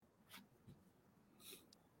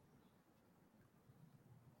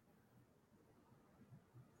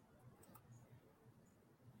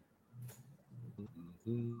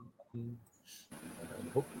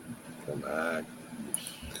Come on.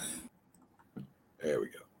 There we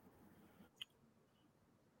go.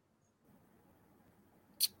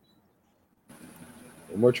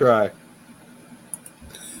 One more try.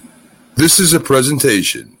 This is a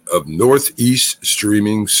presentation of Northeast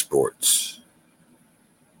Streaming Sports.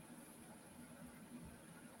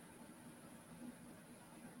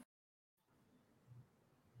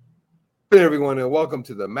 Hey everyone, and welcome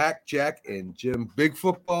to the Mac, Jack, and Jim Big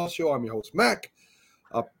Football Show. I'm your host, Mac.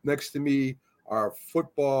 Up next to me, our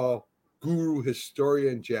football guru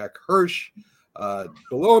historian, Jack Hirsch.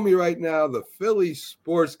 Below me right now, the Philly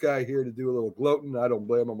sports guy here to do a little gloating. I don't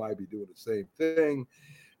blame him. I'd be doing the same thing.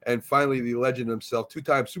 And finally, the legend himself,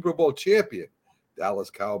 two-time Super Bowl champion, Dallas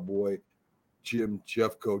Cowboy, Jim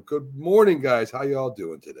Jeffcoat. Good morning, guys. How y'all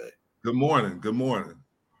doing today? Good morning. Good morning.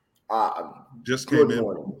 Just came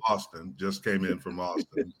in from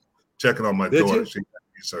Austin. Checking on my daughter. She got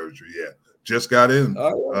knee surgery. Yeah. Just got in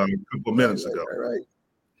a couple minutes ago. All right.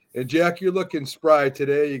 And Jack, you're looking spry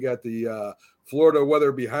today. You got the Florida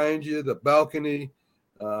weather behind you, the balcony.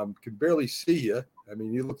 Can barely see you. I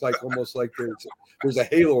mean, you look like almost like there's a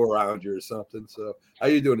halo around you or something. So how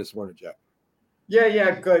you doing this morning, Jack?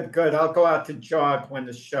 Yeah, good. I'll go out to jog when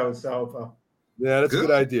the show's over. Yeah, that's a good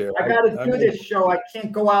idea. I got to do this show. I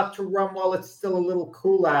can't go out to run while it's still a little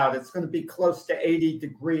cool out. It's going to be close to 80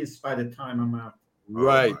 degrees by the time I'm out.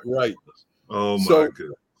 Right. Oh, my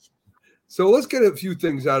goodness. So let's get a few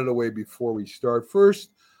things out of the way before we start. First,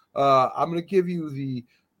 I'm going to give you the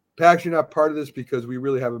Pags, you're not part of this because we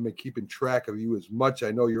really haven't been keeping track of you as much. I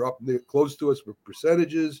know you're up there close to us with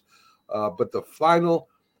percentages, but the final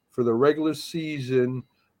for the regular season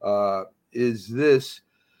is this.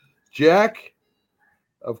 Jack,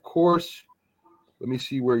 of course, let me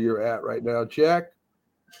see where you're at right now. Jack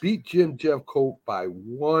beat Jim Jeffcoat by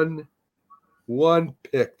one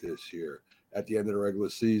pick this year at the end of the regular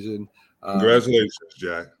season. Congratulations,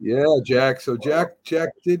 Jack. Yeah, Jack. So Jack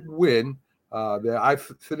did win. I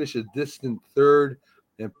finished a distant third.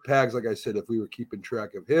 And Pags, like I said, if we were keeping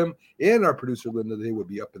track of him and our producer, Linda, they would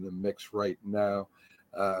be up in the mix right now.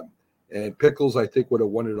 And Pickles, I think, would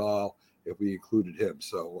have won it all if we included him.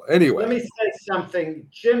 So anyway. Let me say something.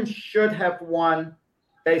 Jim should have won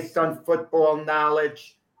based on football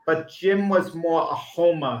knowledge, but Jim was more a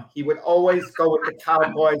homer. He would always go with the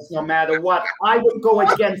Cowboys no matter what. I would go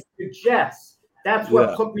against the Jets. That's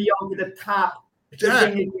what put me over the top.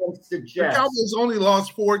 Jack, against the Jets. The Cowboys only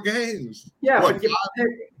lost 4 games. Yeah, but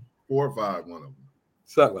 4 or 5, one of them.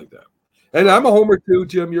 Something like that. And I'm a homer too,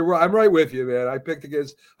 Jim. You're right. I'm right with you, man. I picked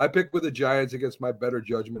with the Giants against my better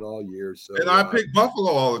judgment all year. So and I pick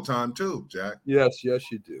Buffalo all the time too, Jack. Yes, you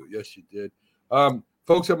do. Yes, you did.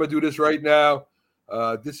 Folks, I'm gonna do this right now.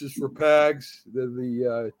 This is for Pags,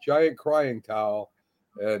 the giant crying towel.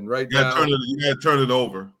 And right now, you gotta turn it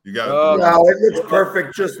over. You gotta. No, it looks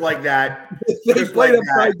perfect just like that. They played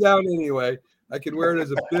upside down anyway. I can wear it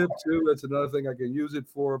as a bib too. That's another thing I can use it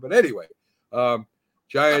for. But anyway,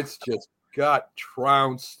 Giants just got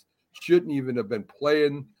trounced. Shouldn't even have been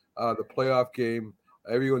playing the playoff game.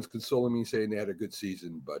 Everyone's consoling me saying they had a good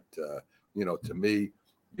season, but to me,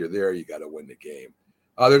 you're there. You got to win the game.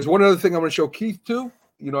 There's one other thing I'm going to show Keith too.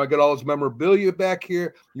 I got all his memorabilia back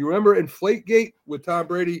here. You remember Inflategate with Tom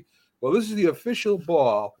Brady? Well, this is the official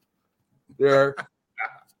ball there.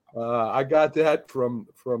 I got that from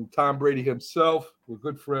Tom Brady himself. We're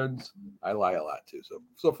good friends. I lie a lot too.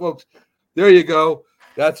 So folks, there you go.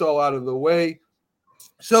 That's all out of the way.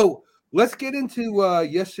 So let's get into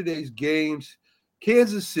yesterday's games.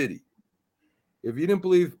 Kansas City. If you didn't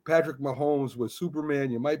believe Patrick Mahomes was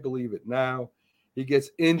Superman, you might believe it now. He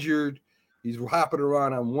gets injured. He's hopping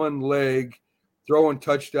around on one leg, throwing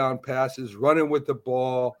touchdown passes, running with the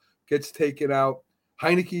ball, gets taken out.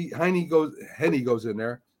 Henne goes in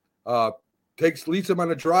there, leads him on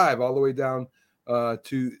a drive all the way down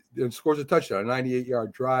and scores a touchdown, a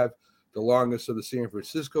 98-yard drive, the longest of the San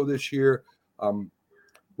Francisco this year.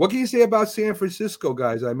 What can you say about San Francisco,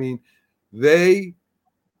 guys? I mean,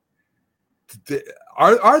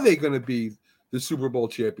 are they going to be the Super Bowl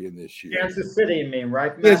champion this year? Kansas City, you mean,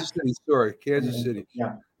 right? Kansas City.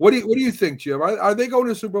 Yeah. What do you think, Jim? Are they going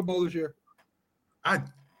to the Super Bowl this year? I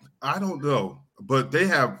don't know, but they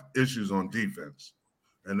have issues on defense,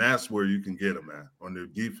 and that's where you can get them at, on their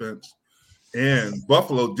defense. And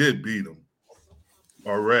Buffalo did beat them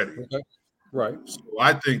already. Okay. Right. So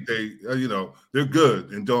I think they're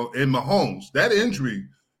good. And Mahomes, that injury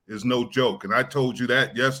is no joke. And I told you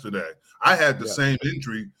that yesterday. I had the same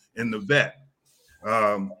injury in the vet.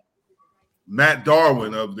 Matt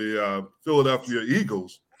Darwin of the Philadelphia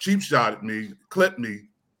Eagles cheap shot at me, clipped me,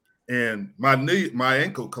 and my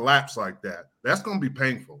ankle collapsed like that. That's going to be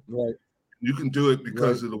painful. Right. You can do it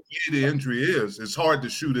because of the way the injury is. It's hard to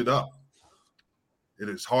shoot it up. It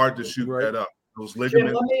is hard to shoot that up. Those Jim,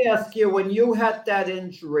 ligaments. let me ask you, when you had that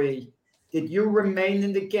injury, did you remain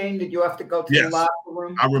in the game? Did you have to go to the locker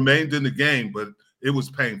room? I remained in the game, but it was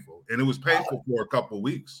painful. And it was painful for a couple of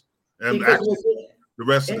weeks. And actually, the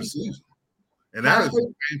rest of the season. And that is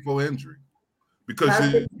a painful injury. Because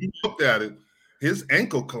you looked at it, his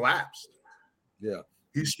ankle collapsed. Yeah.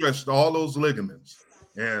 He stretched all those ligaments.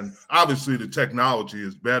 And obviously the technology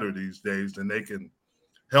is better these days and they can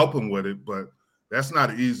help him with it, but that's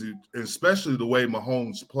not easy, especially the way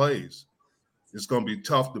Mahomes plays. It's going to be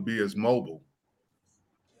tough to be as mobile.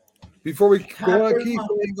 Before we go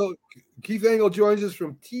on, Keith Angle joins us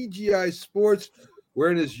from TGI Sports,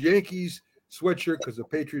 wearing his Yankees sweatshirt because the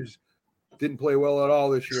Patriots didn't play well at all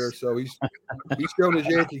this year, so he's showing his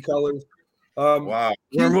Yankee colors. Wow,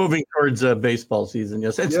 we're moving towards baseball season.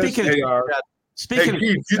 Yes, and yes, speaking hey,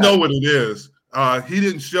 Keith, you know what it is. He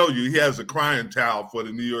didn't show you. He has a crying towel for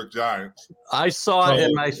the New York Giants. I saw it,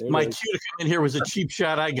 and my cue to come in here was a cheap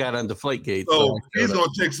shot I got on Deflategate. So he's going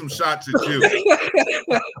to take some shots at you.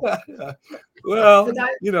 Well,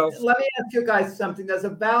 let me ask you guys something. There's a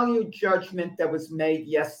value judgment that was made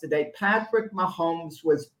yesterday. Patrick Mahomes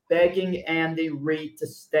was begging Andy Reid to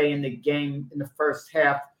stay in the game in the first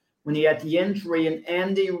half when he had the injury, and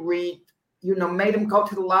Andy Reid, made him go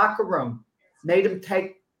to the locker room, made him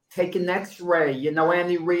take an X-ray,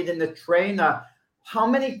 Andy Reid and the trainer. How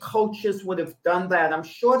many coaches would have done that? I'm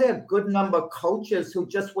sure there are a good number of coaches who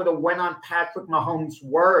just would have went on Patrick Mahomes'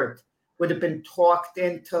 word, would have been talked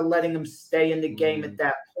into letting him stay in the game at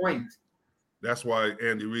that point. That's why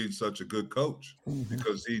Andy Reid's such a good coach,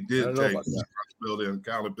 because he did take responsibility and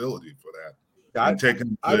accountability for that.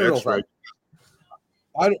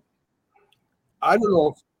 I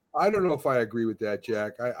don't know if I agree with that,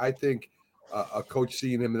 Jack. I think a coach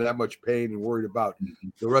seeing him in that much pain and worried about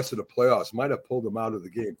the rest of the playoffs might have pulled him out of the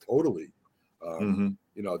game totally.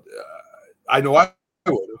 I know I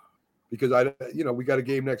would have, because we got a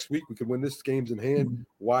game next week. We could win this game's in hand.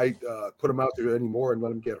 Why put him out there anymore and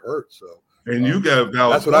let him get hurt? So, and you got a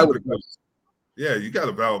valid. That's what I would have done. Yeah, you got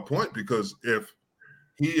a valid point, because if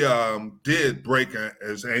he did break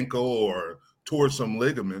his ankle or tore some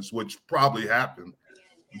ligaments, which probably happened,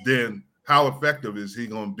 then how effective is he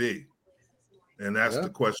going to be? And that's the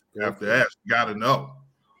question you have to ask. You got to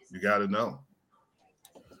know.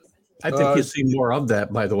 I think you see more of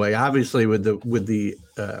that, by the way. Obviously, with the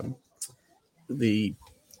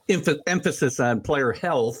emphasis on player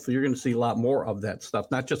health, you're going to see a lot more of that stuff,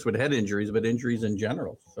 not just with head injuries, but injuries in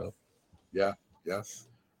general. So, yeah.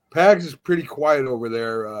 Pags is pretty quiet over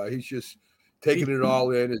there. He's just taking it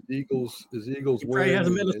all in. His Eagles win. He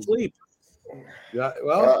hasn't been asleep. Yeah,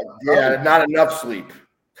 well, not enough sleep.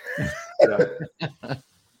 Yeah.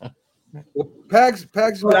 Well, Pags.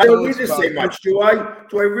 I don't need to say much, do I?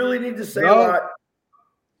 Do I really need to say a lot?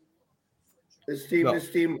 This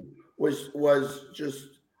team was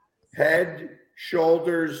just head,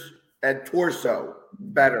 shoulders, and torso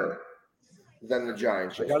better than the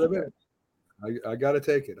Giants. I gotta admit it. I gotta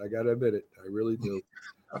take it. I gotta admit it. I really do.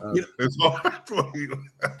 It's hard for you.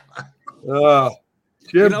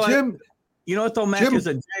 Jim. You know what, though, Mac, as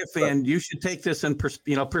a Jay fan, you should take this in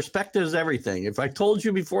perspective is everything. If I told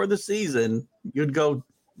you before the season you'd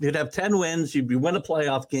have 10 wins, you'd win a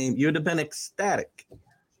playoff game, you'd have been ecstatic.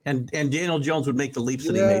 And Daniel Jones would make the leaps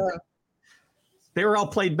that he made. They were all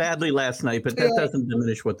played badly last night, but that doesn't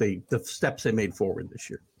diminish the steps they made forward this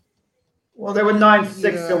year. Well, they were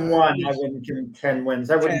 9-6-1. I wouldn't give them 10 wins.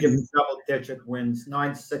 I wouldn't give them double-digit wins.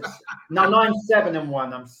 9-6. No,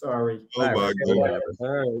 9-7-1. I'm sorry. Oh my God.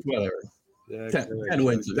 Whatever. 10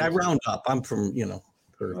 wins. I round up. I'm from,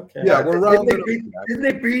 Okay. Yeah, we're rounding. Didn't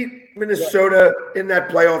they beat Minnesota in that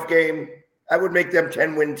playoff game? I would make them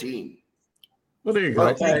 10-win team. Well, there you go.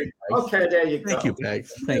 Okay, there you go. Thank you, Pags.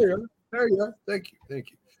 Thank you. There you are. Thank you.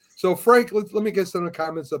 So, Frank, let me get some of the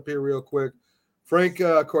comments up here real quick. Frank,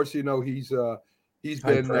 of course, he's been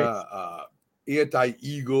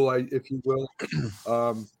anti-Eagle, if you will.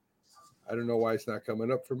 I don't know why it's not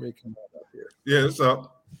coming up for me. Come on up here. Yeah, it's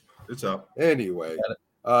up. Anyway,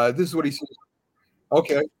 this is what he says.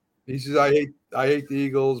 Okay, he says, I hate the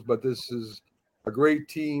Eagles, but this is a great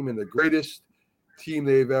team and the greatest team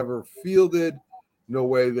they've ever fielded. No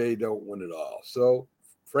way they don't win it all. So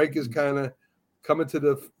Frank is kind of coming to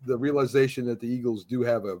the realization that the Eagles do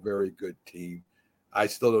have a very good team. I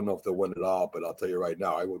still don't know if they'll win it all, but I'll tell you right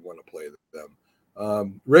now, I would want to play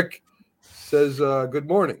them. Rick says, good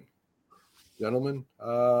morning, gentlemen.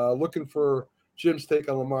 Looking for Jim's take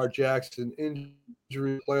on Lamar Jackson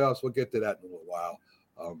injury playoffs. We'll get to that in a little while.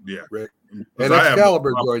 Rick. And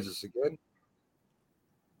Excalibur joins us again.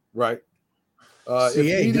 Right.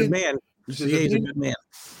 CA, good man. CA's a good man.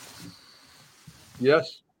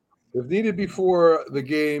 Yes. If needed before the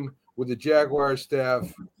game with the Jaguars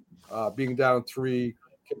staff being down 3,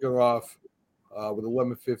 kicking off with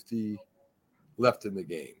 11:50 left in the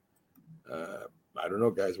game. I don't know,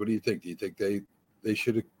 guys. What do you think? Do you think they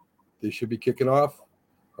should be kicking off,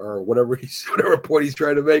 or whatever point he's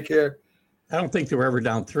trying to make here? I don't think they were ever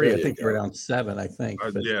down 3. I think they were down 7. I think.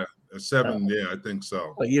 But, 7. I think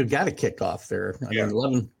so. But you got to kick off there. I mean,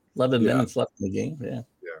 11 minutes left in the game. Yeah.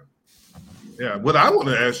 Yeah. What I want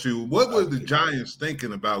to ask you, what were the Giants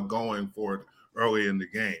thinking about going for it early in the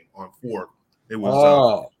game on 4th? It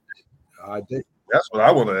was. I think that's what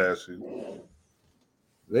I want to ask you.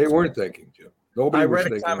 They weren't thinking, Jim. Nobody was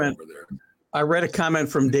thinking over there. I read a comment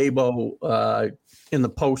from Dabo in the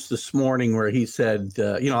Post this morning where he said,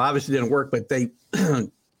 obviously it didn't work, but it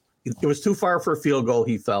was too far for a field goal.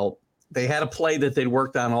 He felt they had a play that they'd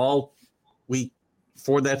worked on all week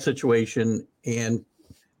for that situation, and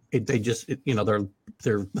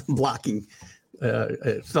their blocking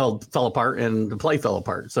fell apart, and the play fell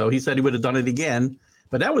apart. So he said he would have done it again,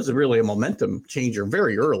 but that was really a momentum changer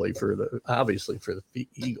very early for the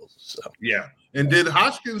Eagles. So yeah. And did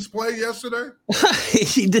Hodgkins play yesterday?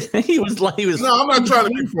 He did. He was. No, I'm not trying to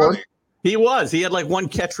be funny. He was. He had like 1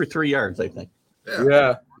 catch for 3 yards, I think.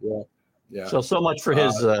 Yeah. So much for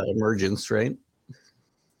his emergence, right?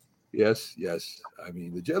 Yes. I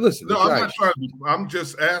mean, listen. No, I'm not trying. I'm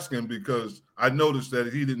just asking because I noticed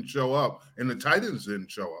that he didn't show up, and the Titans didn't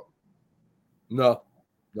show up. No.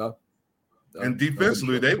 And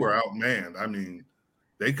defensively, they were outmanned. I mean,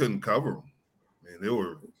 they couldn't cover them.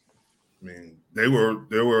 They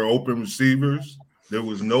were open receivers. There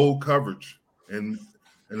was no coverage, and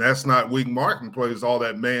that's not Wink Martin plays all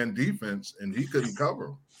that man defense, and he couldn't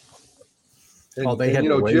cover them. They had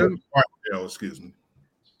Jim. Excuse me.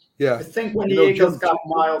 Yeah, I think when the Eagles got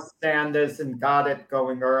Miles Sanders and got it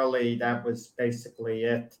going early, that was basically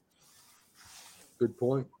it. Good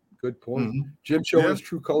point. Mm-hmm. Jim showed his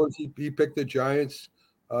true colors. He picked the Giants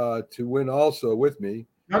to win also with me.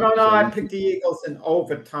 No. I picked the Eagles in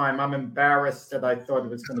overtime. I'm embarrassed that I thought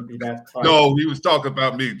it was going to be that tight. No, he was talking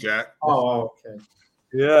about me, Jack. Oh, okay.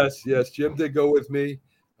 Yes. Jim did go with me.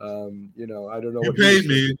 I don't know. You paid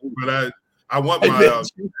me, but I want my.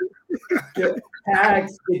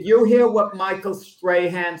 Tags, did you hear what Michael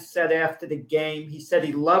Strahan said after the game? He said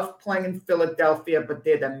he loved playing in Philadelphia, but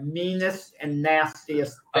they're the meanest and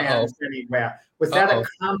nastiest fans anywhere. Was that a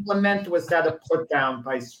compliment or was that a put down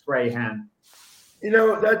by Strahan?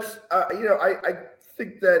 That's I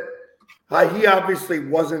think that he obviously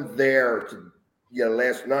wasn't there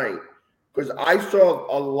last night because I saw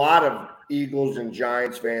a lot of Eagles and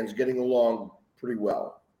Giants fans getting along pretty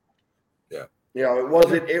well. Yeah. It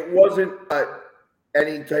wasn't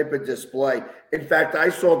any type of display. In fact, I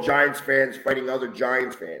saw Giants fans fighting other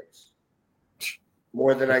Giants fans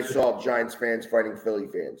more than I saw Giants fans fighting Philly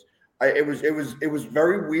fans. It was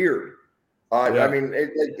very weird. I mean,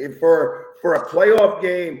 for a playoff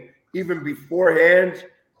game, even beforehand,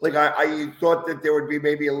 I thought that there would be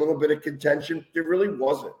maybe a little bit of contention. There really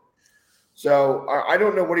wasn't. So I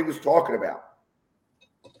don't know what he was talking about.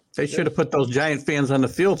 They should have put those Giant fans on the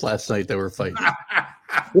field last night. They were fighting.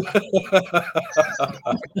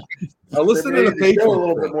 Now listen to the Patriots. A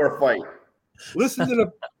little bit more fight. Listen to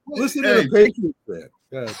the Patriots fan.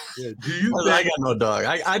 Yeah. I got no dog.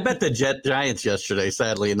 I bet the Giants yesterday.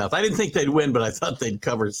 Sadly enough, I didn't think they'd win, but I thought they'd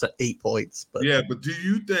cover 8 points. But but do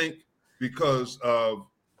you think because of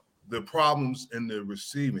the problems in the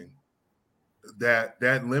receiving that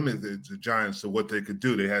limited the Giants to what they could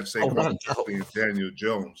do? They had Saquon and Daniel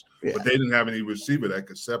Jones, but they didn't have any receiver that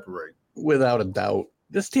could separate. Without a doubt,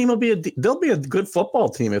 this team they'll be a good football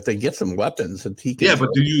team if they get some weapons. And he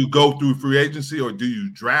but do you go through free agency or do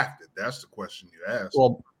you draft it? That's the question you ask.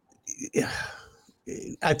 Well,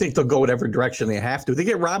 I think they'll go whatever direction they have to. They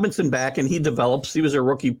get Robinson back and he develops. He was a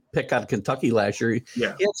rookie pick out of Kentucky last year. He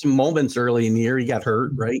had some moments early in the year. He got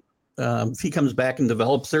hurt, right? If he comes back and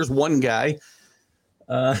develops, there's one guy.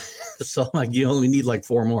 So you only need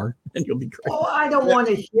 4 more and you'll be great. Oh, I don't want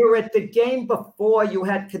to hear it. The game before you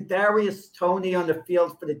had Kadarius Toney on the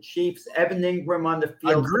field for the Chiefs, Evan Ingram on the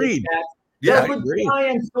field. Agreed. I agree.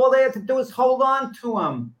 Giants, all they had to do is hold on to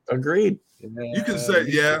him. Agreed. You can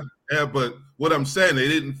say but what I'm saying, they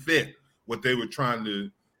didn't fit what they were trying to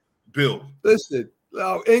build. Listen,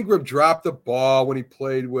 Ingram dropped the ball when he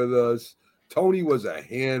played with us. Tony was a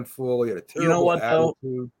handful. He had a terrible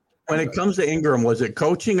attitude. when it comes to Ingram, was it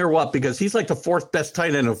coaching or what? Because he's like the fourth best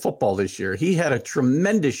tight end in football this year. He had a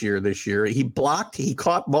tremendous year this year. He blocked, he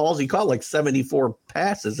caught balls, he caught like 74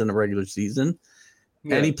 passes in the regular season.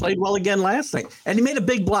 Yeah. And he played well again last night. And he made a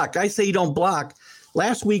big block. I say you don't block.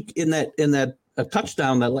 Last week in that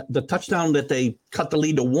touchdown, the touchdown that they cut the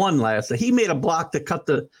lead to 1 last night, he made a block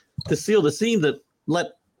to seal the seam that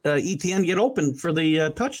let ETN get open for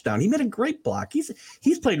the touchdown. He made a great block.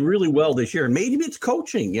 He's played really well this year, and maybe it's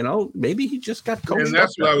coaching. Maybe he just got coached. And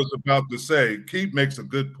that's what I was about to say. Keith makes a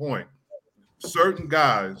good point. Certain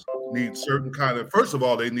guys need certain kind of. First of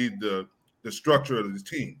all, they need the structure of the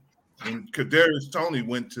team. And Kadarius Toney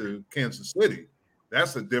went to Kansas City.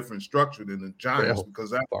 That's a different structure than the Giants because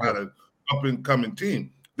that's not an up and coming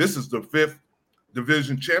team. This is the 5th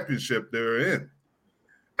division championship they're in.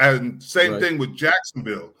 And same thing with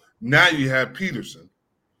Jacksonville. Now you have Peterson,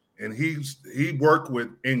 and he worked with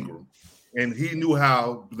Ingram, and he knew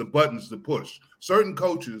how the buttons to push. Certain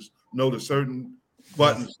coaches know the certain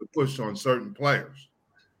buttons to push on certain players,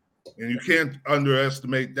 and you can't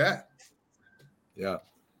underestimate that. Yeah.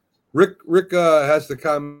 Rick has to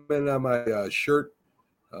comment on my shirt.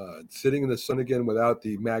 Sitting in the sun again without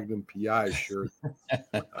the Magnum PI shirt.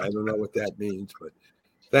 I don't know what that means, but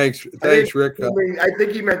thanks, Rick. I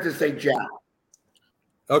think he meant to say Jack.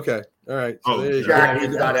 Okay, all right. So Jack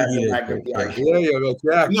is not having Magnum PI. Yeah, yeah,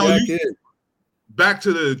 Jack. No, back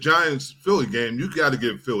to the Giants Philly game. You got to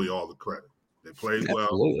give Philly all the credit. They played well.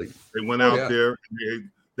 Absolutely. They went out there. And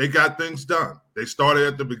they got things done. They started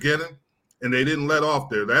at the beginning, and they didn't let off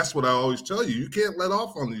there. That's what I always tell you. You can't let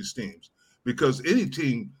off on these teams. Because any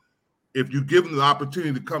team, if you give them the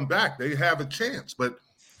opportunity to come back, they have a chance. But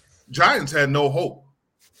Giants had no hope.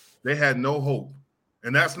 They had no hope.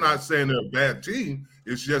 And that's not saying they're a bad team.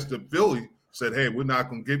 It's just that Philly said, hey, we're not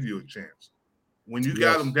going to give you a chance. When you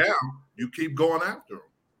got them down, you keep going after them.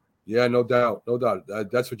 Yeah, no doubt. No doubt.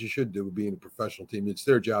 That's what you should do being a professional team. It's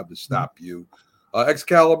their job to stop you.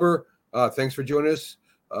 Excalibur, thanks for joining us.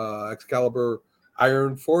 Excalibur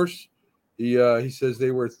Iron Force. He says they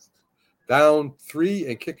were down 3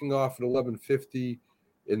 and kicking off at 11:50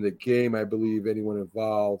 in the game. I believe anyone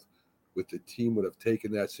involved with the team would have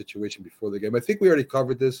taken that situation before the game. I think we already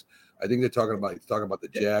covered this. I think he's talking about the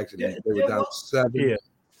Jags, and they were down 7.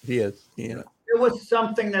 He is. Yeah. There was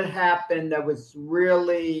something that happened that was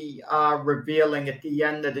really revealing at the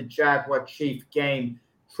end of the Jaguar-Chief game.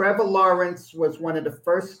 Trevor Lawrence was one of the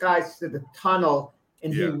first guys to the tunnel,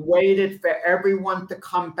 and he waited for everyone to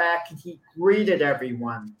come back, and he greeted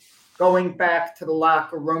everyone going back to the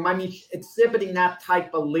locker room. I mean, exhibiting that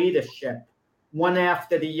type of leadership, one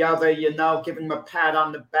after the other, giving them a pat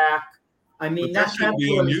on the back. I mean, that shouldn't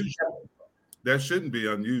be unusual. That shouldn't be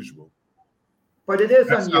unusual. But it is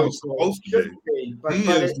That's unusual. How it's supposed to be. He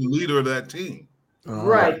is the leader of that team.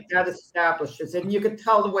 Right, that establishes it. And you could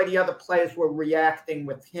tell the way the other players were reacting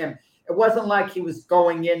with him. It wasn't like he was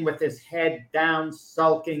going in with his head down,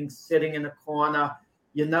 sulking, sitting in a corner.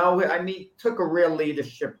 I mean, took a real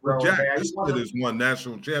leadership role Jack, there. This kid has won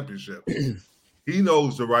national championships. He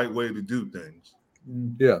knows the right way to do things.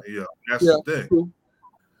 Yeah, that's the thing. Cool.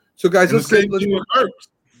 So, guys, let's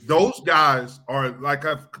those guys are, like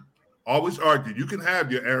I've always argued, you can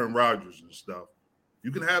have your Aaron Rodgers and stuff.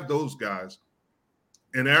 You can have those guys.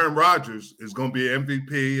 And Aaron Rodgers is going to be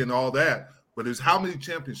MVP and all that. But it's how many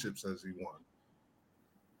championships has he won?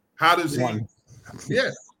 How does he? Yeah.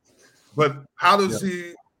 But how does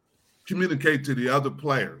he communicate to the other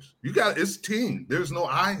players? It's team. There's no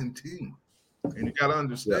I in team. And you got to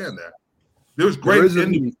understand that. There's great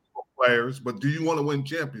individual players, but do you want to win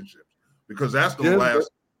championships? Because that's going to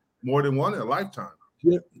last more than one in a lifetime.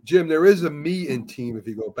 Jim, there is a me in team if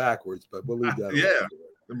you go backwards, but we'll leave that. Yeah.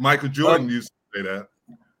 Michael Jordan used to say that.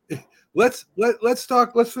 Let's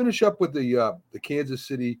talk. Let's finish up with the Kansas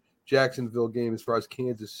City Jacksonville game as far as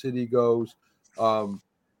Kansas City goes.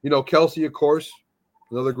 Kelsey, of course,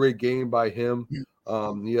 another great game by him.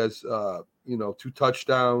 He has 2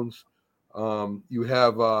 touchdowns. You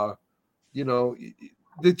have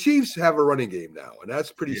the Chiefs have a running game now, and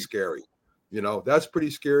that's pretty scary. That's pretty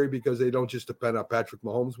scary because they don't just depend on Patrick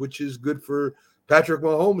Mahomes, which is good for Patrick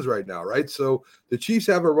Mahomes right now, right? So the Chiefs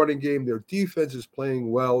have a running game. Their defense is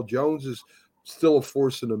playing well. Jones is still a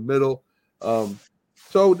force in the middle.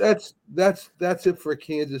 So that's it for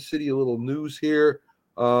Kansas City. A little news here.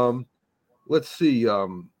 Let's see.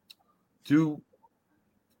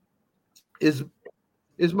 Is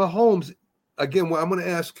Mahomes again? Well, I'm going to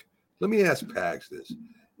ask. Let me ask Pags this: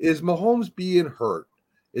 is Mahomes being hurt?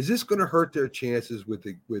 Is this going to hurt their chances with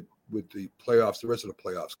the playoffs? The rest of the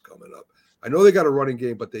playoffs coming up. I know they got a running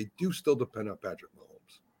game, but they do still depend on Patrick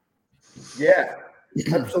Mahomes. Yeah,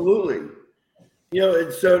 Absolutely. You know,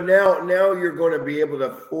 and so now you're going to be able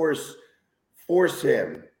to force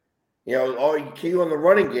him. You know, all you key on the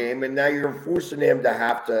running game, and now you're forcing him to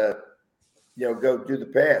have to, you know, go do the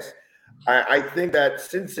pass. I think that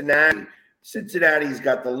Cincinnati's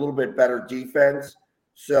got the little bit better defense.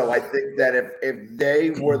 So I think that if they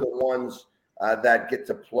were the ones that get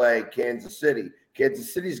to play Kansas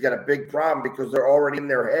City's got a big problem because they're already in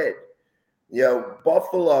their head. You know,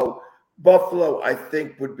 Buffalo, I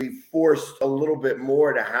think, would be forced a little bit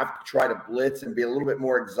more to have to try to blitz and be a little bit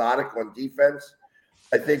more exotic on defense.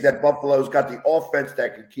 I think that Buffalo's got the offense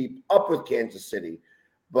that can keep up with Kansas City.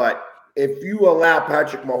 But if you allow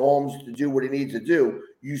Patrick Mahomes to do what he needs to do,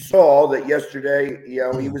 you saw that yesterday, you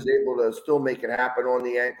know, he was able to still make it happen on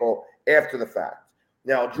the ankle after the fact.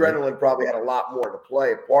 Now, adrenaline probably had a lot more to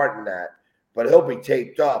play a part in that, but he'll be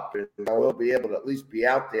taped up and he'll be able to at least be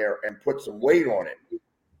out there and put some weight on it.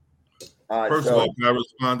 First of all, can I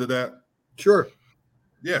respond to that? Sure.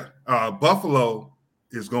 Yeah. Buffalo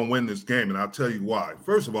is going to win this game, and I'll tell you why.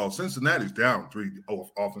 First of all, Cincinnati's down 3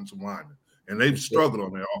 offensive linemen, and they've struggled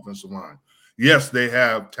on their offensive line. Yes, they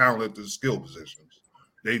have talent at the skill positions.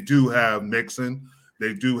 They do have Mixon.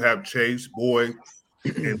 They do have Chase, Boyd,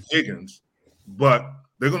 and Higgins, but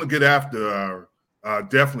they're going to get after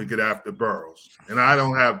definitely get after Burrows. And I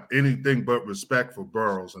don't have anything but respect for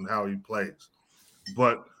Burrows and how he plays.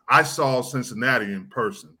 But I saw Cincinnati in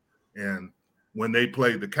person, and when they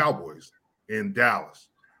played the Cowboys in Dallas,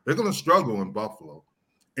 they're going to struggle in Buffalo.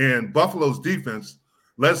 And Buffalo's defense,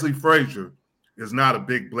 Leslie Frazier, is not a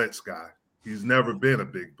big blitz guy. He's never been a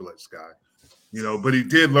big blitz guy, you know, but he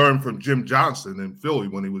did learn from Jim Johnson in Philly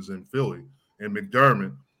when he was in Philly and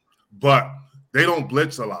McDermott. But they don't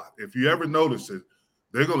blitz a lot. If you ever notice it,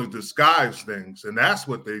 they're going to disguise things, and that's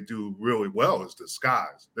what they do really well is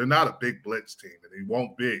disguise. They're not a big blitz team, and he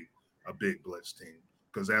won't be a big blitz team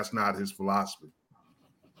because that's not his philosophy.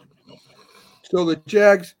 So the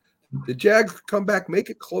Jags come back, make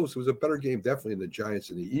it close. It was a better game, definitely, than the Giants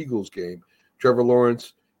and the Eagles game. Trevor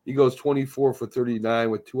Lawrence, he goes 24 for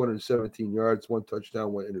 39 with 217 yards, 1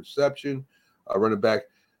 touchdown, 1 interception. Running back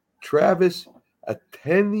Travis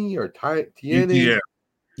Etienne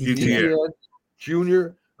Jr.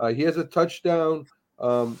 He has a touchdown.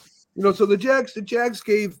 You know, so the Jags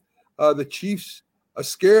gave the Chiefs a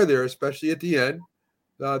scare there, especially at the end.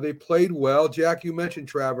 They played well. Jack, you mentioned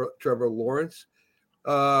Trevor Lawrence.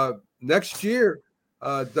 Next year,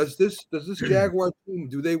 does this Jaguar team,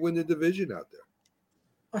 do they win the division out there?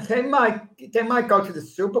 They might go to the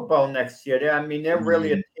Super Bowl next year. I mean, they're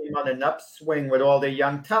really a team on an upswing with all their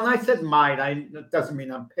young talent. I said might. It doesn't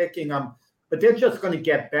mean I'm picking them, but they're just going to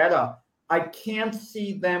get better. I can't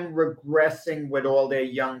see them regressing with all their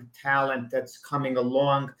young talent that's coming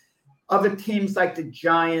along. Other teams like the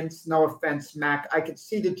Giants, no offense, Mac, I could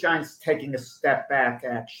see the Giants taking a step back,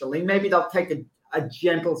 actually. Maybe they'll take a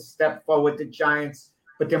gentle step forward, the Giants,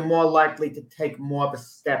 but they're more likely to take more of a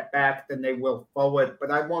step back than they will forward.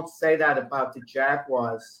 But I won't say that about the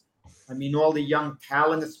Jaguars. I mean, all the young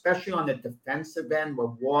talent, especially on the defensive end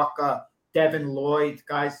with Walker, Devin Lloyd,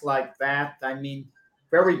 guys like that. I mean,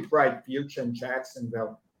 very bright future in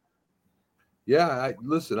Jacksonville. Yeah, I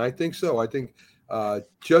think so. I think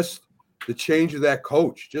just the change of that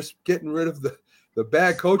coach, just getting rid of the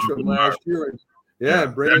bad coach from last year.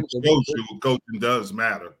 And bringing coaching does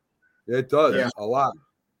matter. It does a lot.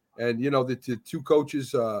 And, you know, the two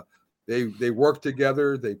coaches, they worked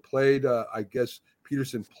together. They played, I guess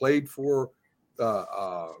Peterson played for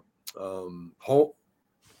Holt,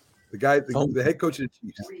 the head coach of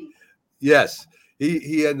the Chiefs. Yes.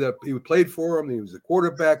 He ended up, he played for him. He was the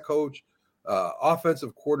quarterback coach,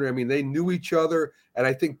 offensive coordinator. I mean, they knew each other. And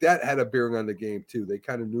I think that had a bearing on the game too. They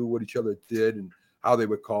kind of knew what each other did and how they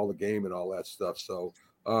would call the game and all that stuff. So,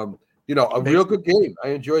 you know, a real good game. I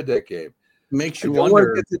enjoyed that game. Makes you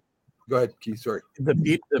wonder. Go ahead, Keith. Sorry.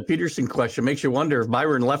 The Peterson question makes you wonder if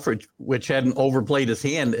Byron Leftwich, which hadn't overplayed his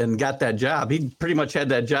hand and got that job. He pretty much had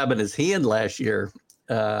that job in his hand last year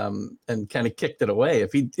and kind of kicked it away.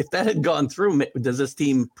 If that had gone through, does this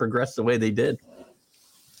team progress the way they did?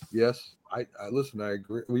 Yes. I listen, I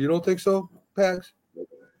agree. Well, you don't think so, Pax?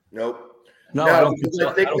 Nope. No, I don't think so.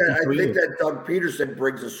 I think that Doug Peterson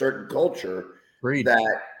brings a certain culture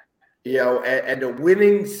that, you know, and a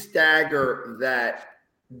winning stagger that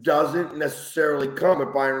doesn't necessarily come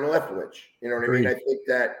with Byron Leftwich. You know what I mean? I think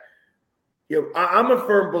that, you know, I'm a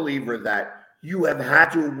firm believer that you have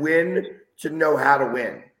had to win to know how to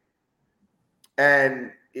win.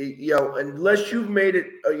 And, you know, unless you've made it,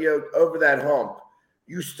 you know, over that hump,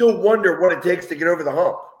 you still wonder what it takes to get over the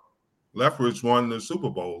hump. Leftwich won the Super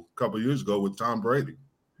Bowl a couple of years ago with Tom Brady.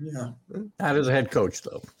 Yeah. Not as a head coach,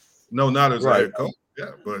 though. No, not as a Right. head coach.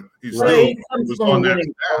 Yeah, but he Well, still he comes was from a on that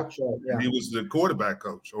winning staff. culture. Yeah. He was the quarterback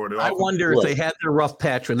coach or the I offensive. wonder if they had their rough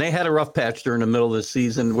patch when they had a rough patch during the middle of the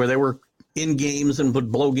season where they were in games and would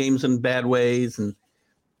blow games in bad ways. And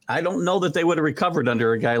I don't know that they would have recovered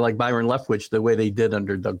under a guy like Byron Leftwich the way they did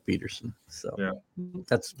under Doug Peterson. So Yeah.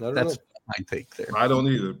 that's I don't my take there. I don't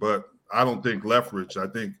either, but I don't think Leftwich. I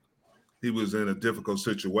think he was in a difficult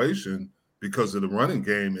situation because of the running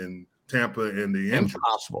game in Tampa and the injuries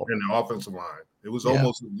Impossible. in the offensive line. It was Yeah.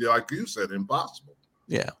 almost like you said, impossible.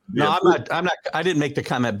 Yeah. No, I'm not. I didn't make the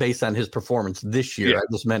comment based on his performance this year. Yeah. I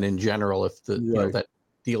just meant in general if the you know Right. that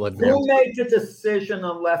deal had Who gone. made the decision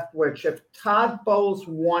on Leftwich? If Todd Bowles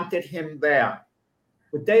wanted him there,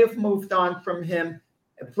 would they have moved on from him?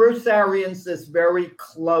 Bruce Arians is very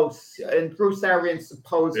close, and Bruce Arians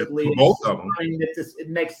supposedly For both of them. it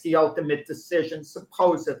makes the ultimate decision,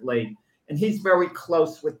 supposedly, and he's very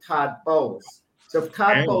close with Todd Bowles. So if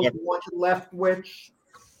Todd And Bowles wanted Leftwich,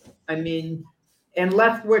 I mean, and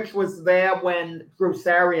Leftwich was there when Bruce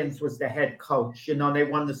Arians was the head coach. You know, they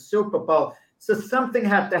won the Super Bowl. So something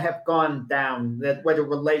had to have gone down that where the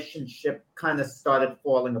relationship kind of started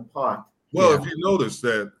falling apart. Well, Yeah. if you notice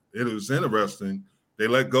that it was interesting, they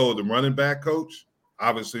let go of the running back coach,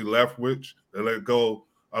 obviously Leftwich. They let go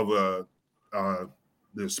of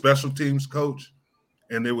the special teams coach,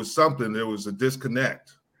 and there was a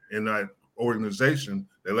disconnect in that organization.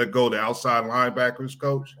 They let go of the outside linebackers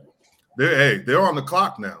coach. They're on the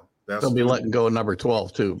clock now. They'll be letting go of number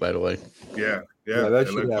 12 too, by the way. Yeah, Yeah, that they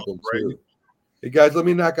should let go happen of Brady. too. Hey guys, let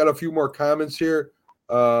me knock out a few more comments here.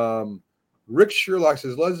 Rick Sherlock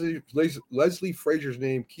says Leslie Frazier's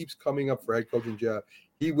name keeps coming up for head coaching job.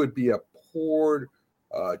 He would be a poor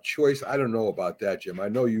choice. I don't know about that, Jim. I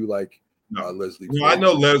know you like Leslie. No, I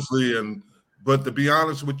know Leslie, but to be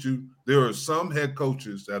honest with you, there are some head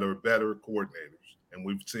coaches that are better coordinators, and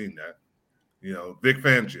we've seen that. You know, Vic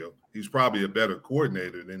Fangio, he's probably a better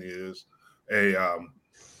coordinator than he is a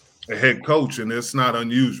head coach, and it's not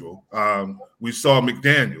unusual. We saw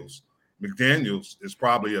McDaniels. McDaniels is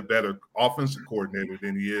probably a better offensive coordinator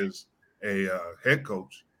than he is a head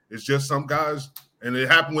coach. It's just some guys, and it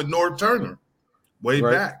happened with Norv Turner way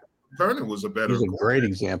back. Turner was a better. He's a great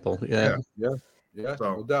example. Yeah. Yeah,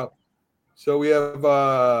 So- no doubt. So we have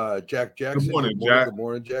Jack Jackson. Good morning, Jack. Good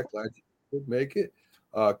morning, Jack. Glad you could make it.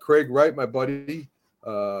 Craig Wright, my buddy,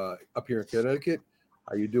 up here in Connecticut.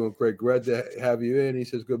 How you doing, Craig? Glad to have you in. He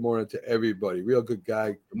says good morning to everybody. Real good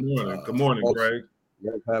guy. Good morning, also, Craig.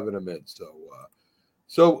 love having him in.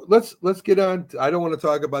 So let's get on. I don't want to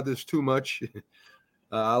talk about this too much.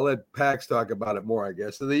 I'll let Pax talk about it more, I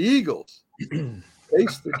guess. So the Eagles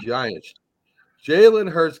face the Giants.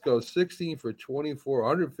 Jalen Hurts goes 16 for 24,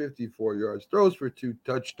 154 yards, throws for 2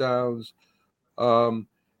 touchdowns.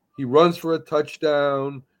 He runs for a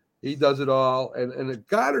touchdown. He does it all. And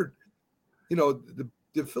Goddard, you know,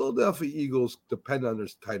 the Philadelphia Eagles depend on their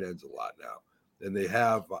tight ends a lot now. And they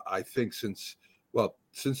have, I think, since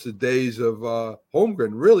the days of Holmgren,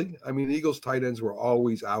 really. I mean, the Eagles tight ends were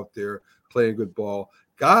always out there playing good ball.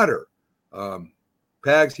 Goddard,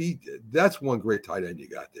 Pags, that's one great tight end you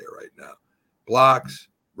got there right now. Blocks,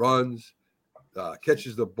 runs,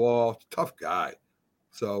 catches the ball. Tough guy.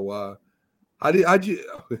 So,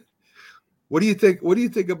 what do you think? What do you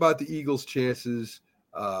think about the Eagles' chances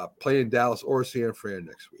playing Dallas or San Fran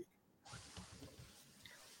next week?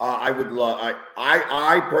 I would love.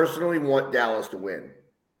 I personally want Dallas to win.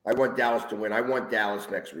 I want Dallas to win. I want Dallas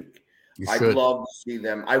next week. I'd love to see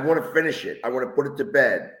them. I want to finish it. I want to put it to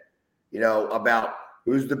bed. You know, about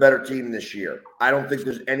who's the better team this year. I don't think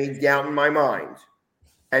there's any doubt in my mind.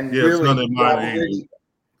 And really, probably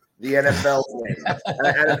the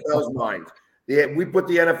NFL's mind. We put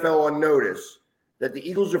the NFL on notice that the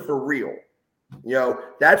Eagles are for real. You know,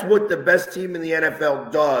 that's what the best team in the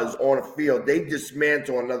NFL does on a field. They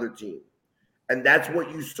dismantle another team. And that's what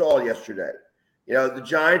you saw yesterday. You know, the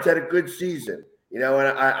Giants had a good season, you know, and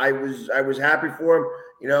I was happy for them.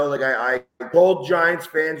 You know, like I told Giants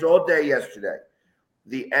fans all day yesterday,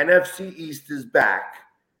 the NFC East is back.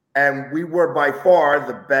 And we were by far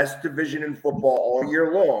the best division in football all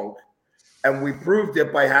year long. And we proved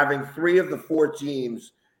it by having 3 of the 4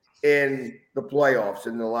 teams in the playoffs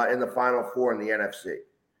in the Final Four in the NFC.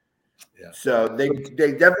 Yeah. So they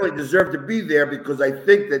definitely deserve to be there because I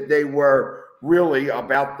think that they were really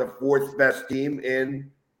about the 4th best team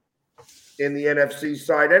in the NFC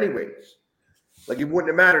side anyways. Like it wouldn't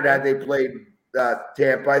have mattered had they played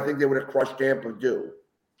Tampa. I think they would have crushed Tampa too.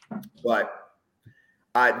 But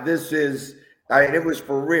it was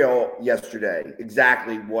for real yesterday,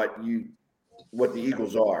 exactly what the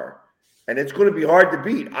Eagles are. and it's going to be hard to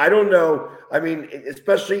beat. I don't know. I mean,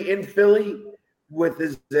 especially in Philly, with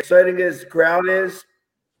as exciting as the crowd is.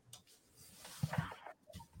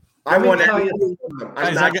 I want everything from them.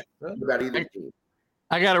 I'm not about either team.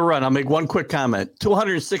 I got to run. I'll make one quick comment.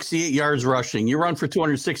 268 yards rushing. You run for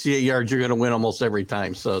 268 yards, you're going to win almost every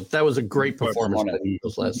time. So that was a great performance by the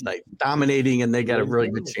Eagles last night. Dominating, and they got a really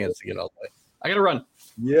good chance to get all the way. I got to run.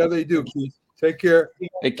 Yeah, they do, Keith. Take care.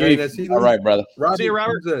 Hey, Keith. All right, brother. See you,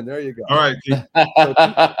 Robert. There you go. All right, Keith.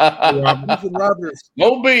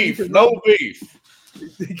 No beef. No beef.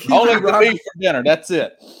 Only the beef for dinner. That's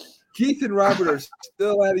it. Keith and Robert are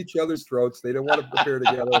still at each other's throats. They don't want to prepare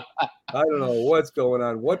together. I don't know what's going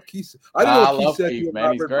on. What Keith? I don't know what Keith said to you,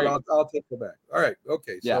 Robert, but I'll take it back. All right.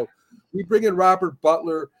 Okay. So we bring in Robert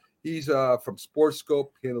Butler. He's from Sports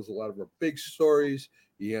Scope. He handles a lot of our big stories.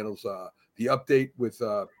 He handles the update with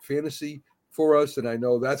fantasy for us, and I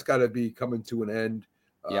know that's got to be coming to an end.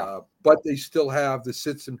 But they still have the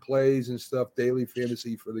sits and plays and stuff, daily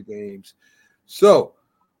fantasy for the games. So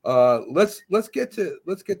let's get to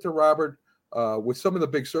Robert with some of the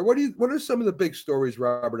big stories. What are some of the big stories,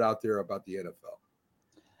 Robert, out there about the NFL?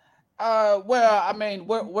 Well, I mean,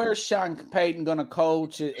 where's Sean Payton going to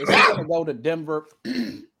coach? Is he going to go to Denver?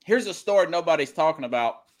 Here's a story nobody's talking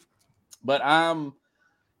about, but I'm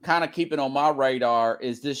kind of keeping on my radar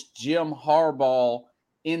is this Jim Harbaugh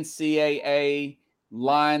NCAA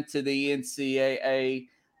line to the NCAA.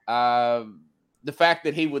 The fact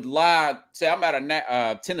that he would lie. Say, I'm out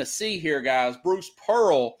of Tennessee here, guys. Bruce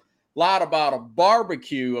Pearl lied about a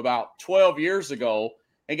barbecue about 12 years ago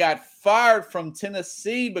and got fired from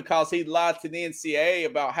Tennessee because he lied to the NCAA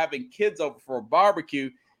about having kids over for a barbecue.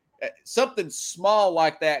 Something small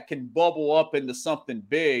like that can bubble up into something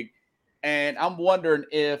big. And I'm wondering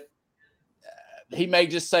if he may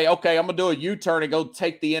just say, okay, I'm going to do a U-turn and go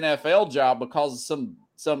take the NFL job because of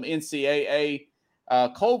some NCAA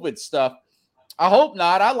COVID stuff. I hope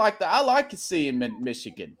not. I like to see him in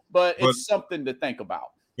Michigan, but it's something to think about.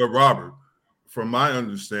 But Robert, from my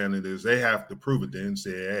understanding is they have to prove it to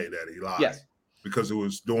NCAA that he lied. Yes. Because it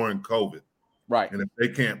was during COVID. Right. And if they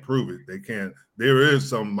can't prove it, they can't. There is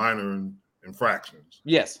some minor infractions.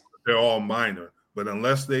 Yes. They're all minor. But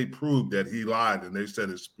unless they prove that he lied, and they said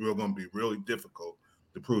it's going to be really difficult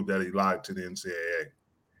to prove that he lied to the NCAA.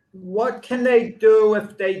 What can they do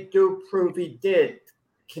if they do prove he did?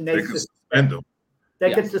 Can they suspend him?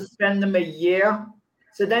 They could suspend him a year.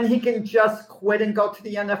 So then he can just quit and go to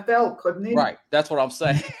the NFL, couldn't he? Right. That's what I'm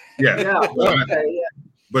saying. Yeah. Okay, yeah.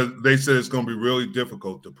 But they said it's going to be really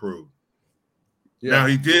difficult to prove. Yeah. Now,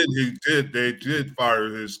 they did fire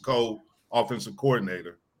his co-offensive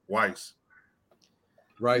coordinator, Weiss.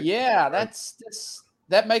 Right. Yeah,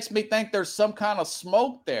 that makes me think there's some kind of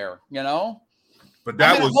smoke there, you know? But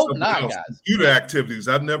that was something else. Computer activities.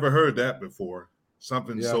 I've never heard that before.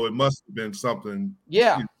 Something, so it must have been something.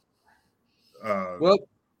 Yeah. Illegal.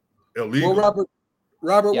 Well,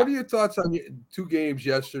 Robert, what are your thoughts on the two games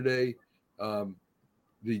yesterday? The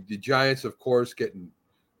Giants, of course, getting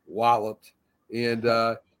walloped, and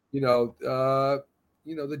the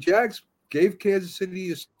Jags gave Kansas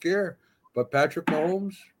City a scare, but Patrick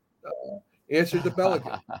Mahomes answered the bell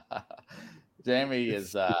again. Jamie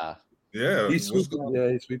is he's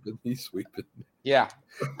sweeping. He's sweeping. Yeah.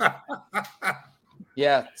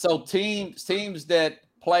 Yeah. So teams that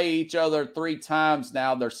play each other 3 times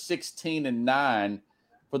now, they're 16-9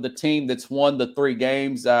 for the team that's won the 3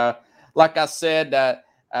 games. Like I said,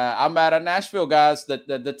 I'm out of Nashville, guys.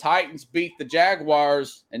 The Titans beat the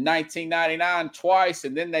Jaguars in 1999 twice,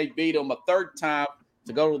 and then they beat them a 3rd time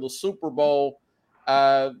to go to the Super Bowl.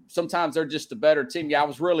 Sometimes they're just a better team. Yeah, I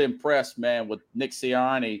was really impressed, man, with Nick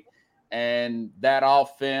Sirianni and that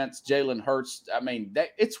offense, Jalen Hurts. I mean,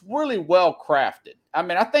 it's really well crafted. I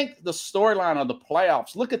mean, I think the storyline of the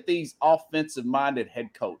playoffs, look at these offensive-minded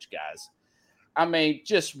head coach guys. I mean,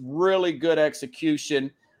 just really good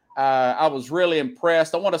execution. I was really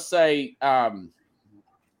impressed. I want to say Jalen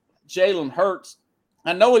Hurts,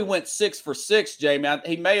 I know he went 6 for 6, Jamie.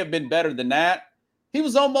 He may have been better than that. He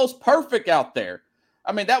was almost perfect out there.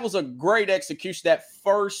 I mean, that was a great execution. That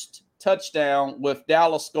first touchdown with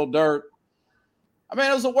Dallas Goedert. I mean,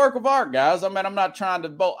 it was a work of art, guys. I mean, I'm not trying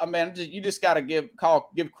to – I mean, you just got to give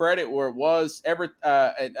credit where it was. Howie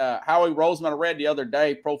Roseman, I read the other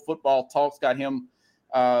day, Pro Football Talks got him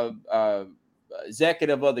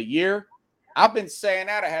Executive of the Year. I've been saying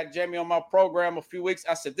that. I had Jamie on my program a few weeks.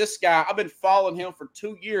 I said, this guy, I've been following him for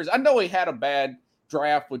 2 years. I know he had a bad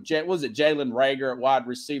draft with Jalen Reagor at wide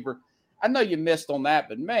receiver. I know you missed on that,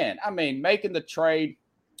 but, man, I mean, making the trade,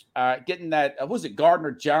 getting that was it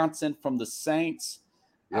Gardner Johnson from the Saints?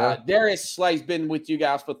 Yeah. Darius Slay's been with you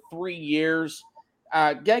guys for 3 years.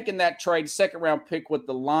 Getting that trade, second-round pick with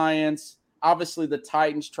the Lions, obviously the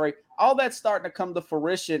Titans trade, all that's starting to come to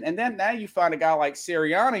fruition. And then now you find a guy like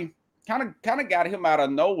Sirianni, kind of got him out of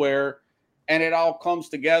nowhere, and it all comes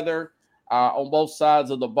together on both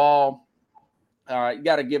sides of the ball. You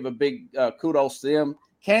got to give a big kudos to them.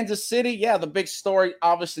 Kansas City, yeah, the big story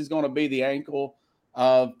obviously is going to be the ankle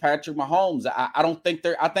of Patrick Mahomes. I don't think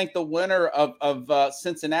I think the winner of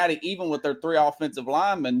Cincinnati, even with their 3 offensive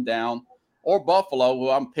linemen down, or Buffalo, who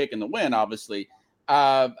I'm picking to win, obviously,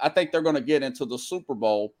 I think they're going to get into the Super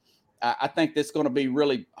Bowl. I think it's going to be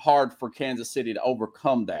really hard for Kansas City to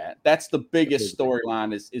overcome that. That's the biggest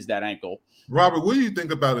storyline is that ankle. Robert, what do you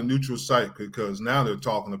think about a neutral site? Because now they're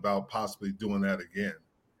talking about possibly doing that again.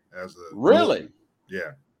 Really?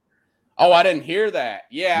 Yeah. Oh, I didn't hear that.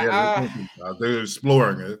 Yeah. They're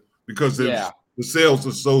exploring it because the sales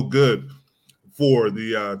are so good for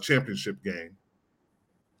the championship game.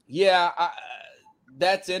 Yeah,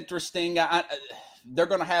 that's interesting. They're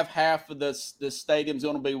going to have half of the stadium's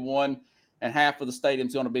going to be one, and half of the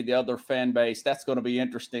stadium's going to be the other fan base. That's going to be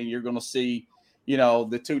interesting. You're going to see,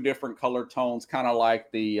 the 2 different color tones, kind of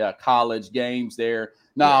like the college games there.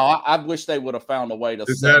 No, I wish they would have found a way to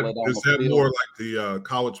settle it on the field. Is that more like the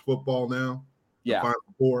college football now? Yeah. The Final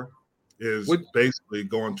Four is basically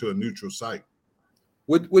going to a neutral site.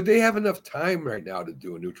 Would they have enough time right now to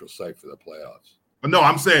do a neutral site for the playoffs? No,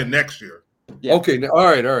 I'm saying next year. Yeah. Okay. All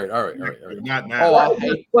right. Not now.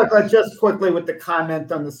 Just quickly with the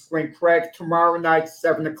comment on the screen, Craig, tomorrow night,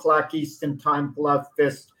 7:00 Eastern Time, Glove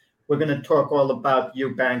Fist. We're going to talk all about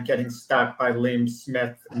Eubank getting stopped by Liam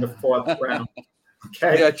Smith in the 4th round.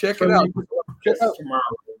 Okay. Yeah, check it out.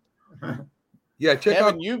 Tomorrow. Yeah, check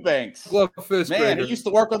Kevin out Eubanks. Glove Fist. Man, he used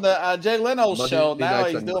to work on the Jay Leno show. Now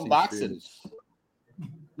he's doing boxing.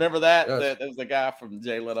 Remember that? Yes. That was the guy from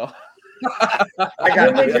Jay Leno. I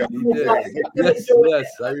got Yes,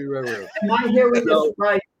 I remember. Am I hearing this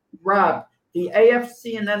right, Rob? The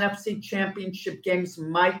AFC and NFC championship games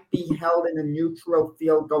might be held in a neutral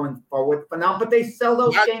field going forward for now, but they sell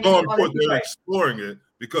those games. They're exploring it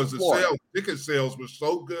because the ticket sales were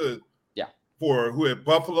so good. Yeah. For who had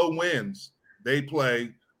Buffalo wins, they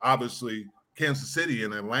play obviously Kansas City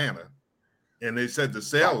and Atlanta, and they said the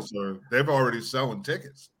sales they've already selling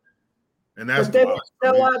tickets. And that's but they would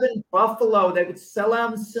sell out in Buffalo. They would sell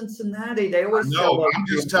out in Cincinnati. They always sell out. I'm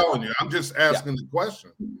just telling you. I'm just asking the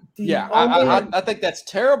question. Yeah, I think that's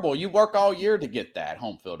terrible. You work all year to get that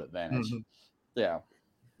home field advantage. Mm-hmm. Yeah,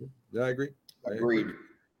 I agree. Agreed.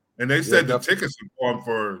 And they said the tickets are going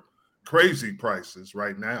for crazy prices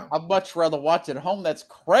right now. I'd much rather watch at home. That's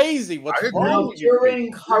crazy. What's wrong with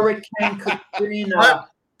during Hurricane Katrina?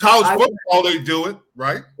 College football, they do it,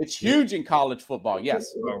 right? It's huge in college football,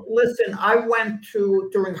 yes. Listen, I went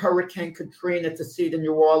during Hurricane Katrina to see the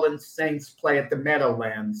New Orleans Saints play at the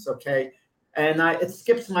Meadowlands, okay? And it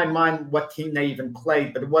skips my mind what team they even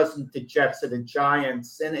played, but it wasn't the Jets or the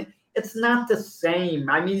Giants. And it's not the same.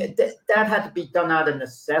 I mean, that had to be done out of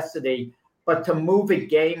necessity. But to move a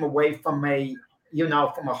game away from from a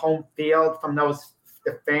home field, from the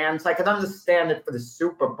fans, I could understand it for the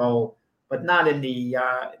Super Bowl, but not in the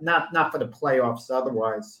not for the playoffs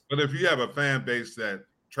otherwise. But if you have a fan base that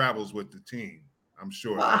travels with the team, I'm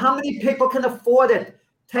sure. How many people can afford it?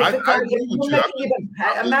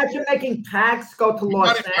 Imagine making Pags go to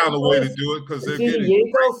Los Angeles. Found a way to do it because they're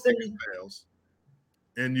getting great sales,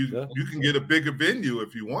 and you can get a bigger venue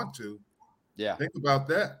if you want to. Yeah, think about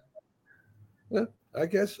that. Yeah, I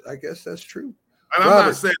guess that's true. And I'm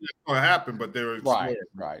not saying that's going to happen, but they're right.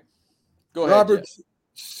 Go ahead, Robert. Jeff.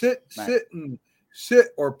 Sit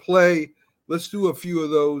or play. Let's do a few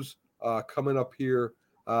of those coming up here.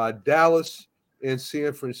 Dallas and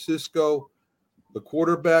San Francisco. The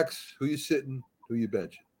quarterbacks, who you sitting, who you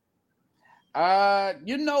benching?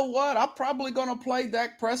 You know what? I'm probably going to play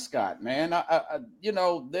Dak Prescott, man.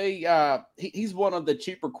 He's one of the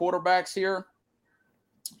cheaper quarterbacks here.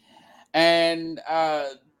 And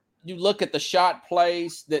you look at the shot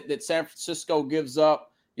plays that San Francisco gives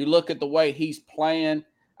up. You look at the way he's playing.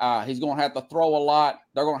 He's going to have to throw a lot.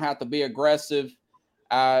 They're going to have to be aggressive.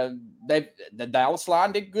 The Dallas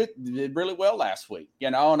line did really well last week,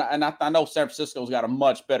 and I know San Francisco's got a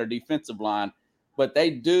much better defensive line, but they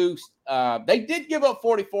did give up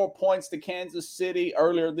 44 points to Kansas City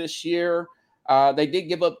earlier this year. They did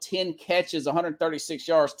give up 10 catches, 136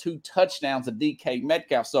 yards, 2 touchdowns to DK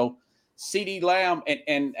Metcalf. So CeeDee Lamb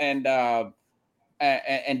and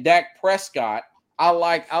Dak Prescott, I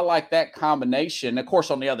like that combination. Of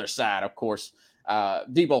course, on the other side,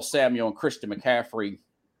 Deebo Samuel and Christian McCaffrey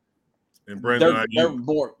And Brandon, they're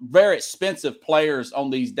more very expensive players on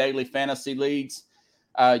these daily fantasy leagues.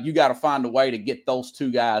 You got to find a way to get those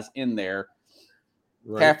two guys in there.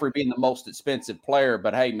 Right. Caffrey being the most expensive player,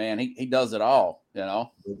 but hey, man, he does it all.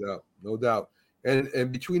 No doubt.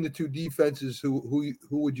 And between the two defenses, who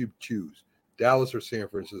would you choose, Dallas or San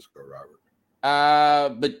Francisco, Robert?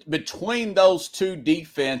 But between those two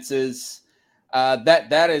defenses,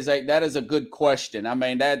 that is a good question. I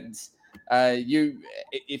mean, that's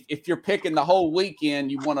if you're picking the whole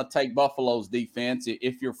weekend, you want to take Buffalo's defense.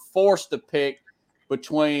 If you're forced to pick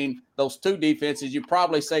between those two defenses, you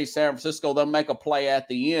probably say San Francisco. They'll make a play at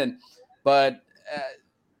the end, but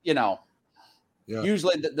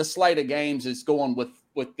usually the slate of games is going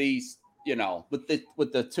with these,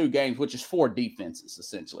 with the two games, which is 4 defenses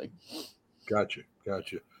essentially. Gotcha.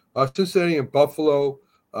 Cincinnati and Buffalo,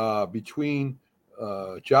 between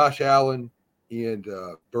Josh Allen and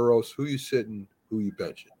Burrows, who you sitting, who you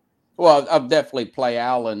benching? Well, I'll definitely play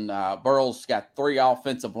Allen. Burrows got 3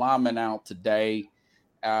 offensive linemen out today.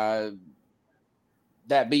 That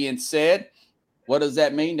being said, what does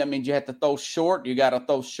that mean? That means you have to throw short. You got to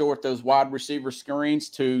throw short those wide receiver screens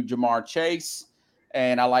to Jamar Chase.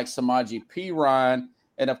 And I like Samaje Perine.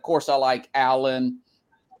 And, of course, I like Allen,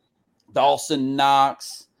 Dawson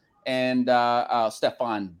Knox, and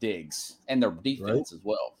Stephon Diggs, and their defense as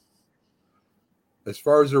well. As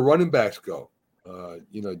far as the running backs go,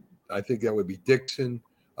 I think that would be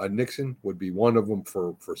Nixon would be one of them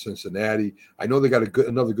for Cincinnati. I know they got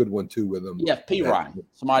another good one too with them. Yeah, Perine,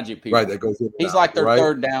 Samaje Perine. Right, that goes in. He's like their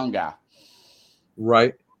third down guy.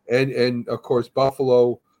 Right, and of course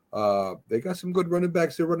Buffalo. They got some good running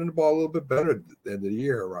backs. They're running the ball a little bit better at the end of the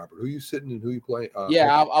year, Robert. Who you sitting and who you playing?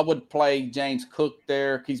 I would play James Cook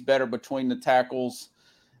there. He's better between the tackles.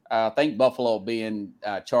 I think Buffalo will be in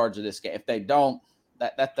charge of this game. If they don't,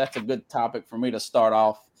 that's a good topic for me to start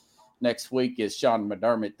off next week. Is Sean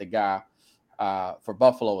McDermott the guy for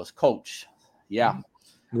Buffalo as coach? Yeah.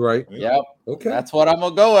 Right. Yep. Okay. That's what I'm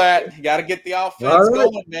going to go at. You got to get the offense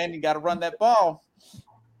going, man. You got to run that ball.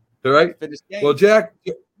 All right. Well, Jack,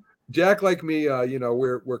 like me,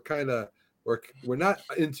 we're not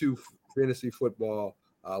into fantasy football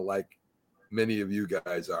like many of you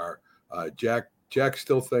guys are. Jack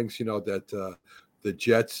still thinks that the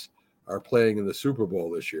Jets are playing in the Super Bowl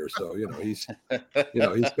this year, so he's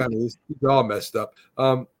all messed up.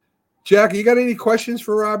 Jack, you got any questions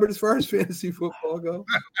for Robert as far as fantasy football go?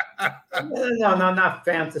 No, not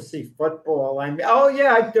fantasy football. I mean,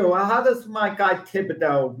 I do. How does my guy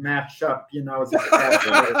Thibodeau match up? As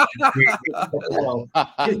a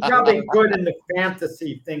he's probably good in the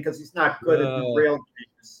fantasy thing because he's not good in the real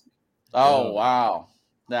games. Oh wow!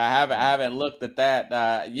 I haven't looked at that.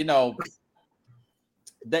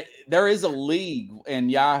 There is a league in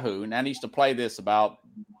Yahoo, and I used to play this about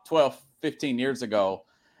 12, 15 years ago.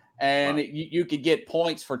 And you could get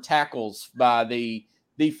points for tackles by the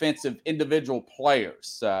defensive individual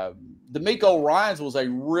players. D'Amico Ryans was a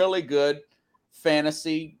really good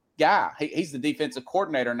fantasy guy. He's the defensive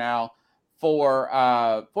coordinator now for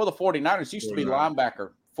the 49ers. Used to be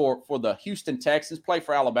linebacker for the Houston Texans, play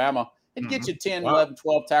for Alabama. It gets you 10, 11,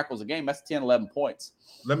 12 tackles a game. That's 10, 11 points.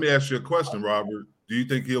 Let me ask you a question, Robert. Do you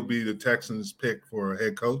think he'll be the Texans' pick for a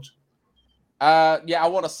head coach? I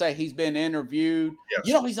want to say he's been interviewed.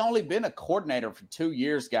 Yes. He's only been a coordinator for 2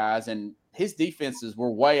 years, guys, and his defenses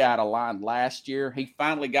were way out of line last year. He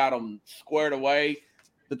finally got them squared away,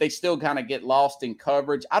 but they still kind of get lost in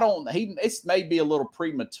coverage. It may be a little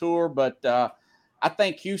premature, but I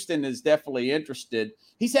think Houston is definitely interested.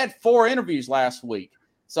 He's had 4 interviews last week.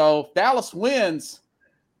 So if Dallas wins,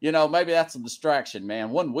 maybe that's a distraction,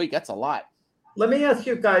 man. 1 week, that's a lot. Let me ask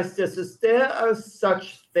you guys this. Is there a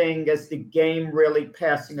such thing as the game really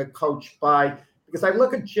passing a coach by? Because I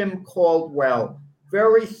look at Jim Caldwell,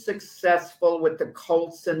 very successful with the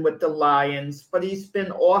Colts and with the Lions, but he's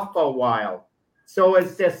been off for a while. So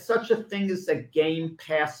is there such a thing as a game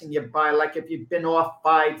passing you by? Like if you've been off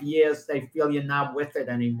 5 years, they feel you're not with it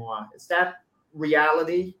anymore. Is that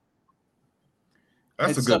reality?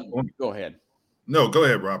 That's a good point. Go ahead. No, go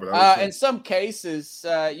ahead, Robert. In some cases,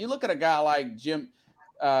 you look at a guy like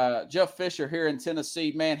Jeff Fisher here in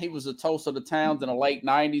Tennessee. Man, he was a toast of the towns in the late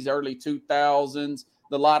 90s, early 2000s.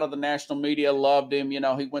 A lot of the national media loved him. He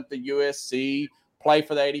went to USC, played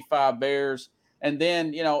for the 85 Bears. And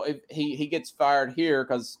then, if he gets fired here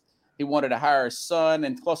because he wanted to hire his son.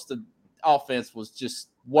 And plus the offense was just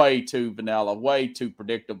way too vanilla, way too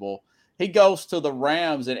predictable. He goes to the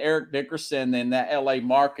Rams, and Eric Dickerson in that L.A.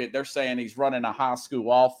 market, they're saying he's running a high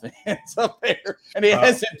school offense up there, and he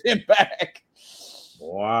hasn't been back.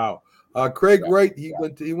 Wow. Craig Wright,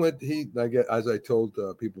 as I told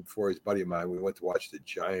people before, he's a buddy of mine. We went to watch the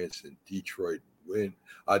Giants in Detroit win.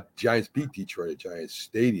 Giants beat Detroit at Giants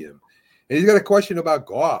Stadium, and he's got a question about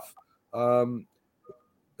Goff. And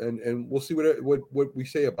we'll see what we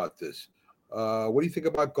say about this. What do you think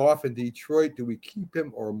about Goff in Detroit? Do we keep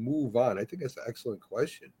him or move on? I think that's an excellent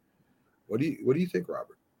question. What do you think,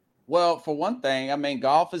 Robert? Well, for one thing, I mean,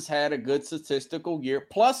 Goff has had a good statistical year.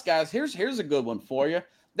 Plus, guys, here's a good one for you.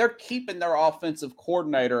 They're keeping their offensive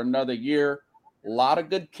coordinator another year. A lot of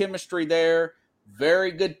good chemistry there.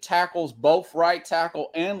 Very good tackles, both right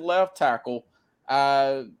tackle and left tackle.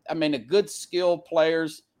 I mean, a good skilled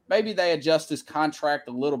players. Maybe they adjust his contract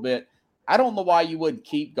a little bit. I don't know why you wouldn't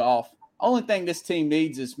keep Goff. Only thing this team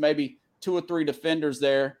needs is maybe 2 or 3 defenders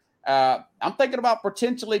there. I'm thinking about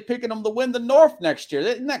potentially picking them to win the North next year.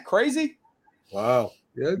 Isn't that crazy? Wow.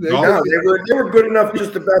 Yeah, they were good enough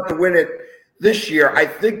just about to win it this year. I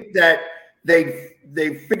think that they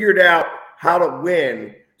figured out how to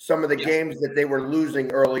win some of the games that they were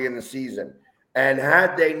losing early in the season. And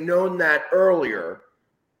had they known that earlier,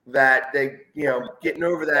 that they, getting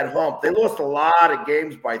over that hump, they lost a lot of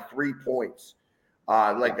games by 3 points.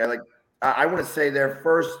 I want to say their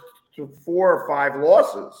first 4 or 5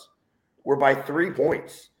 losses were by 3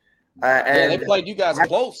 points. And they played you guys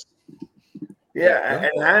close. Yeah,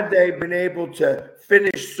 and had they been able to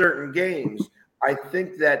finish certain games, I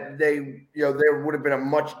think that there would have been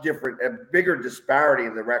a bigger disparity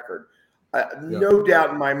in the record. No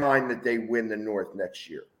doubt in my mind that they win the North next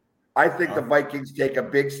year. I think the Vikings take a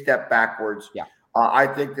big step backwards. Yeah. I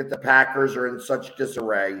think that the Packers are in such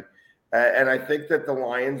disarray. And I think that the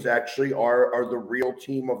Lions actually are the real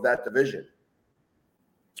team of that division.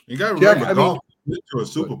 You got to remember, Goff went to a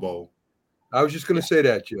Super Bowl. I was just going to say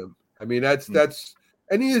that, Jim. I mean, that's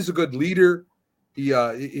and he is a good leader.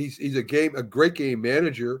 He's a great game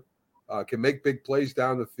manager. Can make big plays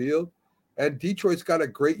down the field. And Detroit's got a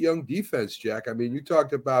great young defense, Jack. I mean, you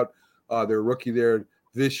talked about their rookie there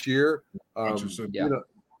this year.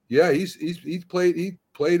 He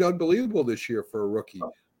played unbelievable this year for a rookie.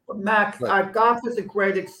 Mac, Goff is a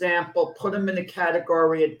great example. Put him in the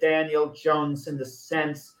category of Daniel Jones in the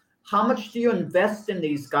sense, how much do you invest in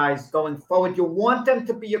these guys going forward? You want them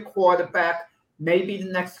to be a quarterback maybe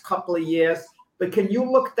the next couple of years, but can you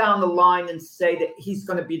look down the line and say that he's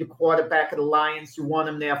going to be the quarterback of the Lions? You want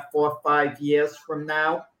him there 4 or 5 years from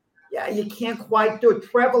now? Yeah, you can't quite do it.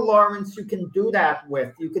 Trevor Lawrence, you can do that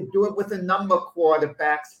with. You could do it with a number of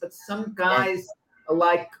quarterbacks, but some guys are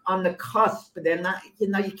like on the cusp. They're not,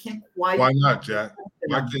 you can't quite. Why not, Jack?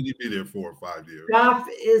 Why can't he be there 4 or 5 years? Goff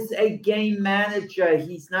is a game manager.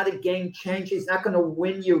 He's not a game changer. He's not going to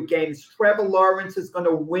win you games. Trevor Lawrence is going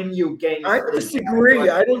to win you games. I disagree.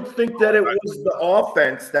 I don't think that it was the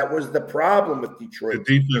offense that was the problem with Detroit.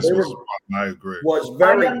 The defense I agree. Was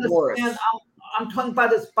very porous. I'm talking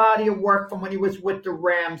about his body of work from when he was with the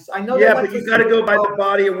Rams. I know. Yeah, but you got to go by the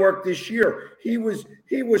body of work this year. He was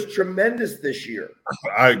tremendous this year.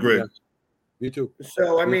 I agree. Yeah. Me too.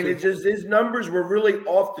 So I mean, it's just his numbers were really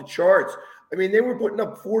off the charts. I mean, they were putting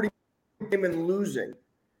up 40 and losing.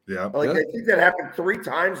 Yeah, I think that happened 3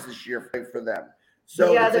 times this year for them.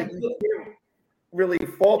 So really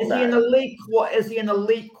fault that. Is he an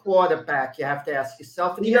elite quarterback? You have to ask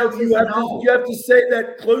yourself. And you have to say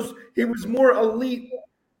that close. He was more elite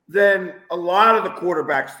than a lot of the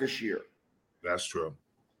quarterbacks this year. That's true.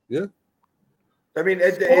 Yeah. I mean,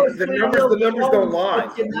 the numbers don't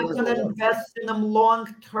lie. You're not going to invest in them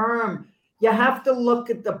long term. You have to look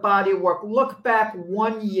at the body of work. Look back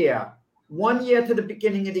 1 year to the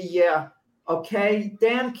beginning of the year. Okay,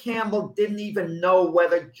 Dan Campbell didn't even know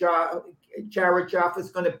whether Jared Goff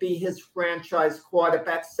was going to be his franchise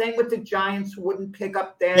quarterback. Same with the Giants, who wouldn't pick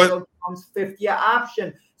up Daniel Jones' 5th-year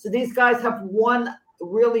option. So these guys have one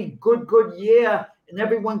really good year, and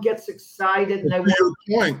everyone gets excited. And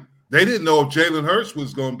they didn't know if Jalen Hurts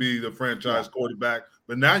was going to be the franchise quarterback,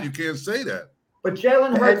 but now you can't say that. But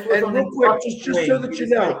Jalen Hurts was real quick, just so that you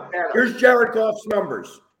know, here's Jared Goff's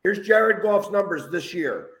numbers. This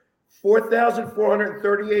year.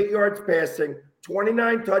 4,438 yards passing,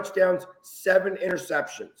 29 touchdowns, 7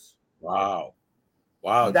 interceptions. Wow.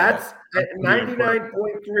 That's at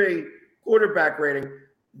 99.3 quarterback rating.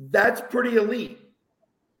 That's pretty elite.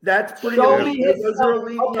 Those are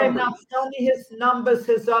elite numbers. Now tell me his numbers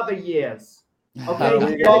his other years.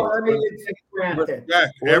 Okay.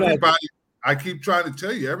 Everybody, I keep trying to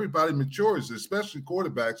tell you, everybody matures, especially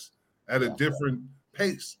quarterbacks, at a different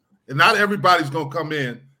pace. And not everybody's going to come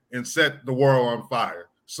in and set the world on fire.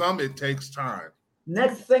 Some, it takes time.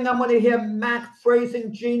 Next thing I'm going to hear Mac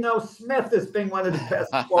phrasing Geno Smith as being one of the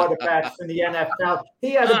best quarterbacks in the NFL.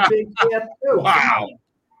 He had a big year too. Wow.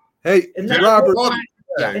 Hey, And then Robert.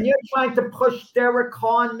 and you're trying to push Derek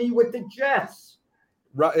Carr on me with the Jets.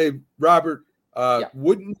 Hey, Robert,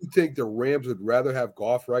 wouldn't you think the Rams would rather have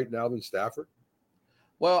Goff right now than Stafford?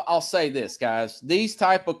 Well, I'll say this, guys. These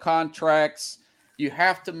type of contracts, you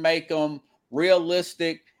have to make them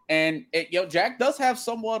realistic. And, Jack does have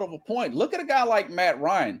somewhat of a point. Look at a guy like Matt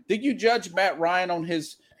Ryan. Did you judge Matt Ryan on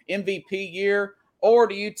his MVP year? Or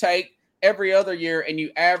do you take every other year and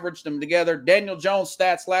you average them together? Daniel Jones'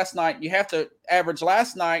 stats last night, you have to average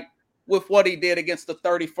last night with what he did against the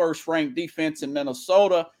 31st ranked defense in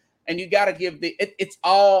Minnesota. And you got to give it's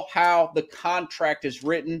all how the contract is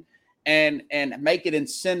written and make it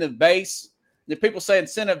incentive based. The people say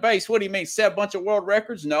incentive based. What do you mean? Set a bunch of world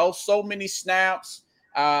records? No, so many snaps,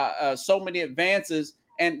 so many advances.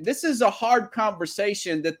 And this is a hard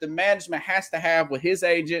conversation that the management has to have with his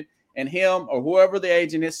agent and him or whoever the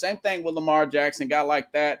agent is. Same thing with Lamar Jackson, guy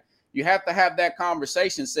like that. You have to have that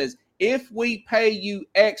conversation. Says, if we pay you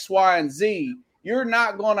X, Y, and Z, you're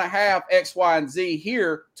not going to have X, Y, and Z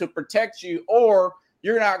here to protect you, or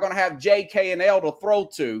you're not going to have J, K, and L to throw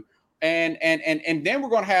to. And then we're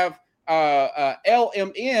going to have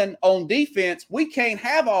LMN on defense. We can't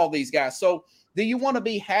have all these guys. So do you want to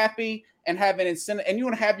be happy and have an incentive, and you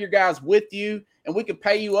want to have your guys with you, and we can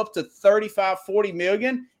pay you up to 35, 40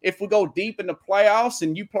 million if we go deep in the playoffs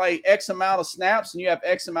and you play X amount of snaps and you have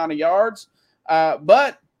X amount of yards.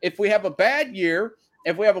 But if we have a bad year,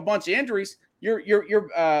 if we have a bunch of injuries,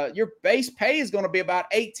 your base pay is going to be about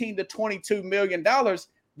 $18 to $22 million.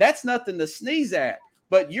 That's nothing to sneeze at.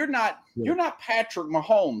 But you're not Patrick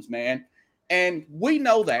Mahomes, man. And we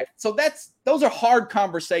know that. So those are hard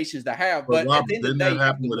conversations to have. But Robert, at the end didn't of the day, that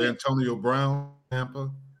happen with Antonio Brown,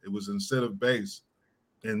 Tampa? It was incentive based.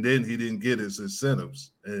 And then he didn't get his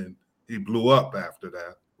incentives. And he blew up after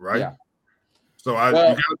that, right? Yeah. So you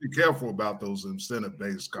got to be careful about those incentive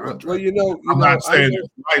based contracts. Well, I'm not saying it's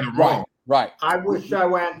right or wrong. Right. I wish I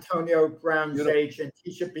were Antonio Brown's agent.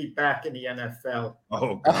 He should be back in the NFL.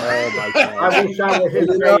 Oh, God. my God. I wish I were his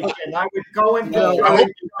agent. I would go into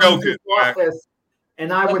Jerry's office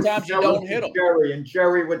and I would tell him to Jerry, and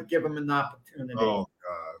Jerry would give him an opportunity. Oh,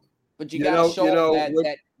 God. But you got to show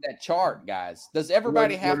that chart, guys. Does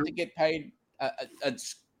everybody have to get paid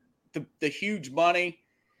the huge money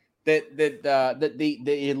that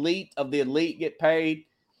the elite of the elite get paid?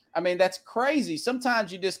 I mean, that's crazy.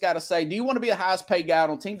 Sometimes you just got to say, do you want to be the highest paid guy on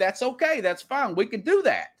the team? That's okay. That's fine. We can do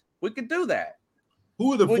that.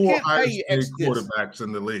 Who are the four highest paid quarterbacks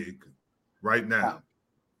in the league right now?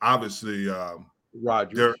 Obviously,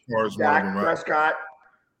 Rodgers. Derek Carr is one of them, right? Prescott.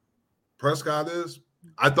 Prescott is?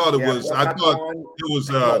 I thought it was. I thought it was.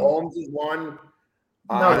 Mahomes is one.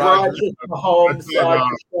 No, Rodgers, Mahomes,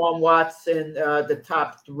 Deshaun Watson, the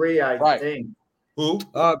top three, I think. Who?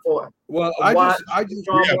 Well, I just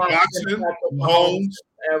Watson, Mahomes,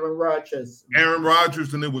 Aaron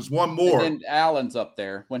Rodgers, and there was one more. And then Allen's up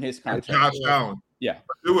there when his contract. Josh Allen. Yeah.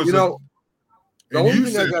 It was. The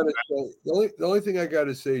only thing I got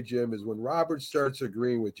to say, Jim, is when Robert starts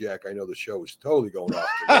agreeing with Jack, I know the show is totally going off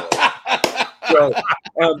the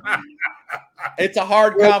rails. It's a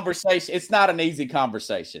hard conversation. It's not an easy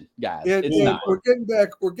conversation, guys. It's not. We're getting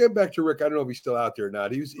back to Rick. I don't know if he's still out there or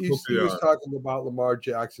not. He was talking about Lamar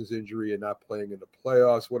Jackson's injury and not playing in the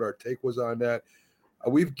playoffs. What our take was on that.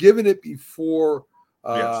 We've given it before.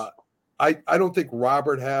 Yes. I don't think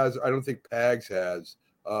Robert has. I don't think Pags has.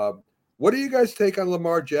 What do you guys take on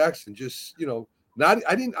Lamar Jackson? Just not.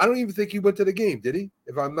 I don't even think he went to the game. Did he?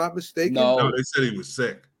 If I'm not mistaken. No, they said he was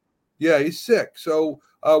sick. Yeah, he's sick. So,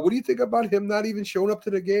 what do you think about him not even showing up to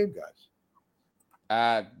the game, guys?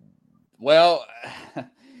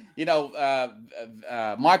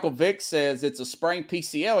 Michael Vick says it's a sprained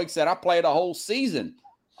PCL. He said, I played a whole season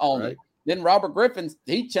on it. Then Robert Griffin,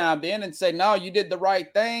 he chimed in and said, no, you did the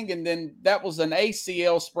right thing. And then that was an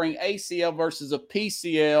ACL, sprained ACL versus a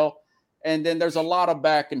PCL. And then there's a lot of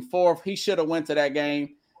back and forth. He should have went to that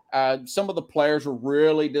game. Some of the players were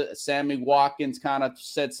really – Sammy Watkins kind of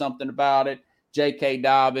said something about it. J.K.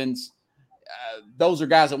 Dobbins. Those are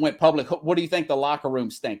guys that went public. What do you think the locker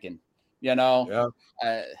room's thinking? Yeah.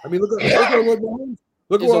 I mean, look at what Mahomes –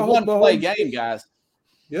 look at what a one-play game, guys.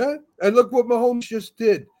 Yeah, and look what Mahomes just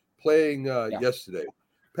did playing yesterday.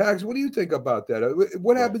 Pags, what do you think about that?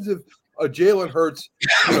 What happens if Jalen Hurts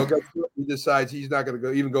decides he's not going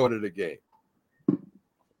to go into the game?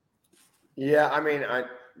 Yeah, I mean,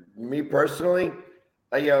 me personally,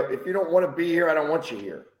 if you don't want to be here, I don't want you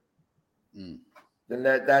here. Then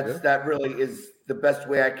that really is the best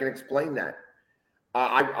way I can explain that.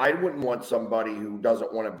 I wouldn't want somebody who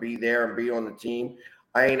doesn't want to be there and be on the team.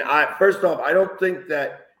 I mean, first off, I think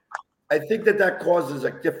that causes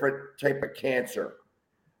a different type of cancer,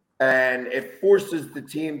 and it forces the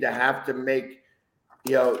team to have to make,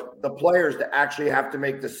 the players to actually have to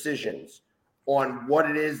make decisions on what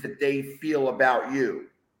it is that they feel about you.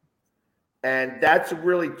 And that's a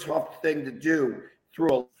really tough thing to do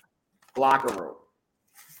through a locker room.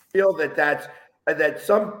 I feel that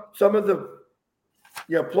some of the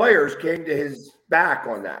players came to his back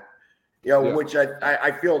on that, which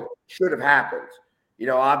I feel should have happened.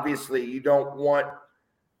 Obviously you don't want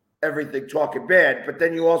everything talking bad, but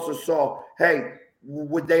then you also saw, hey,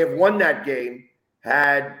 would they have won that game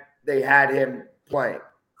had they had him playing?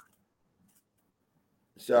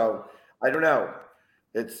 So I don't know.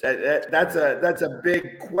 That's a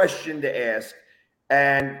big question to ask,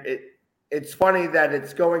 and it's funny that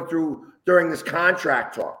it's going through during this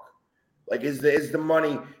contract talk. Like, is the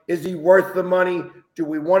money? Is he worth the money? Do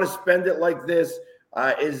we want to spend it like this?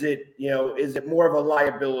 Is it more of a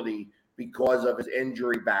liability because of his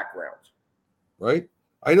injury background? Right.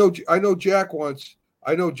 I know Jack wants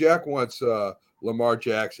Lamar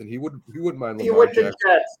Jackson. He wouldn't mind Lamar Jackson.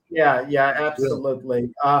 Jets. Yeah,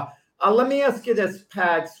 absolutely. Yeah. Let me ask you this,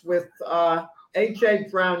 Pags. With A.J.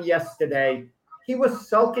 Brown yesterday, he was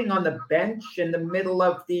sulking on the bench in the middle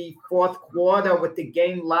of the fourth quarter with the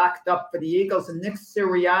game locked up for the Eagles, and Nick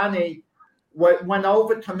Sirianni went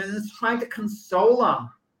over to him and was trying to console him.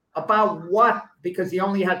 About what? Because he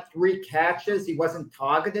only had 3 catches. He wasn't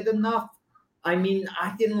targeted enough. I mean,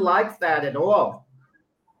 I didn't like that at all.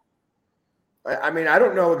 I mean, I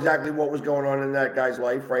don't know exactly what was going on in that guy's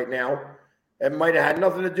life right now. It might have had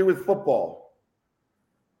nothing to do with football.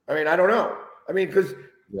 I mean, I don't know. I mean, because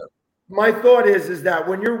my thought is that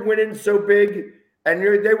when you're winning so big and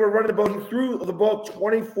they were running the ball, he threw the ball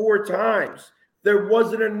 24 times. There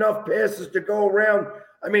wasn't enough passes to go around.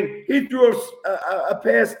 I mean, he threw a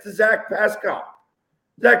pass to Zach Pascal.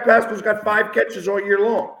 Zach Pascal's got 5 catches all year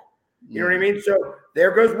long. You know what I mean? So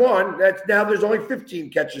there goes one. Now there's only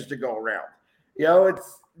 15 catches to go around.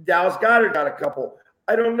 It's Dallas Goedert got a couple.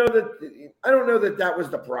 I don't know that was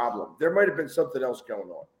the problem. There might have been something else going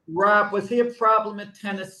on. Rob, was he a problem at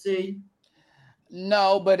Tennessee?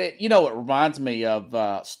 No, but it reminds me of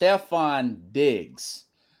Stephon Diggs.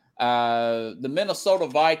 The Minnesota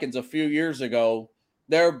Vikings a few years ago,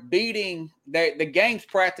 they're beating the game's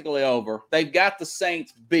practically over. They've got the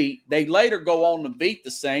Saints beat. They later go on to beat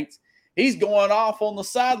the Saints. He's going off on the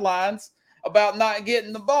sidelines about not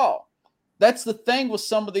getting the ball. That's the thing with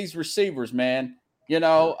some of these receivers, man.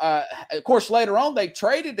 Of course, later on they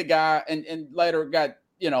traded the guy and later got,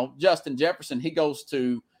 Justin Jefferson. He goes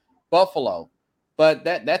to Buffalo. But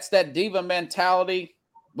that's that diva mentality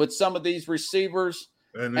with some of these receivers.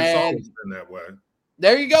 And it's always been that way.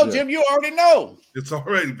 There you go, Jim. You already know. It's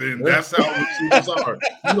already been. That's how receivers are.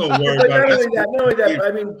 You don't worry about that. Not only that,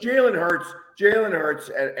 I mean, Jalen Hurts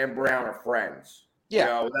and Brown are friends.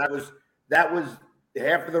 Yeah. That was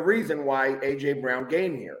half of the reason why A.J. Brown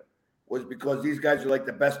came here, was because these guys are like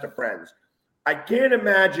the best of friends. I can't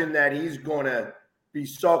imagine that he's going to be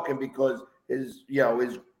sulking because his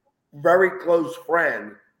very close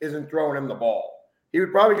friend isn't throwing him the ball. He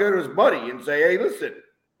would probably go to his buddy and say, hey, listen,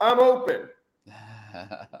 I'm open.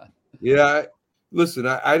 Yeah. Listen,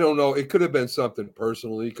 I don't know. It could have been something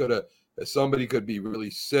personal. Somebody could be really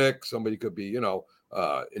sick. Somebody could be, in the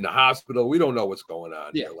hospital. We don't know what's going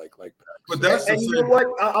on here. Like, but that's and you know what?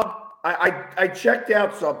 I checked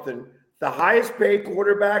out something. The highest paid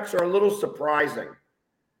quarterbacks are a little surprising.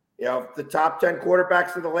 The top 10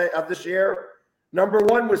 quarterbacks of this year, number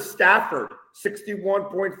 1 was Stafford,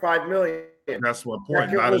 $61.5 million. That's one point.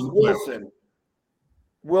 Second was Wilson.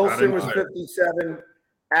 Wilson was 57.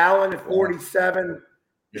 Allen at 47.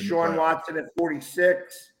 Deshaun Watson at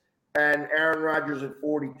 46. And Aaron Rodgers at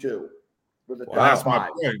 42. That's my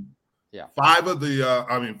point. Yeah. 4 of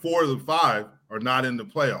the 5 are not in the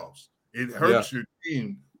playoffs. It hurts your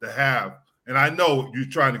team to have, and I know you're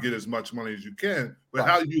trying to get as much money as you can, but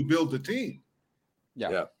how do you build the team?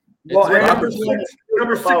 Yeah. Well, number 6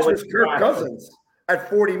 was Kirk Cousins at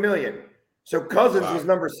 $40 million. So Cousins was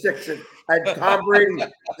number 6, and Tom Brady.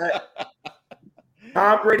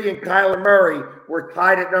 Tom Brady and Kyler Murray were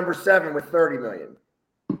tied at number 7 with $30 million.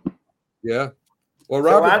 Yeah. Well,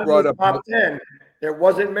 Robert brought up top 10. There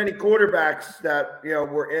wasn't many quarterbacks that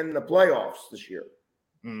were in the playoffs this year.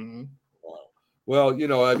 Mm-hmm. Well,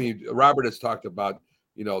 Robert has talked about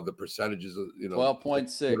the percentages of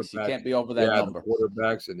 12.6. You can't be over that number.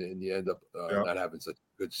 Quarterbacks, and you end up not having such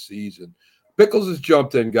a good season. Pickles has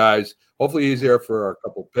jumped in, guys. Hopefully, he's here for a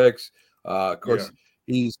couple picks. Of course,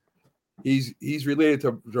 he's he's related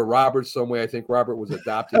to Robert some way. I think Robert was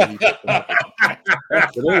adopted. But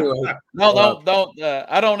anyway, don't.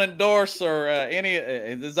 I don't endorse or any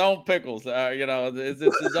his own pickles.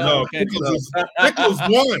 It's his own. Pickles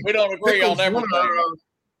won. We don't agree Pickles on everything.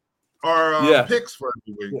 Our picks for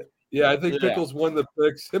every week. Yeah, I think Pickles won the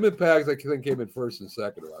picks. Him and Pags, I think, came in first and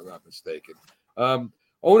second, if I'm not mistaken.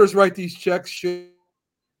 Owners write these checks should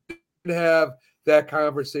have that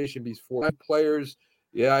conversation before players.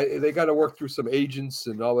 Yeah, they got to work through some agents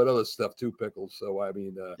and all that other stuff too, Pickles. So I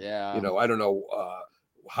mean, I don't know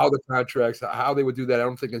how the contracts, how they would do that. I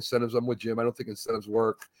don't think incentives. I'm with Jim. I don't think incentives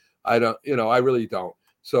work. I really don't.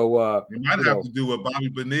 So you might have to do with Bobby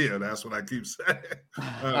Bonilla. That's what I keep saying.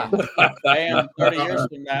 And 30 years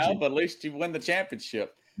from now, but at least you win the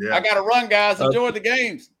championship. Yeah. I got to run, guys. Enjoy the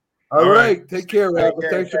games. All right. Take care, Robert.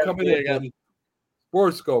 Thanks for coming in, buddy.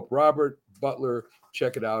 Sportscope, Robert Butler.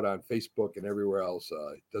 Check it out on Facebook and everywhere else.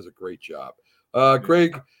 He does a great job.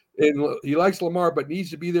 Craig, and he likes Lamar, but needs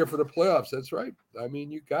to be there for the playoffs. That's right. I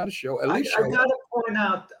mean, you got to show at least. I got to point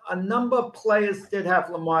out a number of players did have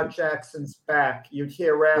Lamar Jackson's back. You'd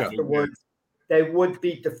hear afterwards they would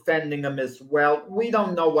be defending him as well. We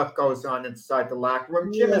don't know what goes on inside the locker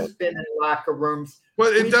room. Jim has been in locker rooms,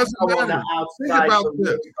 but it doesn't matter. Think about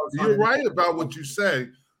this. You're right about what you say,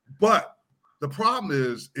 but the problem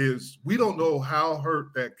is we don't know how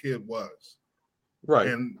hurt that kid was. Right.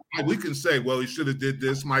 And we can say, well, he should have did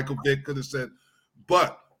this. Michael Vick could have said,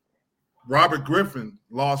 but Robert Griffin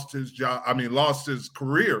lost his job. I mean, lost his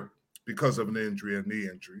career because of an injury, a knee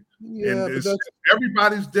injury. Yeah, and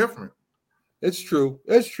everybody's different. It's true.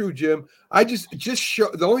 That's true, Jim. I just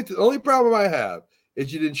show the only problem I have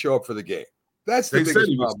is you didn't show up for the game. That's the biggest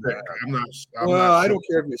problem. I'm not sure. I don't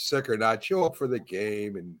care if you're sick or not. Show up for the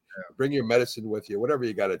game and bring your medicine with you, whatever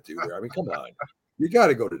you got to do there. I mean, come on. You got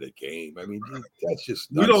to go to the game. I mean, that's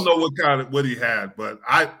just nuts. We don't know what he had, but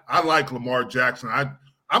I like Lamar Jackson.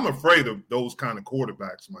 I'm afraid of those kind of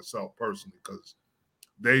quarterbacks myself personally because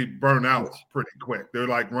they burn out pretty quick. They're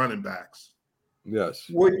like running backs. Yes.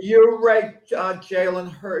 Would you rate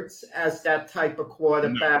Jalen Hurts as that type of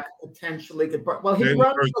quarterback potentially? Well, he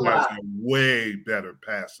runs a lot. A way better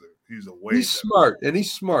passer. He's smart, and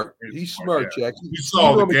he's smart. He's smart, Jackson. You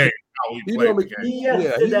saw the game. How he played the game. He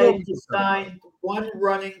yesterday designed one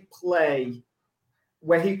running play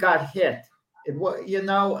where he got hit. It was,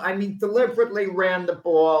 deliberately ran the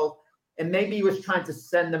ball, and maybe he was trying to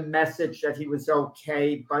send a message that he was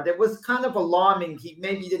okay, but it was kind of alarming. He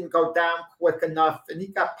maybe didn't go down quick enough, and he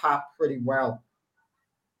got popped pretty well.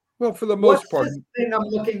 Well, for the most part. This thing I'm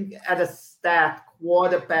looking at a stat,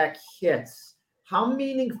 quarterback hits. How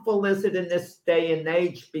meaningful is it in this day and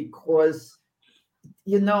age? Because,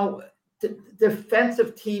 the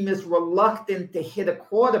defensive team is reluctant to hit a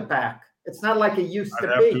quarterback. It's not like it used to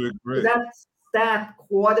be. That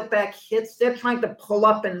quarterback hits, they're trying to pull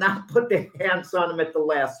up and not put their hands on him at the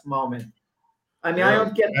last moment. I mean, I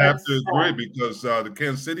don't get that. I have to agree because the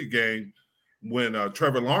Kansas City game, when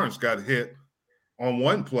Trevor Lawrence got hit on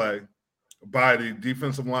one play by the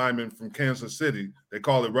defensive lineman from Kansas City, they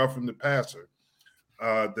call it roughing the passer.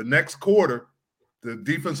 The next quarter, the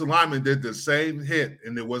defensive lineman did the same hit,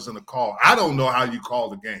 and there wasn't a call. I don't know how you call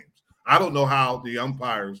the games. I don't know how the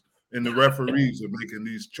umpires and the referees are making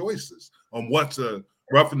these choices on what's a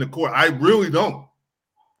roughing the court. I really don't.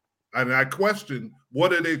 And I question,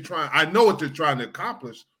 what are they trying? I know what they're trying to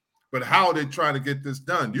accomplish, but how are they trying to get this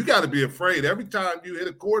done? You got to be afraid every time you hit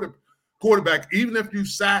a quarterback, even if you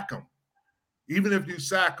sack them,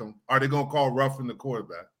 are they going to call roughing the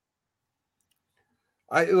quarterback?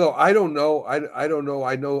 I don't know. I don't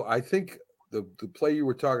know. I think the play you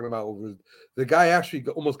were talking about was the guy actually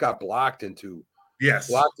almost got blocked into. Yes.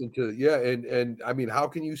 Blocked into, and I mean, how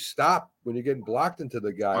can you stop when you're getting blocked into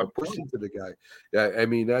the guy or pushed into the guy? Yeah, I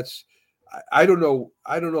mean, that's I don't know.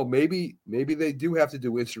 Maybe they do have to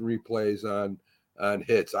do instant replays on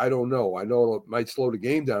hits. I don't know. I know it might slow the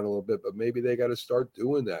game down a little bit, but maybe they got to start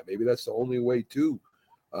doing that. Maybe that's the only way to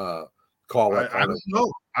call it. I don't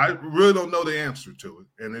know. I really don't know the answer to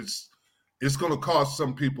it, and it's going to cost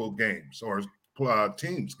some people games or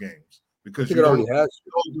teams games. Because it already has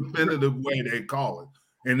no definitive way they call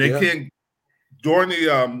it. And they can't during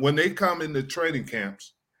the when they come into training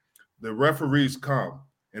camps, the referees come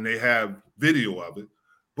and they have video of it.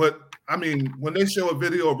 But I mean, when they show a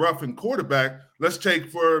video of roughing quarterback, let's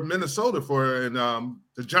take for Minnesota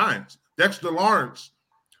the Giants. Dexter Lawrence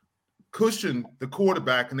cushioned the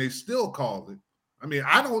quarterback and they still called it. I mean,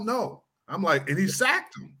 I don't know. I'm like, and he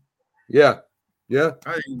sacked him. Yeah.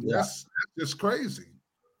 I mean, that's just crazy.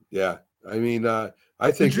 Yeah. I mean, I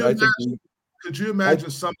think. Could you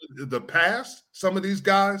imagine some of the past? Some of these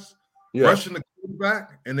guys rushing the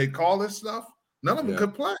quarterback, and they call this stuff. None of them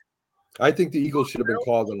could play. I think the Eagles should have been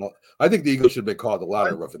called. I think the Eagles should have been called a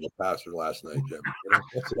lot of roughing the passer last night, Jim.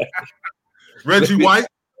 Reggie White.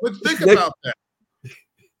 But think about that.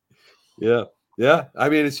 Yeah. I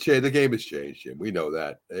mean, it's changed. The game has changed, Jim. We know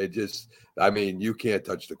that. You can't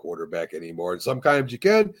touch the quarterback anymore. And sometimes you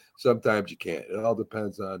can, sometimes you can't. It all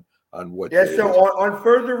depends on what. Yeah. So on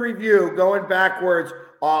further review, going backwards,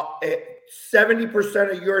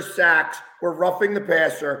 70% of your sacks were roughing the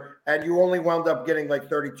passer, and you only wound up getting like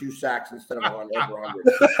 32 sacks instead of over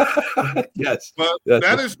 100. Yes, but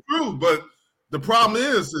that is true. But the problem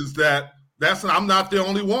is that I'm not the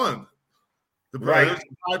only one. There's a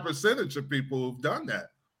high percentage of people who've done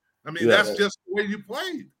that. I mean, that's just the way you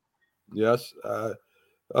played. Yes.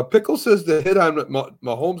 Pickle says the hit on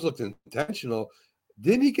Mahomes looked intentional.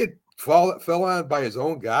 Didn't he get fell on by his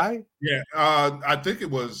own guy? Yeah, I think it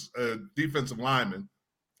was a defensive lineman.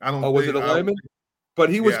 I don't. Was it a lineman? But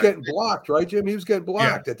he was getting blocked, right, Jim? He was getting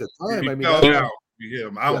blocked at the time.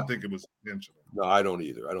 I don't think it was intentional. No, I don't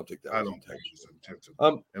either. I don't think that. I don't think it was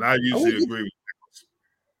intentional. And I usually agree with Nicholas.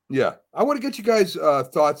 Yeah, I want to get you guys'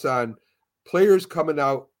 thoughts on players coming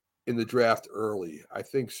out in the draft early. I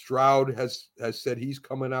think Stroud has said he's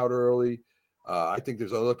coming out early. I think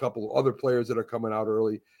there's a couple other players that are coming out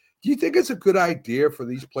early. Do you think it's a good idea for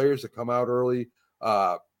these players to come out early,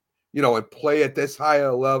 and play at this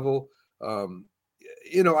higher level? I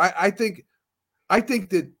think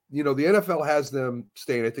that, the NFL has them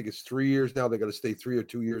staying, I think it's 3 years now. They're going to stay 3 or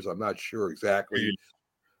 2 years. I'm not sure exactly.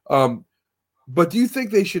 But do you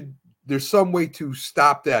think there's some way to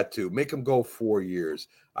stop that too? Make them go 4 years?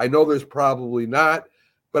 I know there's probably not,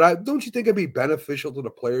 but don't you think it'd be beneficial to the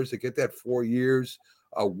players to get that 4 years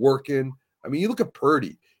working? I mean, you look at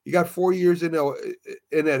Purdy. He got 4 years in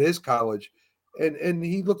at his college, and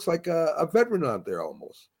he looks like a veteran out there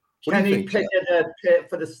almost. Kenny Pickett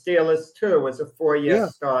for the Steelers too was a 4-year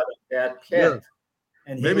starter at Pitt. Yeah.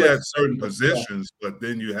 And maybe at certain positions, but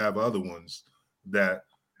then you have other ones that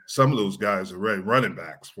some of those guys are ready. Running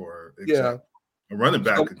backs, for example. A running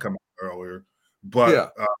back could come out earlier,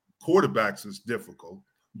 but quarterbacks is difficult.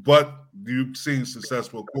 But you've seen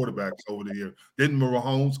successful quarterbacks over the year. Didn't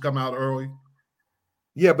Mahomes come out early?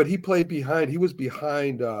 Yeah, but he played behind. He was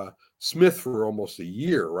behind Smith for almost a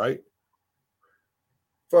year, right?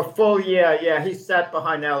 For a full year, yeah. He sat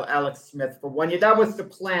behind Alex Smith for 1 year. That was the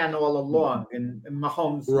plan all along, and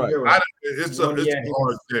Mahomes knew it. It's a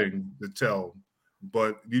hard thing to tell,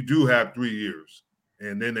 but you do have 3 years,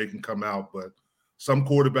 and then they can come out. But some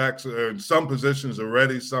quarterbacks are in some positions are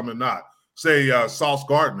ready, some are not. Say Sauce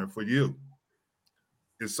Gardner for you.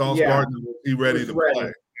 Is Sauce Gardner ready to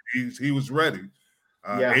play? He was ready.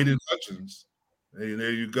 Aiden Hutchins, and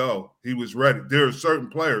there you go. He was ready. There are certain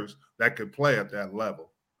players that could play at that level.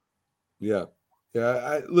 Yeah.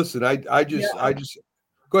 I just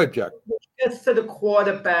go ahead, Jack. Gets to the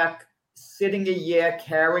quarterback sitting a year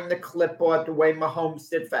carrying the clipboard the way Mahomes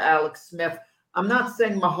did for Alex Smith. I'm not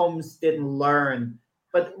saying Mahomes didn't learn,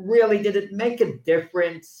 but really, did it make a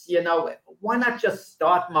difference? Why not just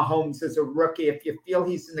start Mahomes as a rookie if you feel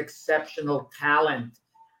he's an exceptional talent?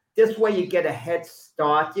 This way you get a head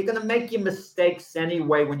start. You're going to make your mistakes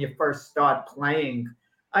anyway when you first start playing.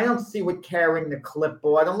 I don't see what carrying the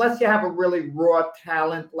clipboard, unless you have a really raw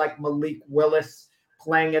talent like Malik Willis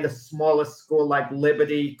playing at a smaller school like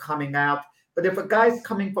Liberty coming out. But if a guy's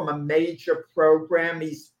coming from a major program,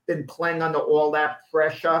 he's been playing under all that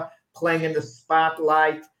pressure, playing in the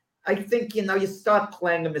spotlight, I think, you start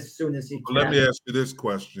playing him as soon as you can. Let me ask you this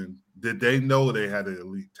question. Did they know they had an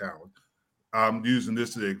elite talent? I'm using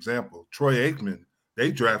this as an example. Troy Aikman,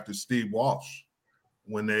 they drafted Steve Walsh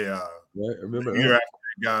when they I remember year after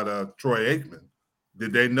they got Troy Aikman.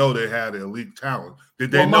 Did they know they had elite talent?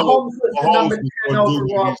 Did they know Mahomes was the number 10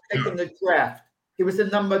 overall pick in the draft? He was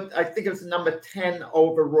I think it was the number 10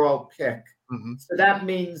 overall pick. Mm-hmm. So that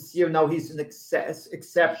means, he's an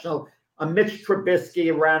exceptional. Mitch Trubisky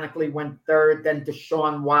ironically went third, then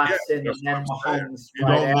Deshaun Watson, and then Mahomes. You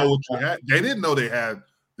don't know what you had. They didn't know they had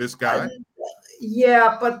this guy.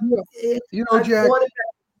 But Jack,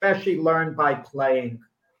 especially learned by playing.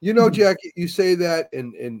 Jack, you say that,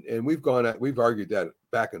 and we've argued that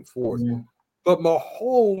back and forth. Mm-hmm. But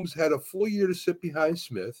Mahomes had a full year to sit behind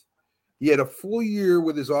Smith. He had a full year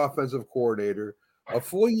with his offensive coordinator, a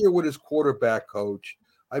full year with his quarterback coach.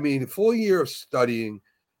 I mean, a full year of studying.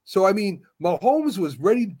 So, I mean, Mahomes was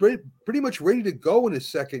pretty much ready to go in his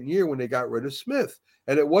second year when they got rid of Smith.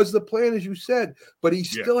 And it was the plan, as you said, but he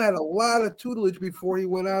still had a lot of tutelage before he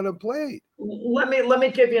went out and played. Let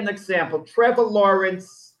me give you an example. Trevor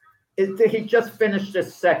Lawrence, he just finished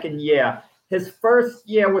his second year. His first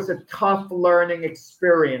year was a tough learning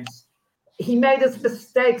experience. He made his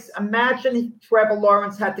mistakes. Imagine if Trevor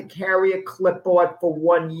Lawrence had to carry a clipboard for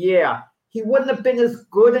 1 year. He wouldn't have been as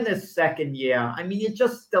good in his second year. I mean, you're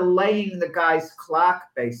just delaying the guy's clock,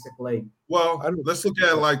 basically. Well, let's look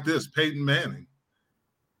at it like this. Peyton Manning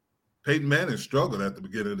struggled at the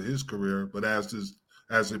beginning of his career, but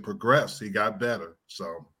as it progressed, he got better.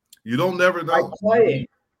 So you don't never know. By playing.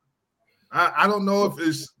 I don't know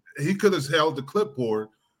if he could have held the clipboard,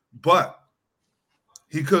 but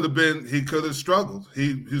he could have struggled.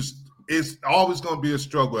 It's always going to be a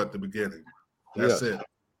struggle at the beginning. That's it.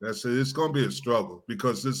 It's going to be a struggle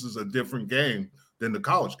because this is a different game than the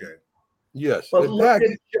college game. Yes. But look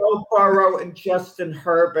at Joe Burrow and Justin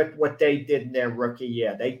Herbert, what they did in their rookie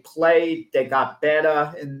year. They played, they got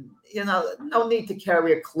better, and, no need to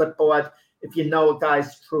carry a clipboard if you know a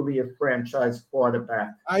guy's truly a franchise quarterback.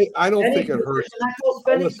 I don't think it hurts.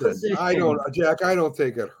 Listen, I don't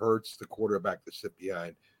think it hurts the quarterback to sit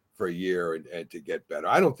behind for a year and to get better.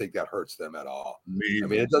 I don't think that hurts them at all. I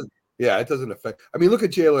mean, it doesn't. Yeah, it doesn't affect. I mean, look at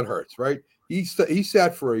Jalen Hurts, right? He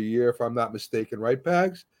sat for a year, if I'm not mistaken, right,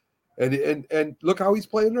 Bags? And look how he's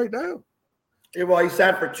playing right now. Yeah, well, he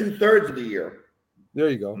sat for 2/3 of the year. There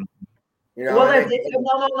you go. No.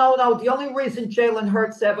 The only reason Jalen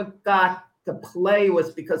Hurts ever got to play was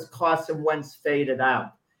because Carson Wentz faded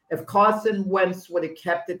out. If Carson Wentz would have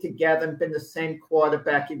kept it together and been the same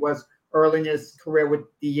quarterback he was early in his career with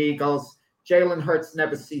the Eagles, Jalen Hurts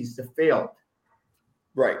never sees the field.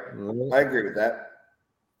 Right. I agree with that.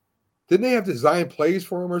 Didn't they have design plays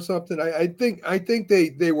for him or something? I think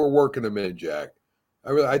they were working him in, Jack.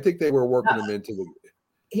 I think they were working him into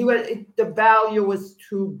the value was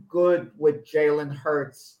too good with Jalen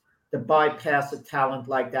Hurts to bypass a talent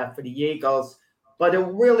like that for the Eagles. But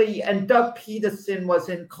and Doug Peterson was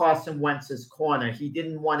in Carson Wentz's corner. He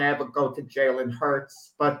didn't want to ever go to Jalen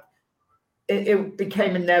Hurts, but it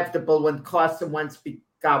became inevitable when Carson Wentz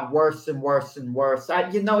got worse and worse and worse.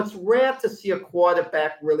 It's rare to see a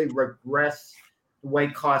quarterback really regress the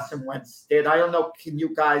way Carson Wentz did. I don't know. Can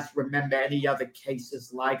you guys remember any other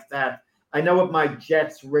cases like that? I know with my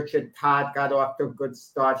Jets, Richard Todd got off to a good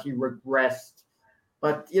start. He regressed.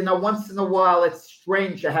 But, once in a while, it's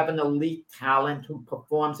strange to have an elite talent who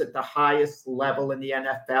performs at the highest level in the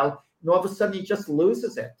NFL, and all of a sudden he just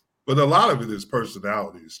loses it. But a lot of it is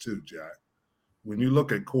personalities too, Jack. When you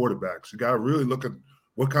look at quarterbacks, you got to really look at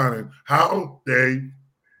how they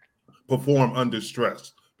perform under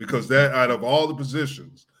stress, because that out of all the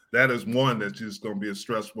positions, that is one that's just going to be a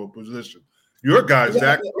stressful position. Your guy,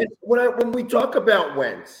 Zach. When we talk about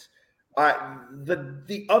Wentz,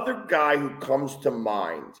 the other guy who comes to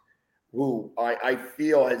mind, who I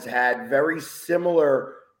feel has had very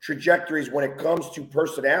similar trajectories when it comes to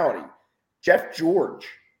personality, Jeff George.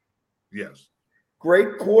 Yes.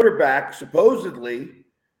 Great quarterback, supposedly,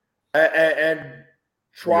 and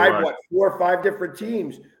tried 4 or 5 different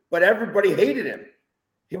teams, but everybody hated him.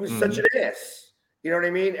 He was such an ass. You know what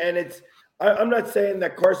I mean? And I'm not saying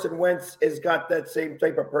that Carson Wentz has got that same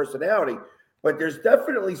type of personality, but there's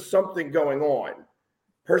definitely something going on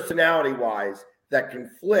personality-wise that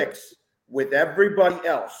conflicts with everybody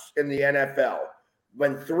else in the NFL.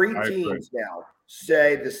 When 3 teams now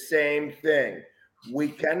say the same thing, we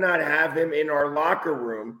cannot have him in our locker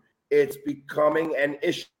room. It's becoming an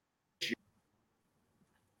issue.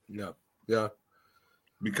 Yeah.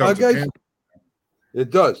 Because guys,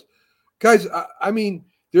 it does. Guys, I mean,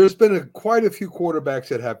 there's been quite a few quarterbacks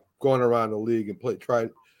that have gone around the league and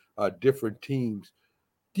tried different teams.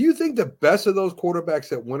 Do you think the best of those quarterbacks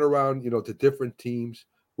that went around, to different teams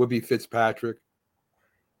would be Fitzpatrick?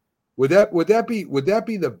 Would that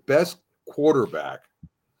be the best quarterback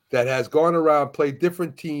that has gone around, played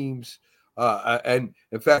different teams, and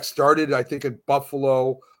in fact started, I think, in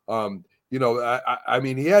Buffalo? I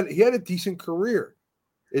mean, he had a decent career.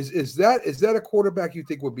 Is that a quarterback you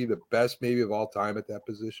think would be the best, maybe of all time at that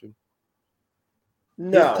position?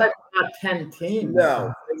 No, about 10 teams.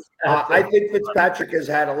 No, I think Fitzpatrick has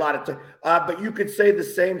had a lot of time, but you could say the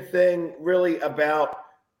same thing really about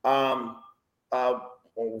who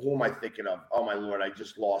am I thinking of? Oh my Lord, I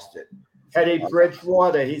just lost it. Teddy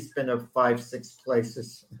Bridgewater, he's been of 5-6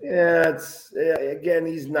 places. Yeah, again,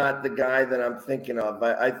 he's not the guy that I'm thinking of.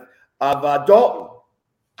 Dalton.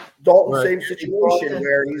 Dalton, right. Same situation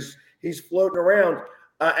where he's floating around.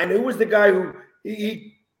 And who was the guy who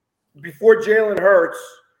he before Jalen Hurts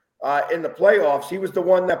in the playoffs? He was the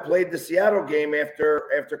one that played the Seattle game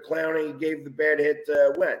after Clowney gave the bad hit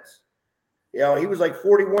to Wentz. He was like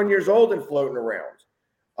 41 years old and floating around.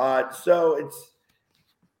 So it's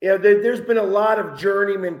there's been a lot of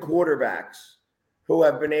journeyman quarterbacks who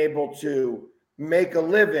have been able to make a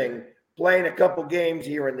living playing a couple games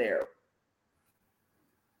here and there.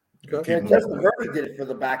 Okay. And Testaverde did it for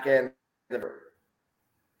the back end.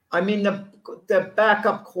 I mean, the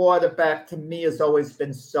backup quarterback to me has always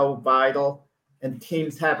been so vital, and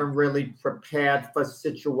teams haven't really prepared for a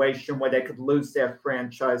situation where they could lose their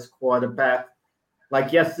franchise quarterback.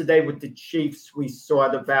 Like yesterday with the Chiefs, we saw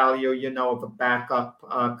the value, of a backup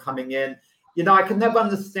coming in. I could never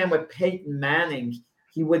understand with Peyton Manning.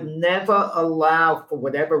 He would never allow, for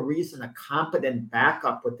whatever reason, a competent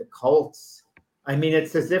backup with the Colts. I mean,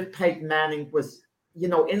 it's as if Peyton Manning was,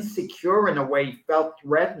 insecure in a way. He felt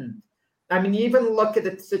threatened. I mean, even look at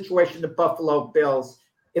the situation, the Buffalo Bills.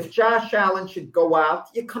 If Josh Allen should go out,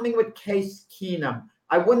 you're coming with Case Keenum.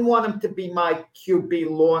 I wouldn't want him to be my QB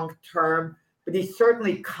long term, but he's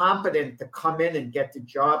certainly competent to come in and get the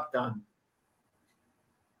job done.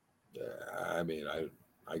 I mean,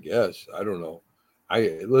 I guess I don't know. I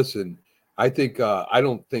think I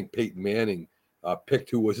don't think Peyton Manning picked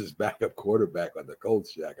who was his backup quarterback on the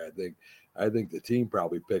Colts, Jack. I think the team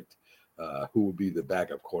probably picked who would be the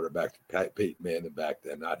backup quarterback to Peyton Manning back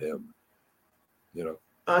then, not him.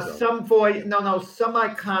 Some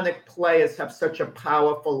iconic players have such a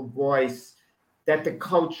powerful voice that the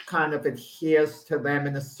coach kind of adheres to them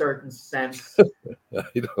in a certain sense. I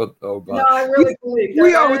don't know about. No, I really believe that.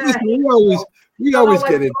 We always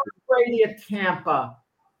get into Brady at Tampa,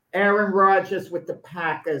 Aaron Rodgers with the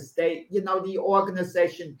Packers. They, the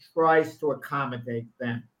organization tries to accommodate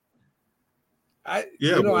them.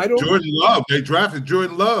 Jordan Love. They drafted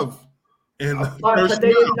Jordan Love. But they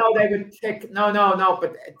didn't know they would tick. No.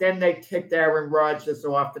 But then they ticked Aaron Rodgers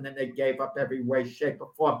off, and then they gave up every way, shape, or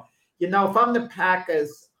form. If I'm the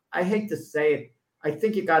Packers, I hate to say it, I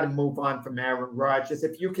think you got to move on from Aaron Rodgers.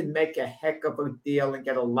 If you can make a heck of a deal and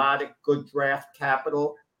get a lot of good draft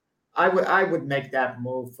capital, I would make that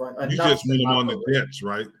move. You just want him on the Jets,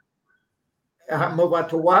 right? Move on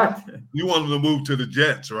to what? You want him to move to the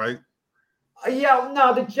Jets, right?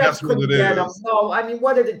 The Jets couldn't get him. No, I mean,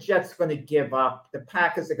 what are the Jets going to give up? The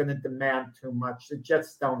Packers are going to demand too much. The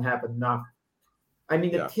Jets don't have enough. I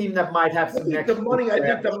mean, the team that might have some extra. I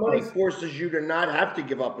think the money forces you to not have to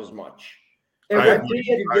give up as much. I think you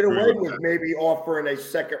can get away with maybe offering a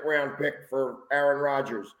second-round pick for Aaron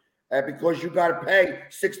Rodgers because you got to pay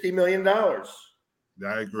 $60 million.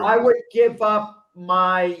 I agree. I would give up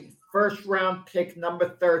my first-round pick,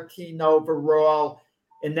 number 13 overall,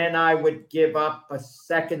 and then I would give up a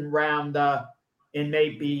second-rounder and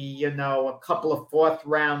maybe, a couple of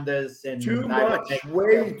fourth-rounders. And too much,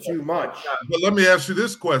 way too much. But let me ask you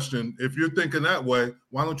this question. If you're thinking that way,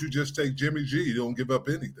 why don't you just take Jimmy G? You don't give up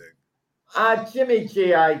anything. Jimmy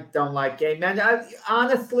G, I don't like game, man.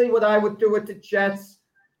 Honestly, what I would do with the Jets,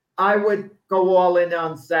 I would go all in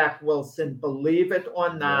on Zach Wilson, believe it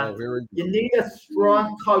or not. You need a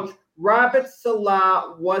strong coach. Robert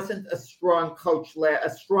Saleh wasn't a strong coach, a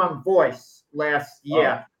strong voice last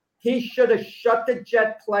year. He should have shut the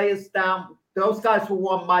Jet players down. Those guys who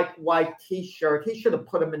wore Mike White T-shirt, he should have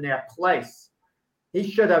put them in their place. He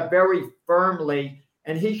should have very firmly,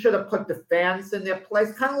 and he should have put the fans in their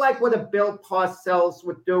place, kind of like what a Bill Parcells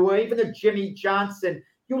would do, or even a Jimmy Johnson.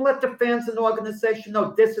 You let the fans in the organization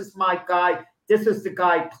know, this is my guy. This is the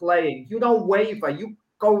guy playing. You don't waver. You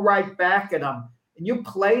go right back at him, and you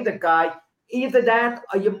play the guy. Either that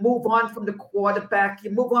or you move on from the quarterback.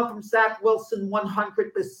 You move on from Zach Wilson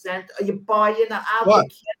 100%, or you buy in or out. What? It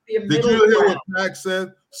can't be a middle Did you hear ground. what Pack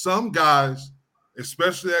said? Some guys,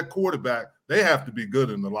 especially at quarterback, they have to be good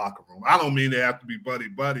in the locker room. I don't mean they have to be buddy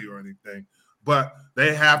or anything, but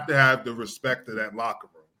they have to have the respect of that locker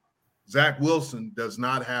room. Zach Wilson does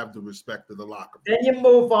not have the respect of the locker room. Then you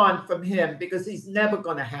move on from him because he's never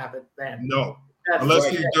going to have it then. No, That's unless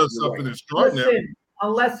right. he does something extraordinary. Listen,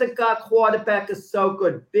 unless a guy quarterback is so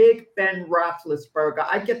good, Big Ben Roethlisberger,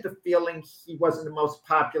 I get the feeling he wasn't the most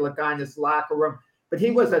popular guy in his locker room, but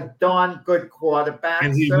he was a darn good quarterback.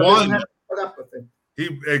 And he so won. they had to put up with it.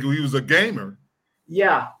 He was a gamer.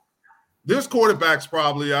 Yeah. There's quarterbacks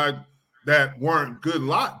probably that weren't good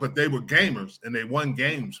lot, but they were gamers and they won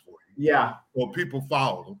games for you. Yeah. Well, people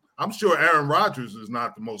followed them. I'm sure Aaron Rodgers is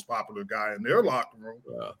not the most popular guy in their locker room,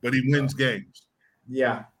 but he wins games.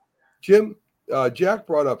 Yeah. Jim, Jack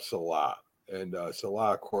brought up Saleh, and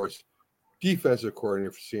Saleh, of course, defensive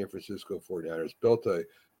coordinator for San Francisco 49ers, built a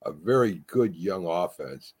very good young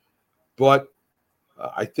offense. But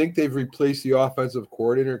I think they've replaced the offensive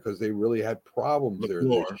coordinator because they really had problems there.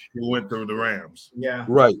 Who went through the Rams. Yeah.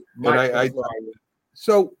 Right. Mike And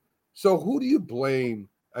so who do you blame?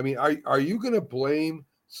 I mean, are you going to blame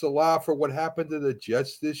Saleh for what happened to the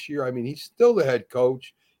Jets this year? I mean, he's still the head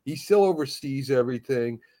coach. He still oversees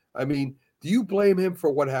everything. I mean, do you blame him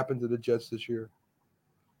for what happened to the Jets this year?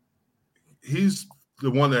 He's the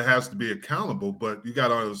one that has to be accountable, but you got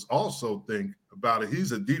to also think about it.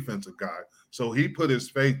 He's a defensive guy. So he put his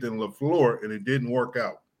faith in LaFleur, and it didn't work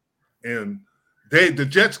out. And the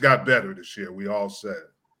Jets got better this year, we all said.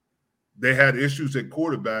 They had issues at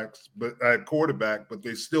quarterback, but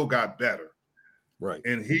they still got better. Right.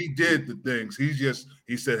 And he did the things.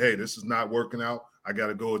 He said, hey, this is not working out. I got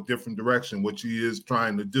to go a different direction, which he is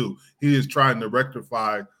trying to do. He is trying to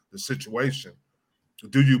rectify the situation.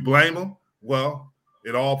 Do you blame him? Well,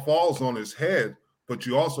 it all falls on his head, but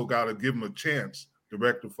you also got to give him a chance to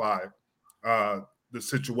rectify the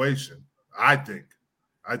situation, I think,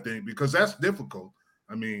 because that's difficult.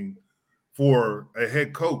 I mean, for a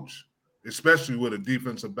head coach, especially with a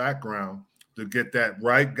defensive background, to get that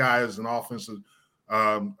right guy as an offensive.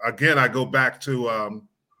 Again, I go back to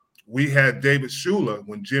we had David Shula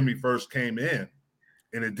when Jimmy first came in,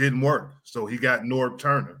 and it didn't work. So he got Norv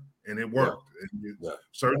Turner, and it worked. Yeah.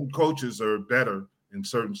 Certain coaches are better in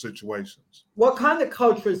certain situations. What kind of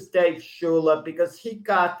coach was Dave Shula? Because he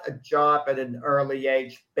got a job at an early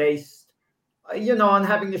age based, on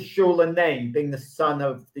having the Shula name, being the son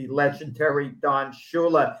of the legendary Don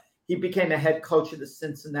Shula. He became a head coach of the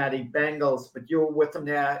Cincinnati Bengals, but you were with him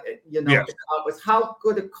there, Yes. How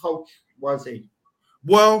good a coach was he?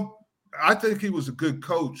 Well, I think he was a good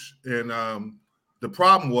coach, and the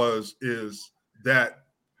problem is that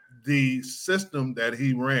the system that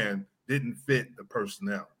he ran didn't fit the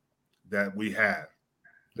personnel that we had.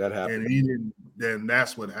 That happened. And he didn't, then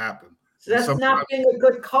that's what happened. So that's not being a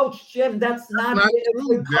good coach, Jim. That's not being a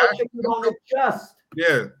good coach if you don't adjust.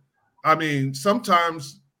 Yeah. I mean,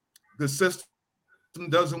 sometimes the system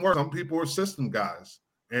doesn't work. Some people are system guys.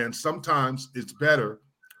 And sometimes it's better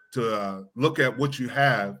to look at what you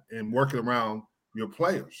have and work it around your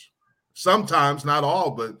players. Sometimes, not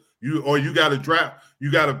all, but you got to draft.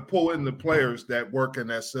 You got to pull in the players that work in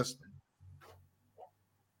that system.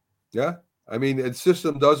 Yeah. I mean, the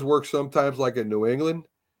system does work sometimes like in New England,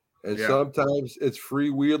 and sometimes it's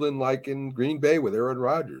freewheeling like in Green Bay with Aaron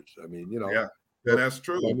Rodgers. I mean, Yeah, that's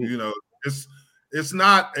true. I mean, it's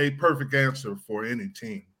not a perfect answer for any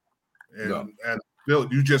team. And Bill,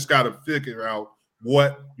 you just got to figure out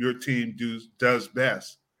what your team does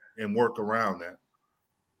best and work around that.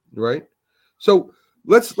 Right. So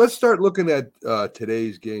let's start looking at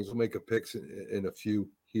today's games. We'll make a picks in a few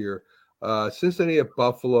here. Cincinnati at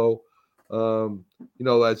Buffalo.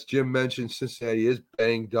 As Jim mentioned, Cincinnati is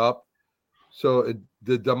banged up. So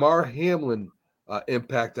the Damar Hamlin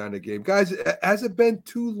impact on the game, guys, has it been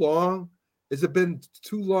too long? Has it been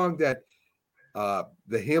too long that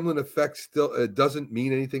the Hamlin effect still doesn't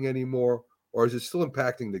mean anything anymore, or is it still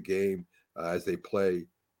impacting the game as they play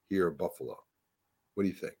here in Buffalo? What do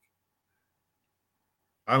you think?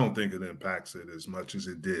 I don't think it impacts it as much as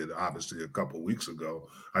it did, obviously, a couple of weeks ago.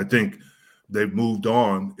 I think they've moved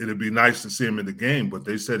on. It'd be nice to see him in the game, but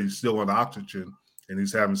they said he's still on oxygen and he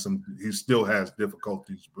still has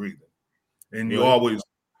difficulties breathing. And you always,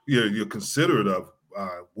 you're considerate of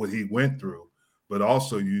what he went through, but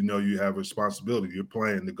also, you have responsibility. You're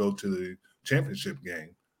playing to go to the championship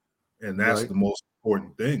game. And that's the most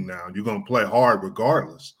important thing now. You're going to play hard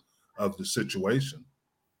regardless of the situation.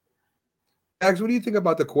 Max, what do you think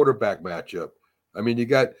about the quarterback matchup? I mean, you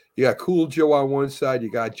got Cool Joe on one side,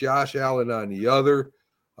 you got Josh Allen on the other.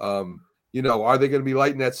 Are they going to be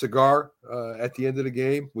lighting that cigar at the end of the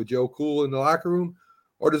game with Joe Cool in the locker room,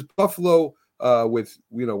 or does Buffalo, with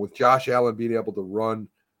Josh Allen being able to run,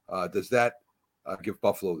 does that give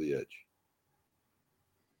Buffalo the edge?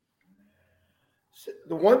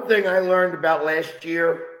 The one thing I learned about last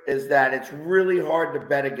year is that it's really hard to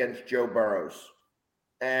bet against Joe Burrows.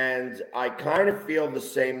 And I kind of feel the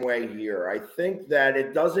same way here. I think that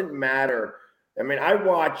it doesn't matter. I mean, I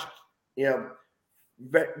watched,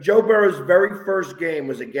 Joe Burrow's very first game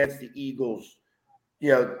was against the Eagles,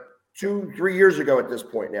 2-3 years ago at this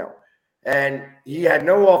point now. And he had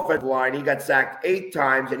no offensive line. He got sacked 8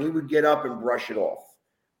 times, and he would get up and brush it off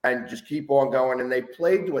and just keep on going. And they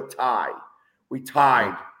played to a tie. We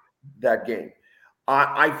tied that game.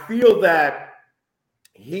 I feel that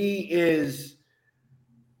he is,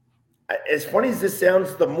 as funny as this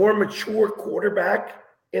sounds, the more mature quarterback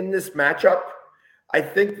in this matchup. I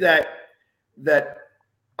think that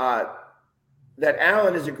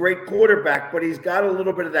Allen is a great quarterback, but he's got a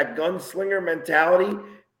little bit of that gunslinger mentality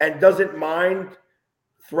and doesn't mind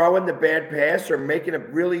throwing the bad pass or making a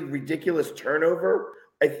really ridiculous turnover.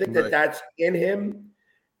 I think that that's in him.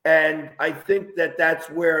 And I think that that's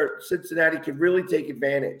where Cincinnati can really take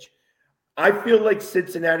advantage. I feel like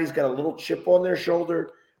Cincinnati's got a little chip on their shoulder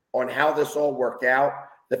on how this all worked out.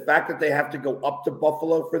 The fact that they have to go up to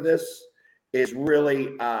Buffalo for this is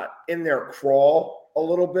really in their crawl a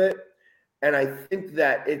little bit. And I think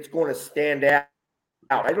that it's going to stand out.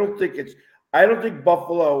 I don't think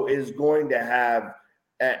Buffalo is going to have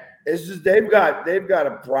they've got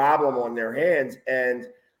a problem on their hands, and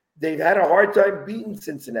they've had a hard time beating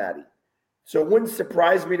Cincinnati. So it wouldn't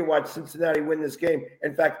surprise me to watch Cincinnati win this game.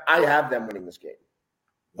 In fact, I have them winning this game.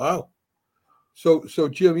 Wow. So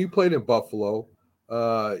Jim, you played in Buffalo.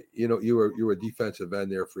 You were a defensive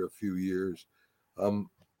end there for a few years.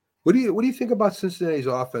 What do you think about Cincinnati's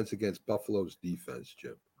offense against Buffalo's defense,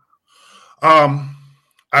 Jim?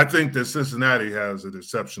 I think that Cincinnati has an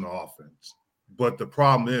exceptional offense, but the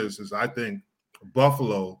problem is I think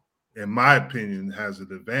Buffalo, in my opinion, has an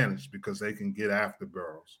advantage because they can get after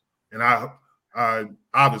Burrows, and I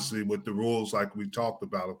obviously with the rules like we talked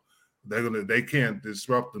about, they can't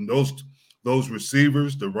disrupt them. Those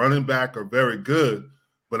receivers, the running back, are very good,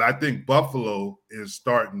 but I think Buffalo is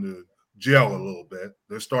starting to gel a little bit.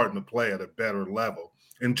 They're starting to play at a better level,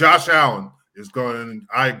 and Josh Allen is going.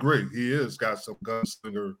 I agree, he is got some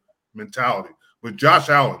gunslinger mentality, but Josh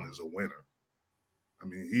Allen is a winner. I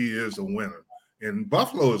mean, he is a winner, and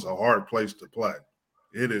Buffalo is a hard place to play.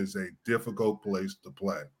 It is a difficult place to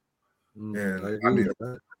play, and I mean,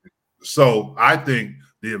 so I think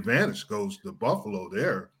the advantage goes to Buffalo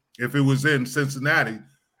there. If it was in Cincinnati,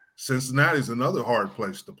 Cincinnati's another hard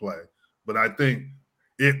place to play, but I think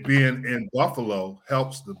it being in Buffalo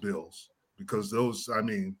helps the Bills. Because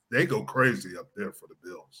they go crazy up there for the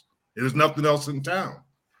Bills. There's nothing else in town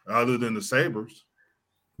other than the Sabres.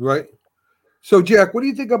 Right. So, Jack, what do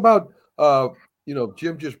you think about,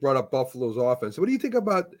 Jim just brought up Buffalo's offense. What do you think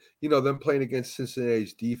about, them playing against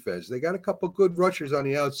Cincinnati's defense? They got a couple good rushers on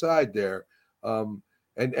the outside there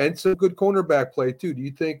and some good cornerback play, too. Do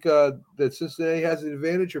you think that Cincinnati has an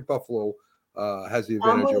advantage or Buffalo has the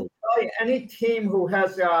advantage over? Any team who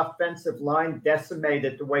has their offensive line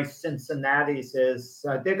decimated the way Cincinnati's is,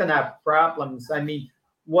 they're going to have problems. I mean,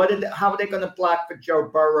 how are they going to block for Joe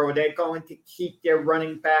Burrow? Are they going to keep their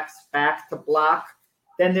running backs back to block?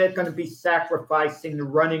 Then they're going to be sacrificing the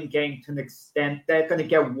running game to an extent. They're going to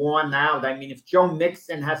get worn out. I mean, if Joe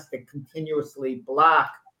Mixon has to continuously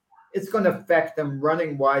block, it's going to affect them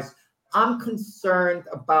running-wise. I'm concerned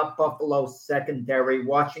about Buffalo's secondary.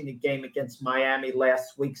 Watching the game against Miami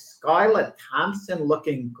last week, Skylar Thompson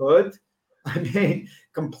looking good. I mean,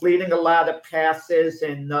 completing a lot of passes,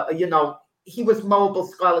 and he was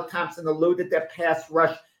mobile. Skylar Thompson eluded their pass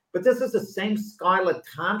rush, but this is the same Skylar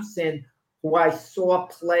Thompson who I saw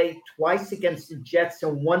play twice against the Jets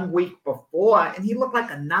in 1 week before, and he looked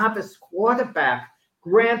like a novice quarterback.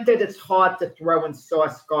 Granted, it's hard to throw in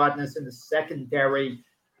Sauce Gardner's in the secondary.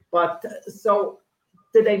 But so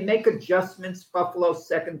did they make adjustments, Buffalo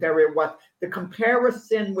secondary, or what? The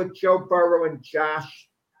comparison with Joe Burrow and Josh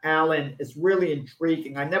Allen is really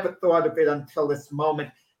intriguing. I never thought of it until this moment.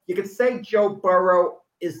 You could say Joe Burrow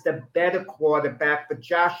is the better quarterback, but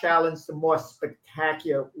Josh Allen's the more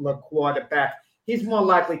spectacular quarterback. He's more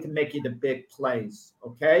likely to make you the big plays,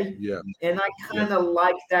 okay? Yeah. And I kind of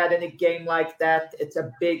like that in a game like that. It's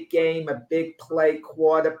a big game, a big play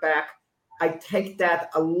quarterback. I take that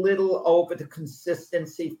a little over the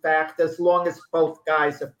consistency factor as long as both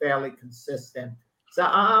guys are fairly consistent. So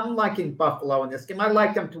I'm liking Buffalo in this game. I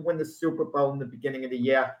like them to win the Super Bowl in the beginning of the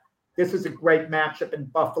year. This is a great matchup in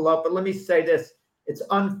Buffalo. But let me say this. It's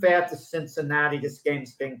unfair to Cincinnati. This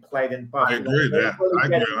game's being played in Buffalo. I agree with that. I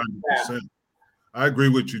agree 100%. I agree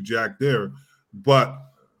with you, Jack, there. But,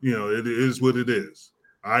 it is what it is.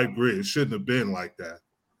 I agree. It shouldn't have been like that.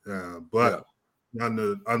 But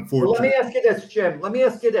unfortunately. Well, let me ask you this, Jim. Let me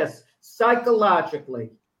ask you this.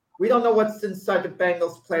 Psychologically, we don't know what's inside the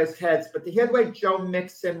Bengals players' heads, but to hear the way Joe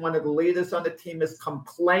Mixon, one of the leaders on the team, is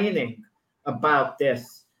complaining about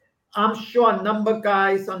this, I'm sure a number of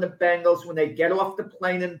guys on the Bengals, when they get off the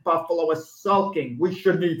plane in Buffalo, are sulking. We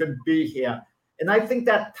shouldn't even be here. And I think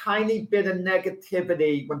that tiny bit of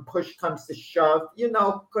negativity, when push comes to shove,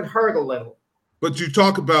 could hurt a little. But you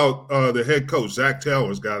talk about the head coach, Zach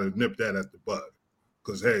Taylor's got to nip that at the bud.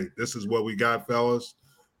 Because, hey, this is what we got, fellas.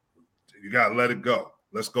 You got to let it go.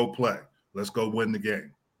 Let's go play. Let's go win the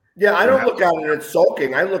game. Yeah, I don't look at it as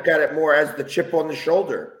sulking. I look at it more as the chip on the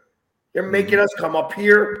shoulder. They're making us come up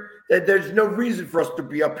here. There's no reason for us to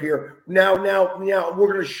be up here. Now we're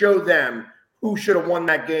going to show them who should have won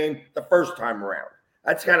that game the first time around.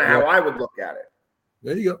 That's kind of how I would look at it.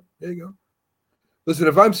 There you go. Listen,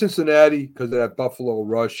 if I'm Cincinnati, because of that Buffalo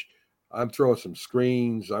rush, I'm throwing some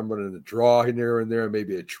screens. I'm running a draw in there,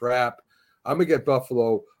 maybe a trap. I'm going to get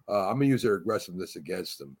Buffalo. I'm going to use their aggressiveness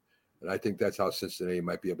against them. And I think that's how Cincinnati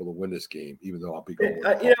might be able to win this game, even though I'll be going.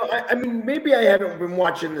 I mean, maybe I haven't been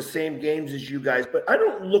watching the same games as you guys, but I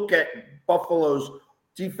don't look at Buffalo's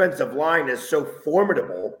defensive line as so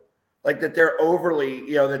formidable, like that they're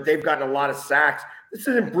overly, that they've gotten a lot of sacks. This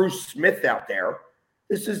isn't Bruce Smith out there.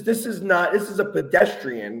 This is a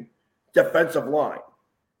pedestrian defensive line.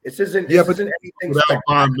 This isn't anything. Without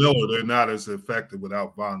Von Miller, they're not as effective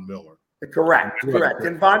without Von Miller. Correct.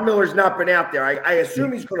 And Von Miller's not been out there. I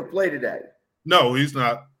assume he's going to play today. No, he's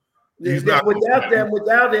not.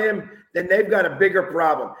 Without him, then they've got a bigger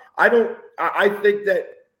problem. I think that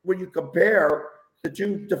when you compare the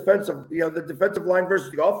two defensive, the defensive line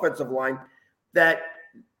versus the offensive line, that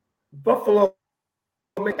Buffalo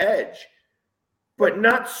edge, but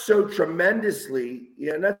not so tremendously,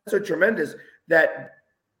 not so tremendous that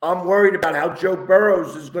I'm worried about how Joe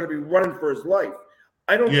Burrows is going to be running for his life.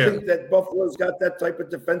 I don't think that Buffalo's got that type of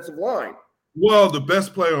defensive line. Well, the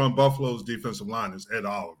best player on Buffalo's defensive line is Ed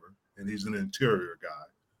Oliver, and he's an interior guy.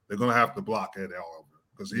 They're going to have to block Ed Oliver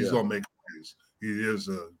because he's going to make plays. He is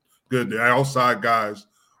good. The outside guys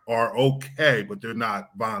are okay, but they're not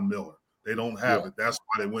Von Miller. They don't have it. That's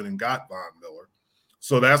why they went and got Von Miller.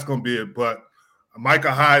 So that's going to be it. But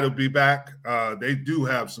Micah Hyde will be back. They do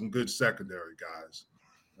have some good secondary guys.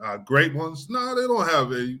 Great ones? No, they don't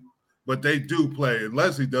have any, but they do play. And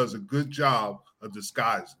Leslie does a good job of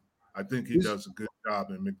disguising. I think he does a good job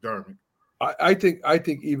in McDermott. I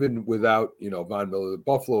think even without Von Miller,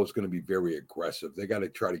 Buffalo is going to be very aggressive. They got to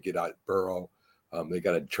try to get out Burrow. They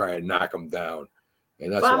got to try and knock him down.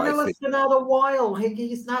 And that's Von Miller's been out a while.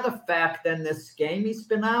 He's not a factor in this game. He's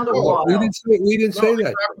been out a while. We didn't say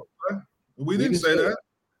that. We didn't say that.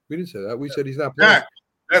 We didn't say that. We said he's not playing. Jack,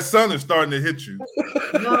 that sun is starting to hit you.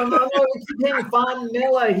 No. It's him, Von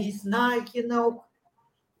Miller. He's not. He's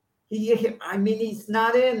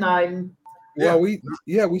not in. We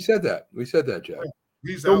said that. We said that, Jack.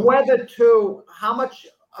 The weather too. How much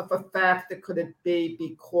of a factor could it be?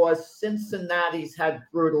 Because Cincinnati's had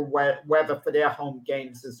brutal weather for their home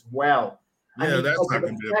games as well. That's not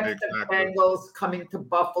going to be a big factor. Bengals coming to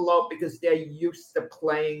Buffalo because they're used to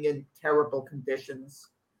playing in terrible conditions.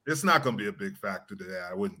 It's not going to be a big factor today,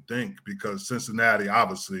 I wouldn't think, because Cincinnati,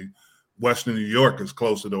 obviously, Western New York is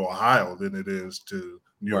closer to Ohio than it is to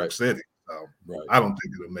New York City. So I don't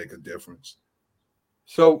think it'll make a difference.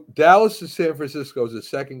 So Dallas to San Francisco is the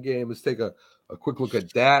second game. Let's take a quick look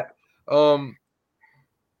at that.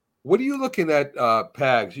 What are you looking at,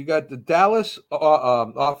 Pags? You got the Dallas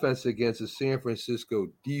offense against the San Francisco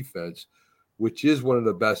defense, which is one of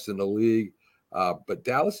the best in the league. But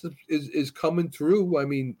Dallas is coming through. I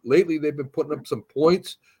mean, lately they've been putting up some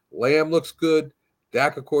points. Lamb looks good.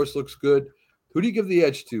 Dak, of course, looks good. Who do you give the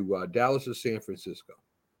edge to, Dallas or San Francisco?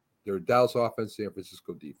 They're Dallas offense, San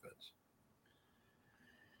Francisco defense.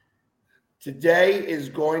 Today is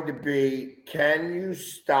going to be, can you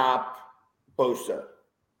stop Bosa?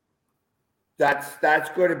 That's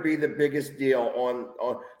going to be the biggest deal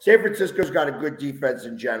on San Francisco's got a good defense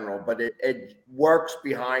in general, but it works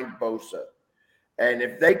behind Bosa. And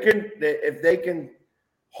if they can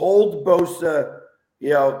hold Bosa,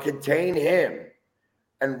 contain him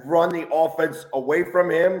and run the offense away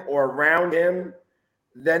from him or around him,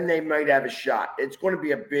 then they might have a shot. It's going to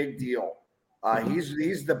be a big deal.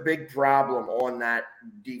 He's the big problem on that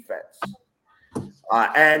defense.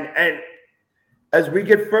 And as we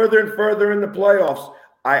get further and further in the playoffs,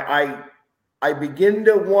 I begin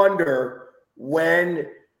to wonder when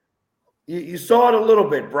you saw it a little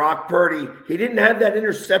bit. Brock Purdy, he didn't have that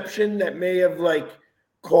interception that may have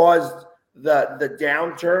caused the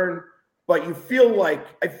downturn, but I feel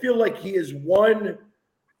like he is one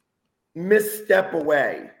misstep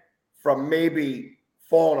away from maybe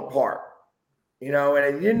falling apart. And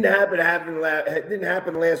it didn't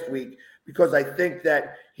happen last week because I think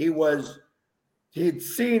that he had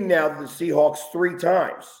seen now the Seahawks 3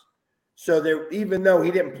 times. So even though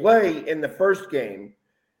he didn't play in the first game,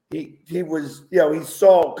 he was, he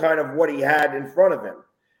saw kind of what he had in front of him.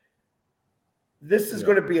 This is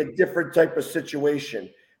going to be a different type of situation.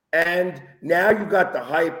 And now you got the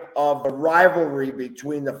hype of a rivalry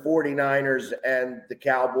between the 49ers and the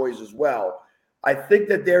Cowboys as well. I think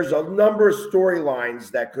that there's a number of storylines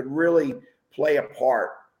that could really play a part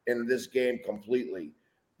in this game completely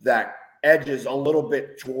that edges a little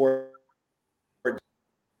bit toward.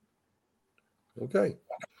 Okay.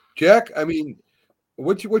 Jack, I mean,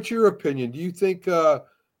 what's your opinion? Do you think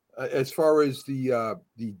as far as the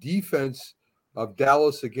defense of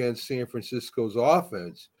Dallas against San Francisco's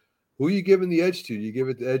offense, who are you giving the edge to? Do you give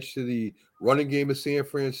it the edge to the running game of San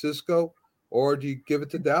Francisco or do you give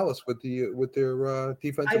it to Dallas with their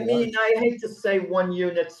defensive line? I hate to say one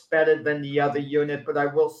unit's better than the other unit, but I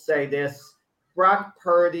will say this. Brock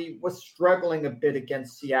Purdy was struggling a bit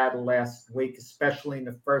against Seattle last week, especially in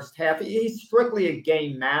the first half. He's strictly a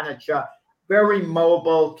game manager, very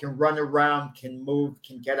mobile, can run around, can move,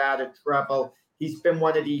 can get out of trouble. He's been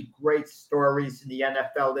one of the great stories in the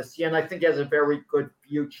NFL this year, and I think he has a very good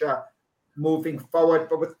future moving forward.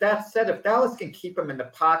 But with that said, if Dallas can keep him in the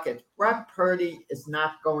pocket, Brock Purdy is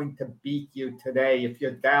not going to beat you today if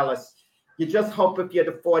you're Dallas. You just hope if you're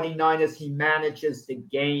the 49ers, he manages the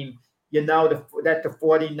game. You know that the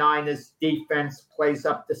 49ers defense plays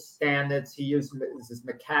up the standards. He uses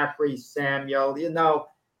McCaffrey, Samuel,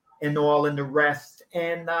 and all in the rest.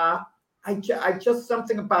 And I just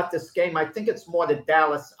something about this game. I think it's more the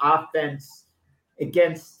Dallas offense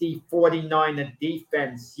against the 49er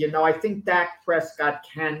defense. I think Dak Prescott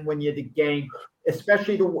can win you the game,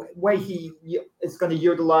 especially the way he is going to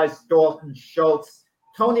utilize Dalton Schultz.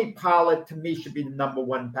 Tony Pollard, to me, should be the number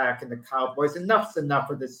one back in the Cowboys. Enough's enough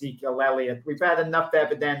with Ezekiel Elliott. We've had enough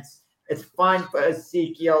evidence. It's fine for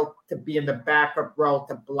Ezekiel to be in the backup role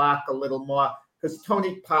to block a little more because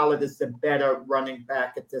Tony Pollard is the better running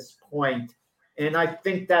back at this point. And I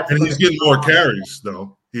think that's... And he's getting more carries,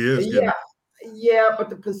 though. He is. Yeah, but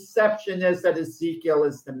the perception is that Ezekiel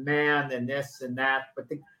is the man and this and that. But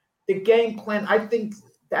the game plan, I think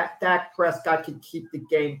that Dak Prescott can keep the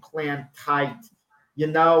game plan tight.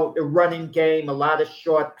 The running game, a lot of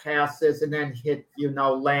short passes, and then hit,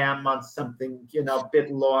 Lamb on something, a bit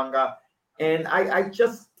longer. And I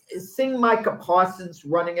just seeing Micah Parsons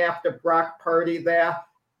running after Brock Purdy there.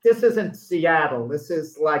 This isn't Seattle. This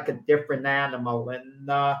is like a different animal. And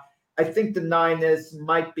I think the Niners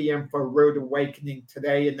might be in for a rude awakening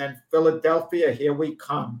today. And then Philadelphia, here we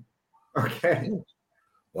come. Okay.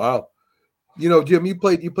 Wow. Jim, you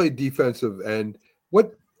played defensive end.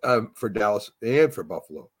 What for Dallas and for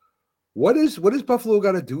Buffalo? What is Buffalo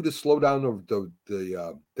got to do to slow down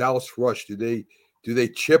the Dallas rush? Do they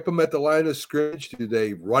chip them at the line of scrimmage? Do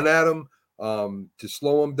they run at them to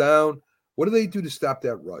slow them down? What do they do to stop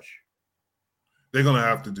that rush? They're going to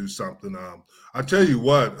have to do something. I tell you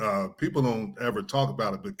what, people don't ever talk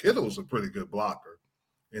about it, but Kittle's a pretty good blocker,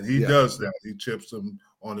 and he does that. He chips them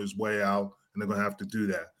on his way out, and they're going to have to do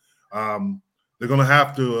that. They're going to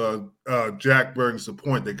have to, Jack brings the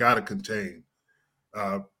point, they got to contain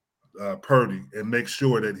Purdy and make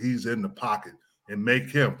sure that he's in the pocket and make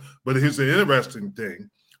him. But here's the interesting thing.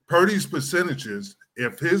 Purdy's percentages,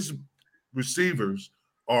 if his receivers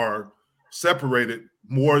are separated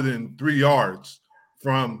more than 3 yards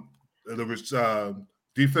from the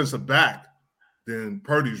defensive back, then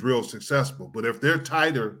Purdy's real successful. But if they're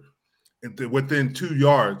tighter within 2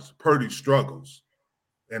 yards, Purdy struggles.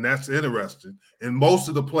 And that's interesting. And most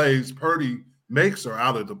of the plays Purdy makes are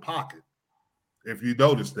out of the pocket, if you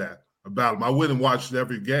notice that about him. I went and watched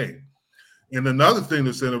every game. And another thing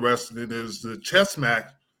that's interesting is the chess match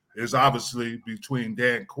is obviously between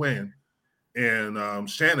Dan Quinn and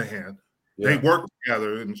Shanahan. Yeah. They work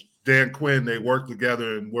together, and Dan Quinn, they work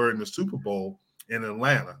together and were in the Super Bowl in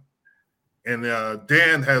Atlanta. And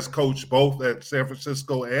Dan has coached both at San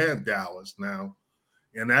Francisco and Dallas now.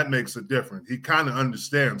 And that makes a difference. He kind of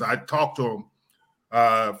understands. I talked to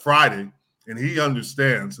him Friday, and he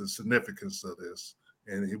understands the significance of this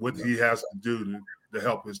and what he has to do to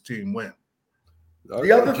help his team win.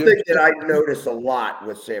 The other thing that I notice a lot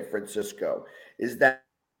with San Francisco is that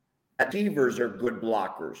receivers are good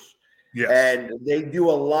blockers. Yes. And they do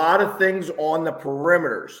a lot of things on the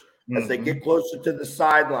perimeters as they get closer to the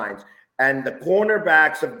sidelines. And the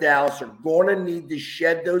cornerbacks of Dallas are going to need to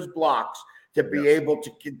shed those blocks to be able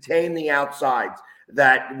to contain the outsides.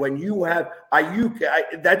 That when you have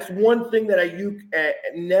Ayuk, that's one thing that Ayuk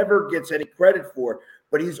never gets any credit for,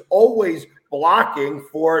 but he's always blocking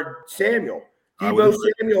for Samuel. Deebo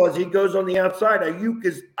Samuel, as he goes on the outside,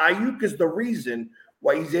 Ayuk is the reason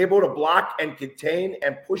why he's able to block and contain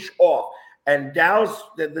and push off. And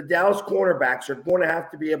the Dallas cornerbacks are going to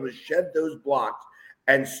have to be able to shed those blocks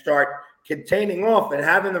and start containing off and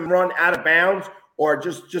having them run out of bounds, or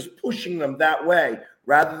just pushing them that way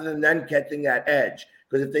rather than then catching that edge.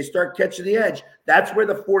 Because if they start catching the edge, that's where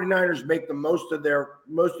the 49ers make the most of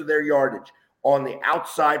their yardage, on the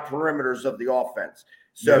outside perimeters of the offense.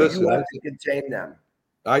 So you have to contain them.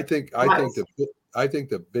 I think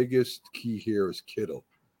the biggest key here is Kittle.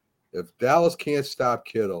 If Dallas can't stop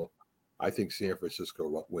Kittle, I think San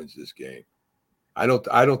Francisco wins this game. I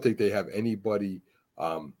don't think they have anybody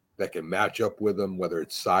that can match up with him, whether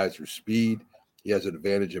it's size or speed. He has an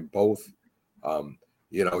advantage in both.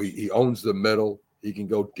 He owns the middle. He can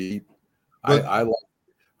go deep. I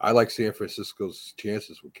I like San Francisco's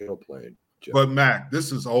chances with Kittle playing. Jeff. But Mac,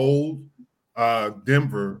 this is old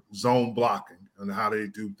Denver zone blocking and how they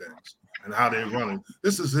do things and how they run it.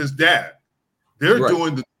 This is his dad. They're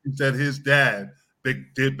doing the things that his dad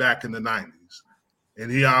did back in the 90s.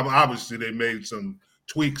 And he obviously they made some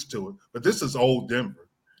tweaks to it. But this is old Denver.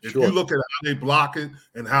 If you look at how they block it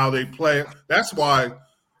and how they play it, that's why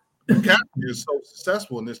McCaffrey is so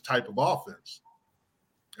successful in this type of offense.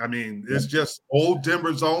 I mean, it's just old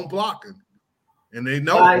Denver zone blocking. And they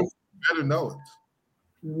know it. Better know it.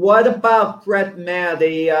 What about Brett Maher,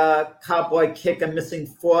 the Cowboy kicker, missing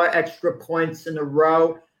 4 extra points in a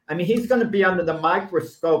row? I mean, he's going to be under the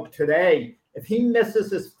microscope today. If he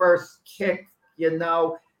misses his first kick,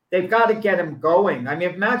 they've got to get him going. I mean,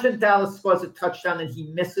 imagine Dallas scores a touchdown and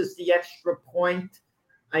he misses the extra point.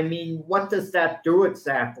 I mean, what does that do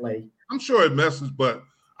exactly? I'm sure it messes, but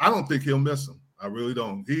I don't think he'll miss him. I really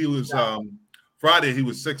don't. He was Friday, he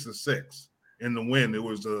was 6-6 in the win. It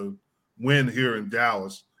was a win here in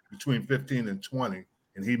Dallas between 15 and 20,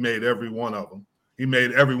 and he made every one of them. He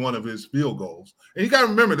made every one of his field goals. And you got to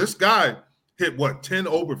remember, this guy hit, 10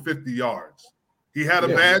 over 50 yards. He had a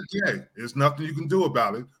bad day. There's nothing you can do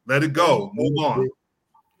about it. Let it go. Move on.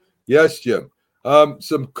 Yes, Jim.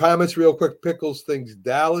 Some comments real quick. Pickles thinks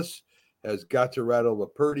Dallas has got to rattle the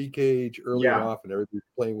Purdy cage early off, and everybody's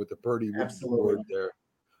playing with the Purdy board there.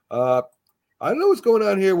 I don't know what's going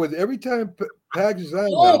on here with every time Pags is on.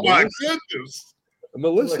 Oh, my goodness.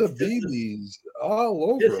 Melissa Beebe's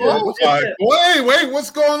all over. Oh, wait,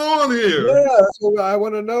 what's going on here? Yeah, that's what I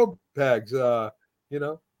want to know, Pags.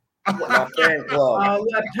 My fan club.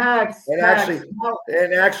 Pags.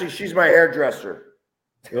 And actually, she's my hairdresser.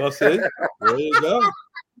 Well, see, there you go.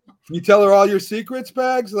 Can you tell her all your secrets,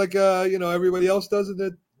 Pags, like everybody else does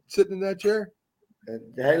sitting in that chair?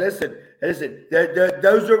 Hey, listen.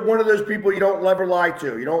 Those are one of those people you don't ever lie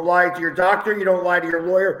to. You don't lie to your doctor. You don't lie to your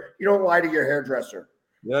lawyer. You don't lie to your hairdresser.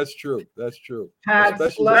 That's true. Pags, I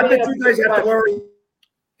bet you guys have to worry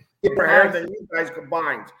for hair than you guys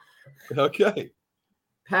combined. Okay.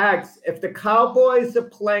 Pags, if the Cowboys are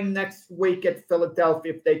playing next week at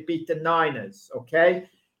Philadelphia, if they beat the Niners, okay,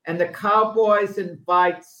 and the Cowboys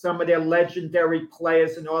invite some of their legendary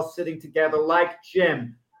players and all sitting together like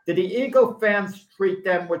Jim, do the Eagle fans treat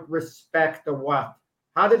them with respect or what?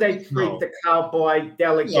 How do they treat the Cowboy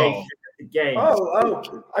delegation at the game?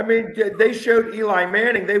 Oh, I mean, they showed Eli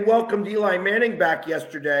Manning. They welcomed Eli Manning back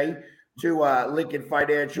yesterday to Lincoln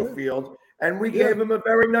Financial Field, and we gave him a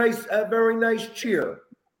very nice cheer.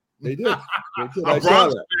 They did. I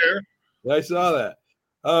saw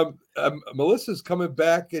that. Melissa's coming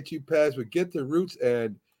back at you, Paz, but get the roots.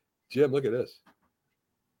 And Jim, look at this.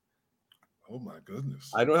 Oh my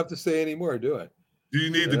goodness! I don't have to say any more, do I? Do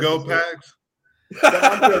you need to go, Pags?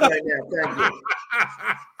 I'm good right now. Thank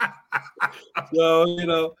you.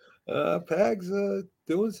 So Pags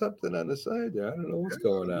doing something on the side there. I don't know what's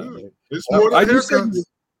going on. Man. It's more than haircuts.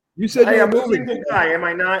 You said hey, you were I'm moving. a single guy, am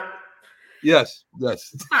I not? Yes.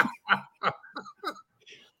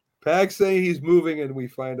 Pags saying he's moving, and we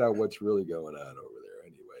find out what's really going on over there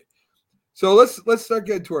anyway. So let's start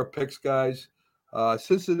getting to our picks, guys.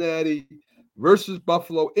 Cincinnati versus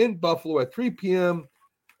Buffalo in Buffalo at 3 p.m.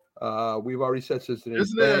 We've already said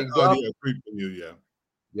Cincinnati's banged up.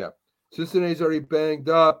 Yeah. Cincinnati's already banged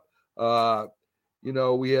up. We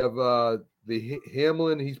have the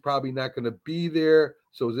Hamlin. He's probably not going to be there,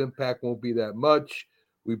 so his impact won't be that much.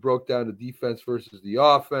 We broke down the defense versus the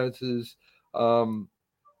offenses.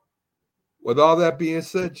 With all that being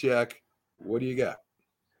said, Jack, what do you got?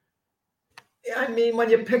 I mean,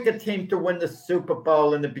 when you pick a team to win the Super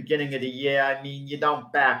Bowl in the beginning of the year, I mean, you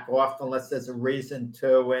don't back off unless there's a reason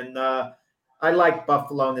to. And I like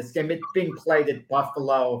Buffalo in this game. It's being played at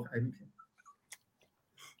Buffalo.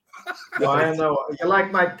 I don't know. You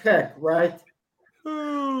like my pick, right?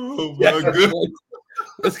 Oh, my goodness.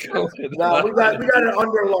 Let's go. No, we got an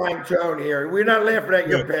underlying tone here. We're not laughing at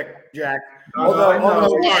your pick, Jack.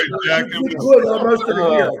 Although Jack, we could most of the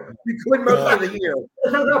year. We could most of the year.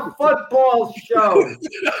 This is a football show.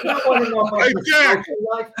 I want to know about Hey, Jack.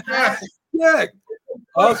 Jack.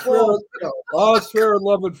 All's fair in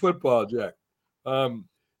love and football, Jack.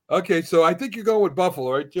 Okay, so I think you're going with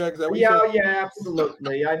Buffalo, right, Jack? Is that what you said? Yeah,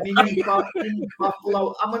 absolutely. I mean, in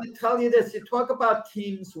Buffalo, I'm going to tell you this. You talk about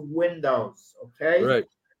teams' windows, okay? Right.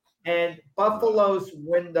 And Buffalo's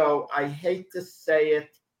window, I hate to say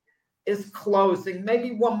it, is closing.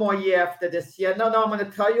 Maybe one more year after this year. No, I'm going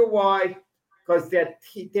to tell you why. Because they're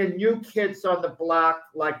new kids on the block,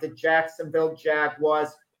 like the Jacksonville Jaguars,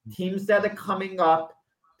 teams that are coming up.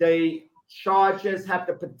 The Chargers have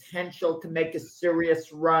the potential to make a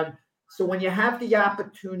serious run. So when you have the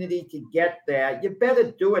opportunity to get there, you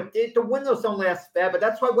better do it. The windows don't last forever.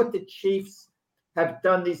 That's why what the Chiefs have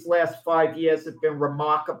done these last 5 years has been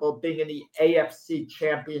remarkable, being in the AFC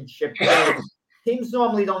Championship game. Teams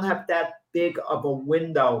normally don't have that big of a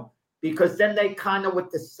window because then they kind of,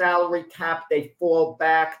 with the salary cap, they fall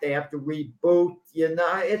back. They have to reboot.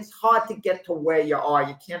 It's hard to get to where you are.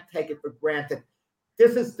 You can't take it for granted.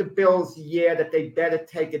 This is the Bills' year that they better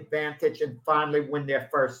take advantage and finally win their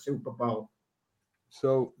first Super Bowl.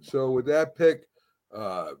 So with that pick,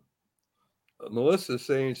 Melissa's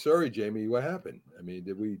saying, "Sorry, Jamie, what happened? I mean,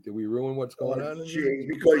 did we ruin what's going on?"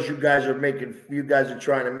 Because you guys are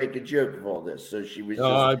trying to make a joke of all this. So she was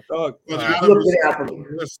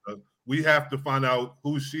we have to find out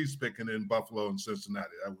who she's picking in Buffalo and Cincinnati.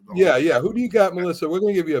 Yeah. Who do you got, Melissa? We're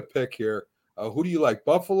going to give you a pick here. Who do you like,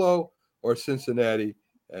 Buffalo or Cincinnati?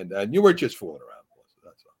 And you were just fooling around, Melissa.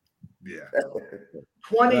 That's all. Yeah.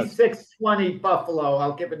 26-20 Buffalo.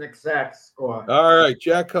 I'll give an exact score. All right.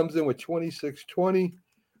 Jack comes in with 26-20.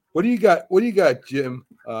 What do you got, Jim?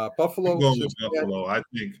 Buffalo? I'm going with Buffalo. I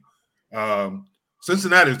think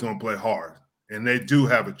Cincinnati is going to play hard, and they do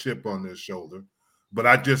have a chip on their shoulder. But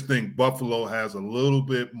I just think Buffalo has a little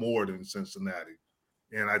bit more than Cincinnati.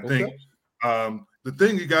 And I think the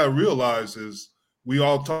thing you got to realize is we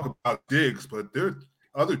all talk about Diggs, but there are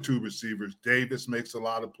other two receivers. Davis makes a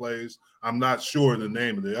lot of plays. I'm not sure the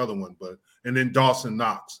name of the other one, and then Dawson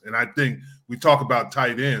Knox. And I think we talk about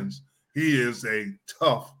tight ends. He is a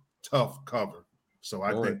tough cover. So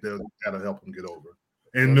I think that'll help him get over.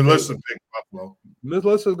 And Melissa picked Buffalo.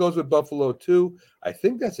 Melissa goes with Buffalo too. I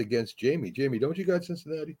think that's against Jamie. Jamie, don't you got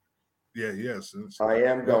Cincinnati? Yeah, yes. I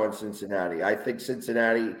am going Cincinnati. I think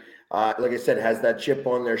Cincinnati, like I said, has that chip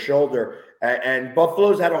on their shoulder. And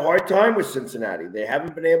Buffalo's had a hard time with Cincinnati. They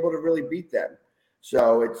haven't been able to really beat them.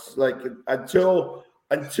 So it's like until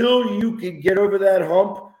you can get over that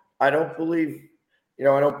hump, I don't believe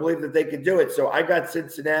that they can do it. So I got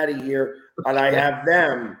Cincinnati here, and I have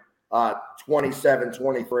them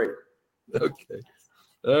 27-23. Okay.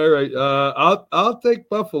 All right. I'll take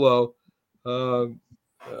Buffalo. I'm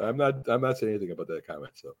not saying anything about that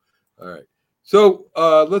comment. So, all right. So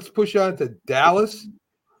let's push on to Dallas.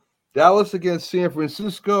 Dallas against San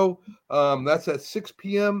Francisco. That's at 6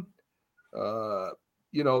 p.m.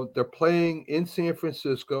 They're playing in San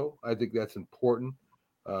Francisco. I think that's important.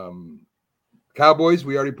 Cowboys,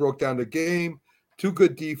 we already broke down the game. Two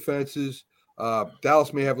good defenses.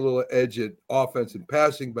 Dallas may have a little edge at offense and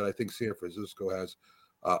passing, but I think San Francisco has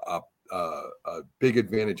a big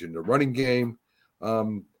advantage in the running game.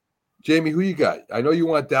 Jamie, who you got? I know you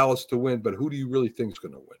want Dallas to win, but who do you really think is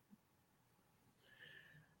going to win?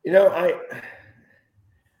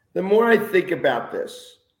 The more I think about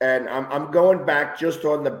this, and I'm going back just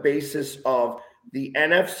on the basis of the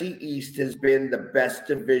NFC East has been the best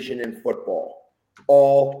division in football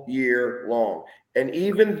all year long. And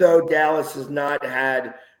even though Dallas has not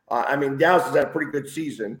had, Dallas has had a pretty good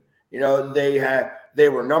season. They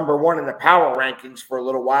were number one in the power rankings for a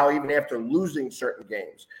little while, even after losing certain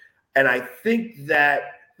games. And I think that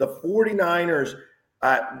the 49ers,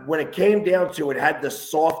 when it came down to it, had the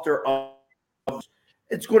softer of.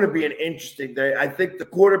 It's going to be an interesting day. I think the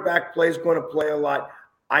quarterback play is going to play a lot.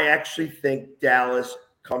 I actually think Dallas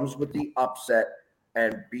comes with the upset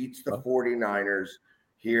and beats the 49ers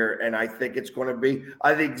here. And I think it's going to be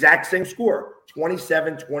the exact same score,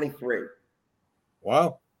 27-23.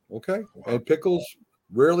 Wow. Okay. And Pickles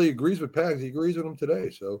rarely agrees with Pags. He agrees with him today.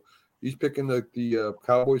 So he's picking the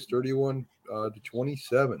Cowboys 31-27.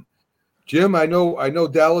 Jim, I know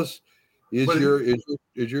Dallas is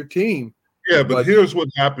your team. Yeah, but here's what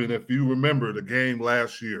happened. If you remember the game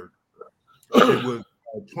last year, it was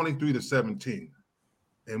 23-17.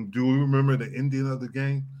 And do we remember the ending of the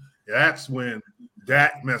game? That's when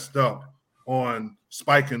Dak messed up on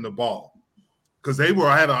spiking the ball because they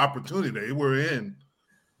had an opportunity. They were in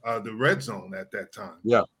the red zone at that time.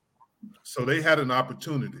 Yeah. So they had an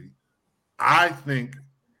opportunity. I think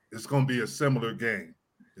it's going to be a similar game.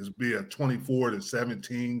 It's be a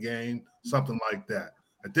 24-17 game, something like that.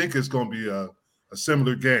 I think it's going to be a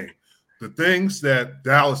similar game. The things that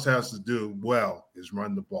Dallas has to do well is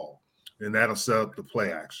run the ball, and that'll set up the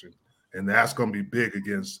play action. And that's going to be big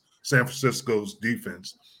against San Francisco's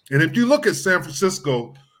defense. And if you look at San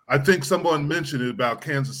Francisco, I think someone mentioned it about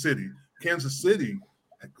Kansas City. Kansas City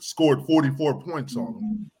scored 44 points on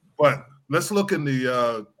them. But let's look in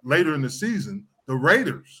the later in the season, the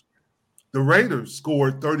Raiders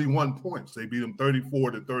scored 31 points. They beat them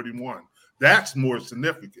 34-31. That's more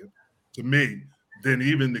significant to me than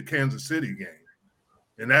even the Kansas City game.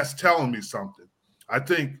 And that's telling me something. I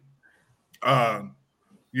think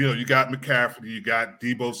You got McCaffrey, you got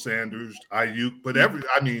Debo Sanders, Ayuk, but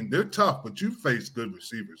they're tough, but you face good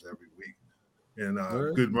receivers every week and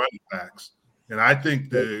good running backs. And I think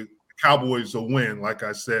the Cowboys will win, like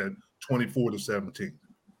I said, 24-17.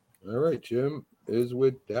 All right, Jim is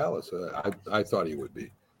with Dallas. I thought he would be.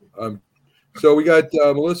 So we got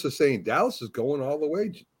Melissa saying Dallas is going all the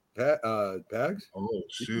way. Pags? Oh,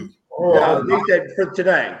 shoot. Yeah, they said for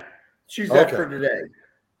today. She's that for today.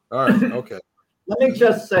 All right, okay. Let me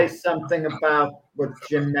just say something about what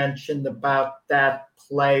Jim mentioned about that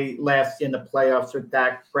play last year in the playoffs with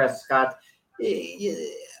Dak Prescott.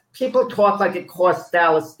 People talk like it cost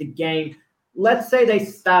Dallas the game. Let's say they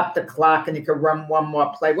stopped the clock and he could run one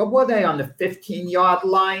more play. What were they on the 15-yard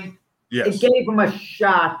line? Yes. It gave them a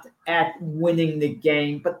shot at winning the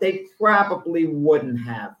game, but they probably wouldn't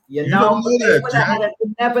have. You know that,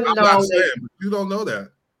 you never know. I'm not saying, but you don't know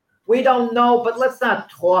that. We don't know, but let's not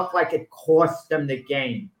talk like it cost them the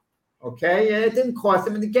game. Okay? It didn't cost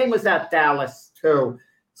them. And the game was at Dallas, too.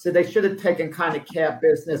 So they should have taken kind of care of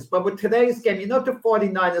business. But with today's game, you know what the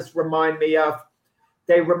 49ers remind me of?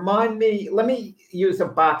 They remind me, let me use a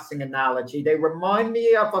boxing analogy. They remind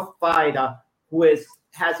me of a fighter who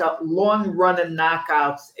has a long run of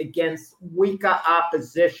knockouts against weaker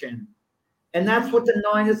opposition. And that's what the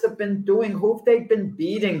Niners have been doing. Who have they been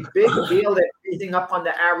beating? Big deal. They're beating up on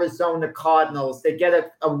the Arizona Cardinals. They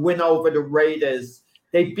get a win over the Raiders.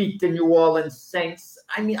 They beat the New Orleans Saints.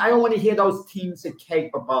 I mean, I don't want to hear those teams are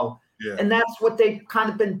capable. Yeah. And that's what they've kind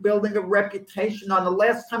of been building a reputation on. The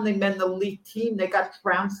last time they met an elite team, they got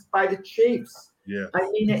trounced by the Chiefs. Yeah. I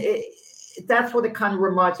mean, that's what it kind of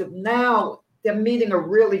reminds me of. Now they're meeting a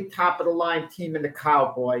really top-of-the-line team in the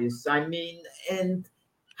Cowboys. I mean, and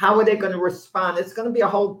how are they going to respond? It's going to be a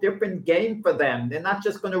whole different game for them. They're not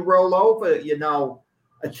just going to roll over,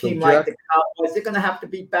 a team like the Cowboys. They're going to have to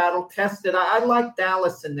be battle-tested. I like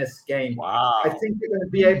Dallas in this game. Wow. I think they're going to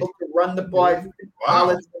be able to run the ball.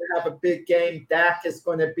 Dallas is going to have a big game. Dak is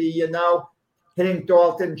going to be, hitting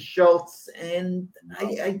Dalton Schultz. And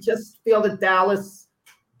I just feel the Dallas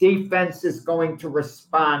defense is going to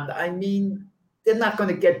respond. I mean, they're not going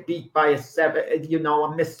to get beat by a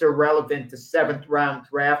Mr. Irrelevant, a 7th-round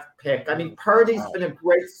draft pick. I mean, Purdy's been a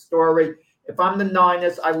great story. If I'm the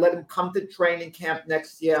Niners, I let him come to training camp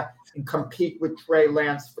next year and compete with Trey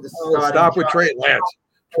Lance for the starting Stop with job. Trey Lance.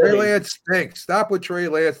 Trey Lance stinks. Stop with Trey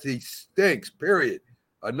Lance. He stinks, period.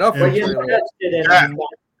 Enough with Trey Lance.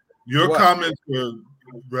 Your comments were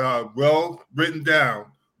well written down,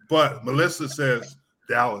 but Melissa says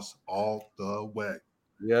Dallas all the way.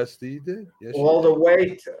 Yes, he did. Yes, all the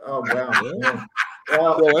way to – oh, wow. Yeah.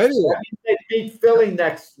 Well, so anyway. They beat Philly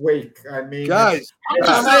next week. I mean – guys.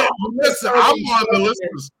 Listen, I'm on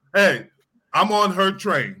Melissa's – hey, I'm on her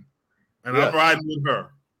train, and I'm riding with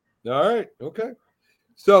her. All right. Okay.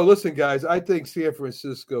 So, listen, guys, I think San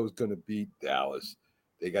Francisco is going to beat Dallas.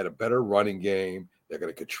 They got a better running game. They're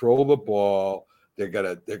going to control the ball. They're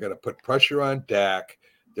going to put pressure on Dak.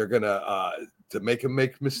 They're going to make him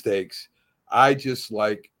make mistakes. I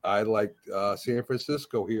like San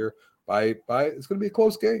Francisco here by it's going to be a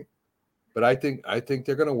close game, but I think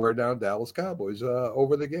they're going to wear down Dallas Cowboys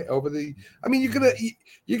over the game. I mean,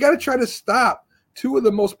 you got to try to stop two of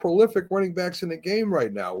the most prolific running backs in the game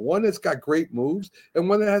right now. One that's got great moves and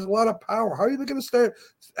one that has a lot of power. How are you going to start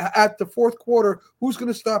at the fourth quarter? Who's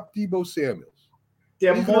going to stop Debo Samuels?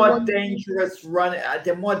 They're more dangerous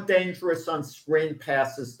They're more dangerous on screen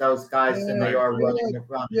passes, those guys, than they are running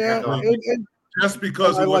around. Yeah, and just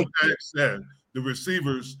because of what Dak said, the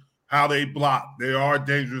receivers, how they block, they are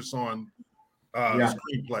dangerous on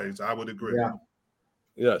screen plays. I would agree. Yeah.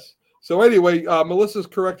 Yes. So anyway, Melissa's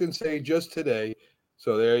correct in saying just today.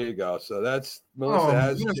 So there you go. So that's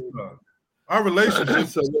Melissa our relationship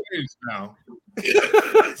is changed now.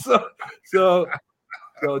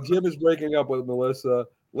 So Jim is breaking up with Melissa.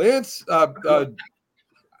 Lance,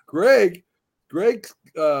 Greg,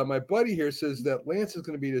 my buddy here says that Lance is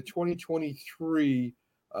going to be the 2023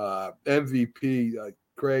 MVP.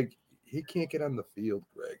 Greg, he can't get on the field,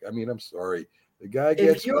 Greg. I mean, I'm sorry. The guy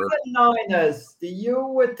gets If you're the Niners, do you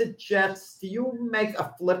with the Jets, do you make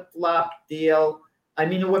a flip-flop deal? I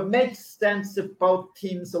mean, it would make sense if both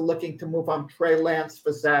teams are looking to move on Trey Lance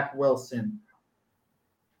for Zach Wilson.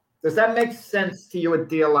 Does that make sense to you, a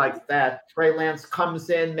deal like that? Trey Lance comes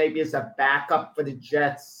in maybe as a backup for the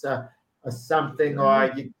Jets or something,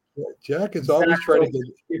 or you. Jack is always trying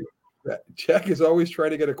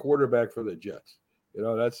to get a quarterback for the Jets.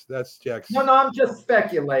 That's Jack's. No, I'm just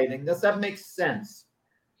speculating. Does that make sense?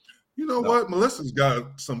 You know what? Melissa's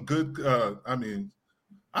got some good.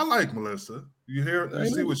 I like Melissa. You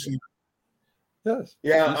see what she. Yes.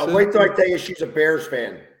 Yeah, She I'll said- wait till I tell you she's a Bears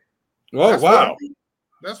fan. Oh, That's wow. fine.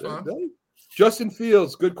 That's fine. Justin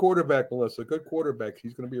Fields, good quarterback, Melissa. Good quarterback.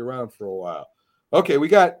 He's going to be around for a while. Okay, we've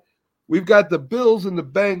got the Bills and the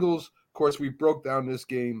Bengals. Of course, we broke down this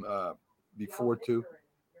game before too.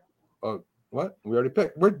 Oh, what? We already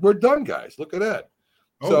picked. We're done, guys. Look at that.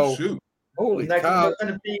 Oh, So, shoot. holy Next, cow! we're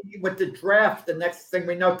going to be with the draft. The next thing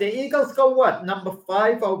we know, the Eagles go what? Number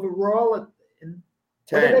 5 overall? What do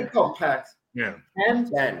they 10. go, Pax? Yeah.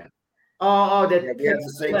 10? 10. Oh, Yeah, they we had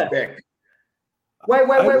the Saints pick.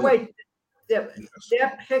 Wait.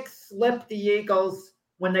 Their pick slipped the Eagles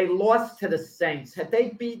when they lost to the Saints. Had they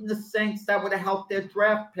beaten the Saints, that would have helped their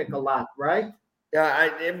draft pick a lot, right? Yeah,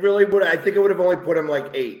 it really would. I think it would have only put him like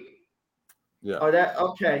 8. Yeah. Oh, that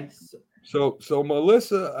okay. So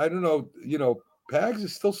Melissa, I don't know. Pags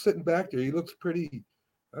is still sitting back there. He looks pretty.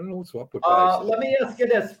 I don't know what's up with Pags. Let me ask you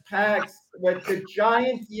this, Pags. With the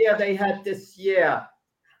Giants year they had this year,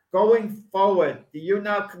 going forward, do you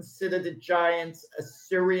now consider the Giants a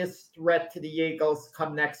serious threat to the Eagles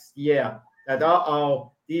come next year? That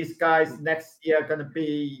these guys next year are going to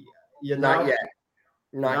be, Not yet.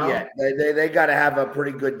 Not yet. They got to have a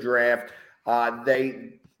pretty good draft.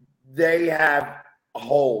 They have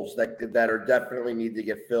holes that are definitely need to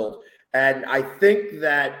get filled. And I think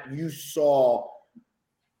that you saw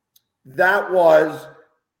that was,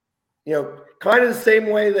 kind of the same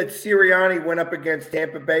way that Sirianni went up against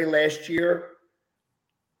Tampa Bay last year.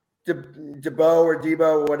 Debo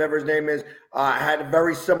or whatever his name is, had a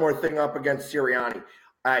very similar thing up against Sirianni.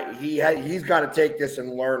 He's got to take this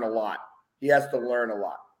and learn a lot. He has to learn a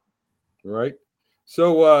lot. Right.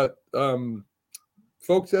 So,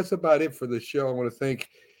 folks, that's about it for the show. I want to thank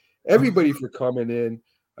everybody for coming in.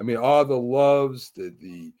 I mean, all the loves,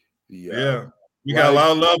 Yeah. We got a lot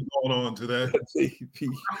of love going on today.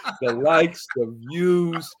 the likes, the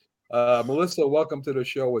views. Melissa, welcome to the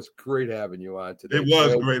show. It was great having you on today. It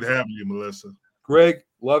was great having you, Melissa. Greg,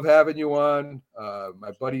 love having you on. My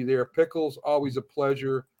buddy there, Pickles, always a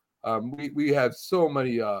pleasure. We have so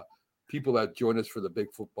many people that join us for the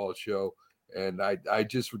Big Football Show, and I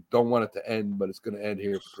just don't want it to end, but it's going to end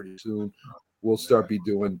here pretty soon. We'll start be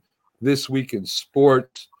doing This Week in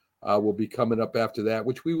Sports. Will be coming up after that,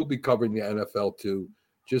 which we will be covering the NFL too,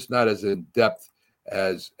 just not as in depth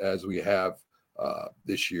as we have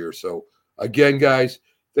this year. So again, guys,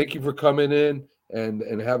 thank you for coming in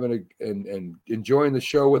and having and enjoying the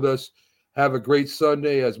show with us. Have a great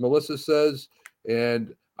Sunday, as Melissa says,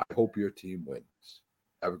 and I hope your team wins.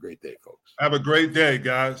 Have a great day, folks. Have a great day,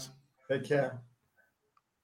 guys. Take care.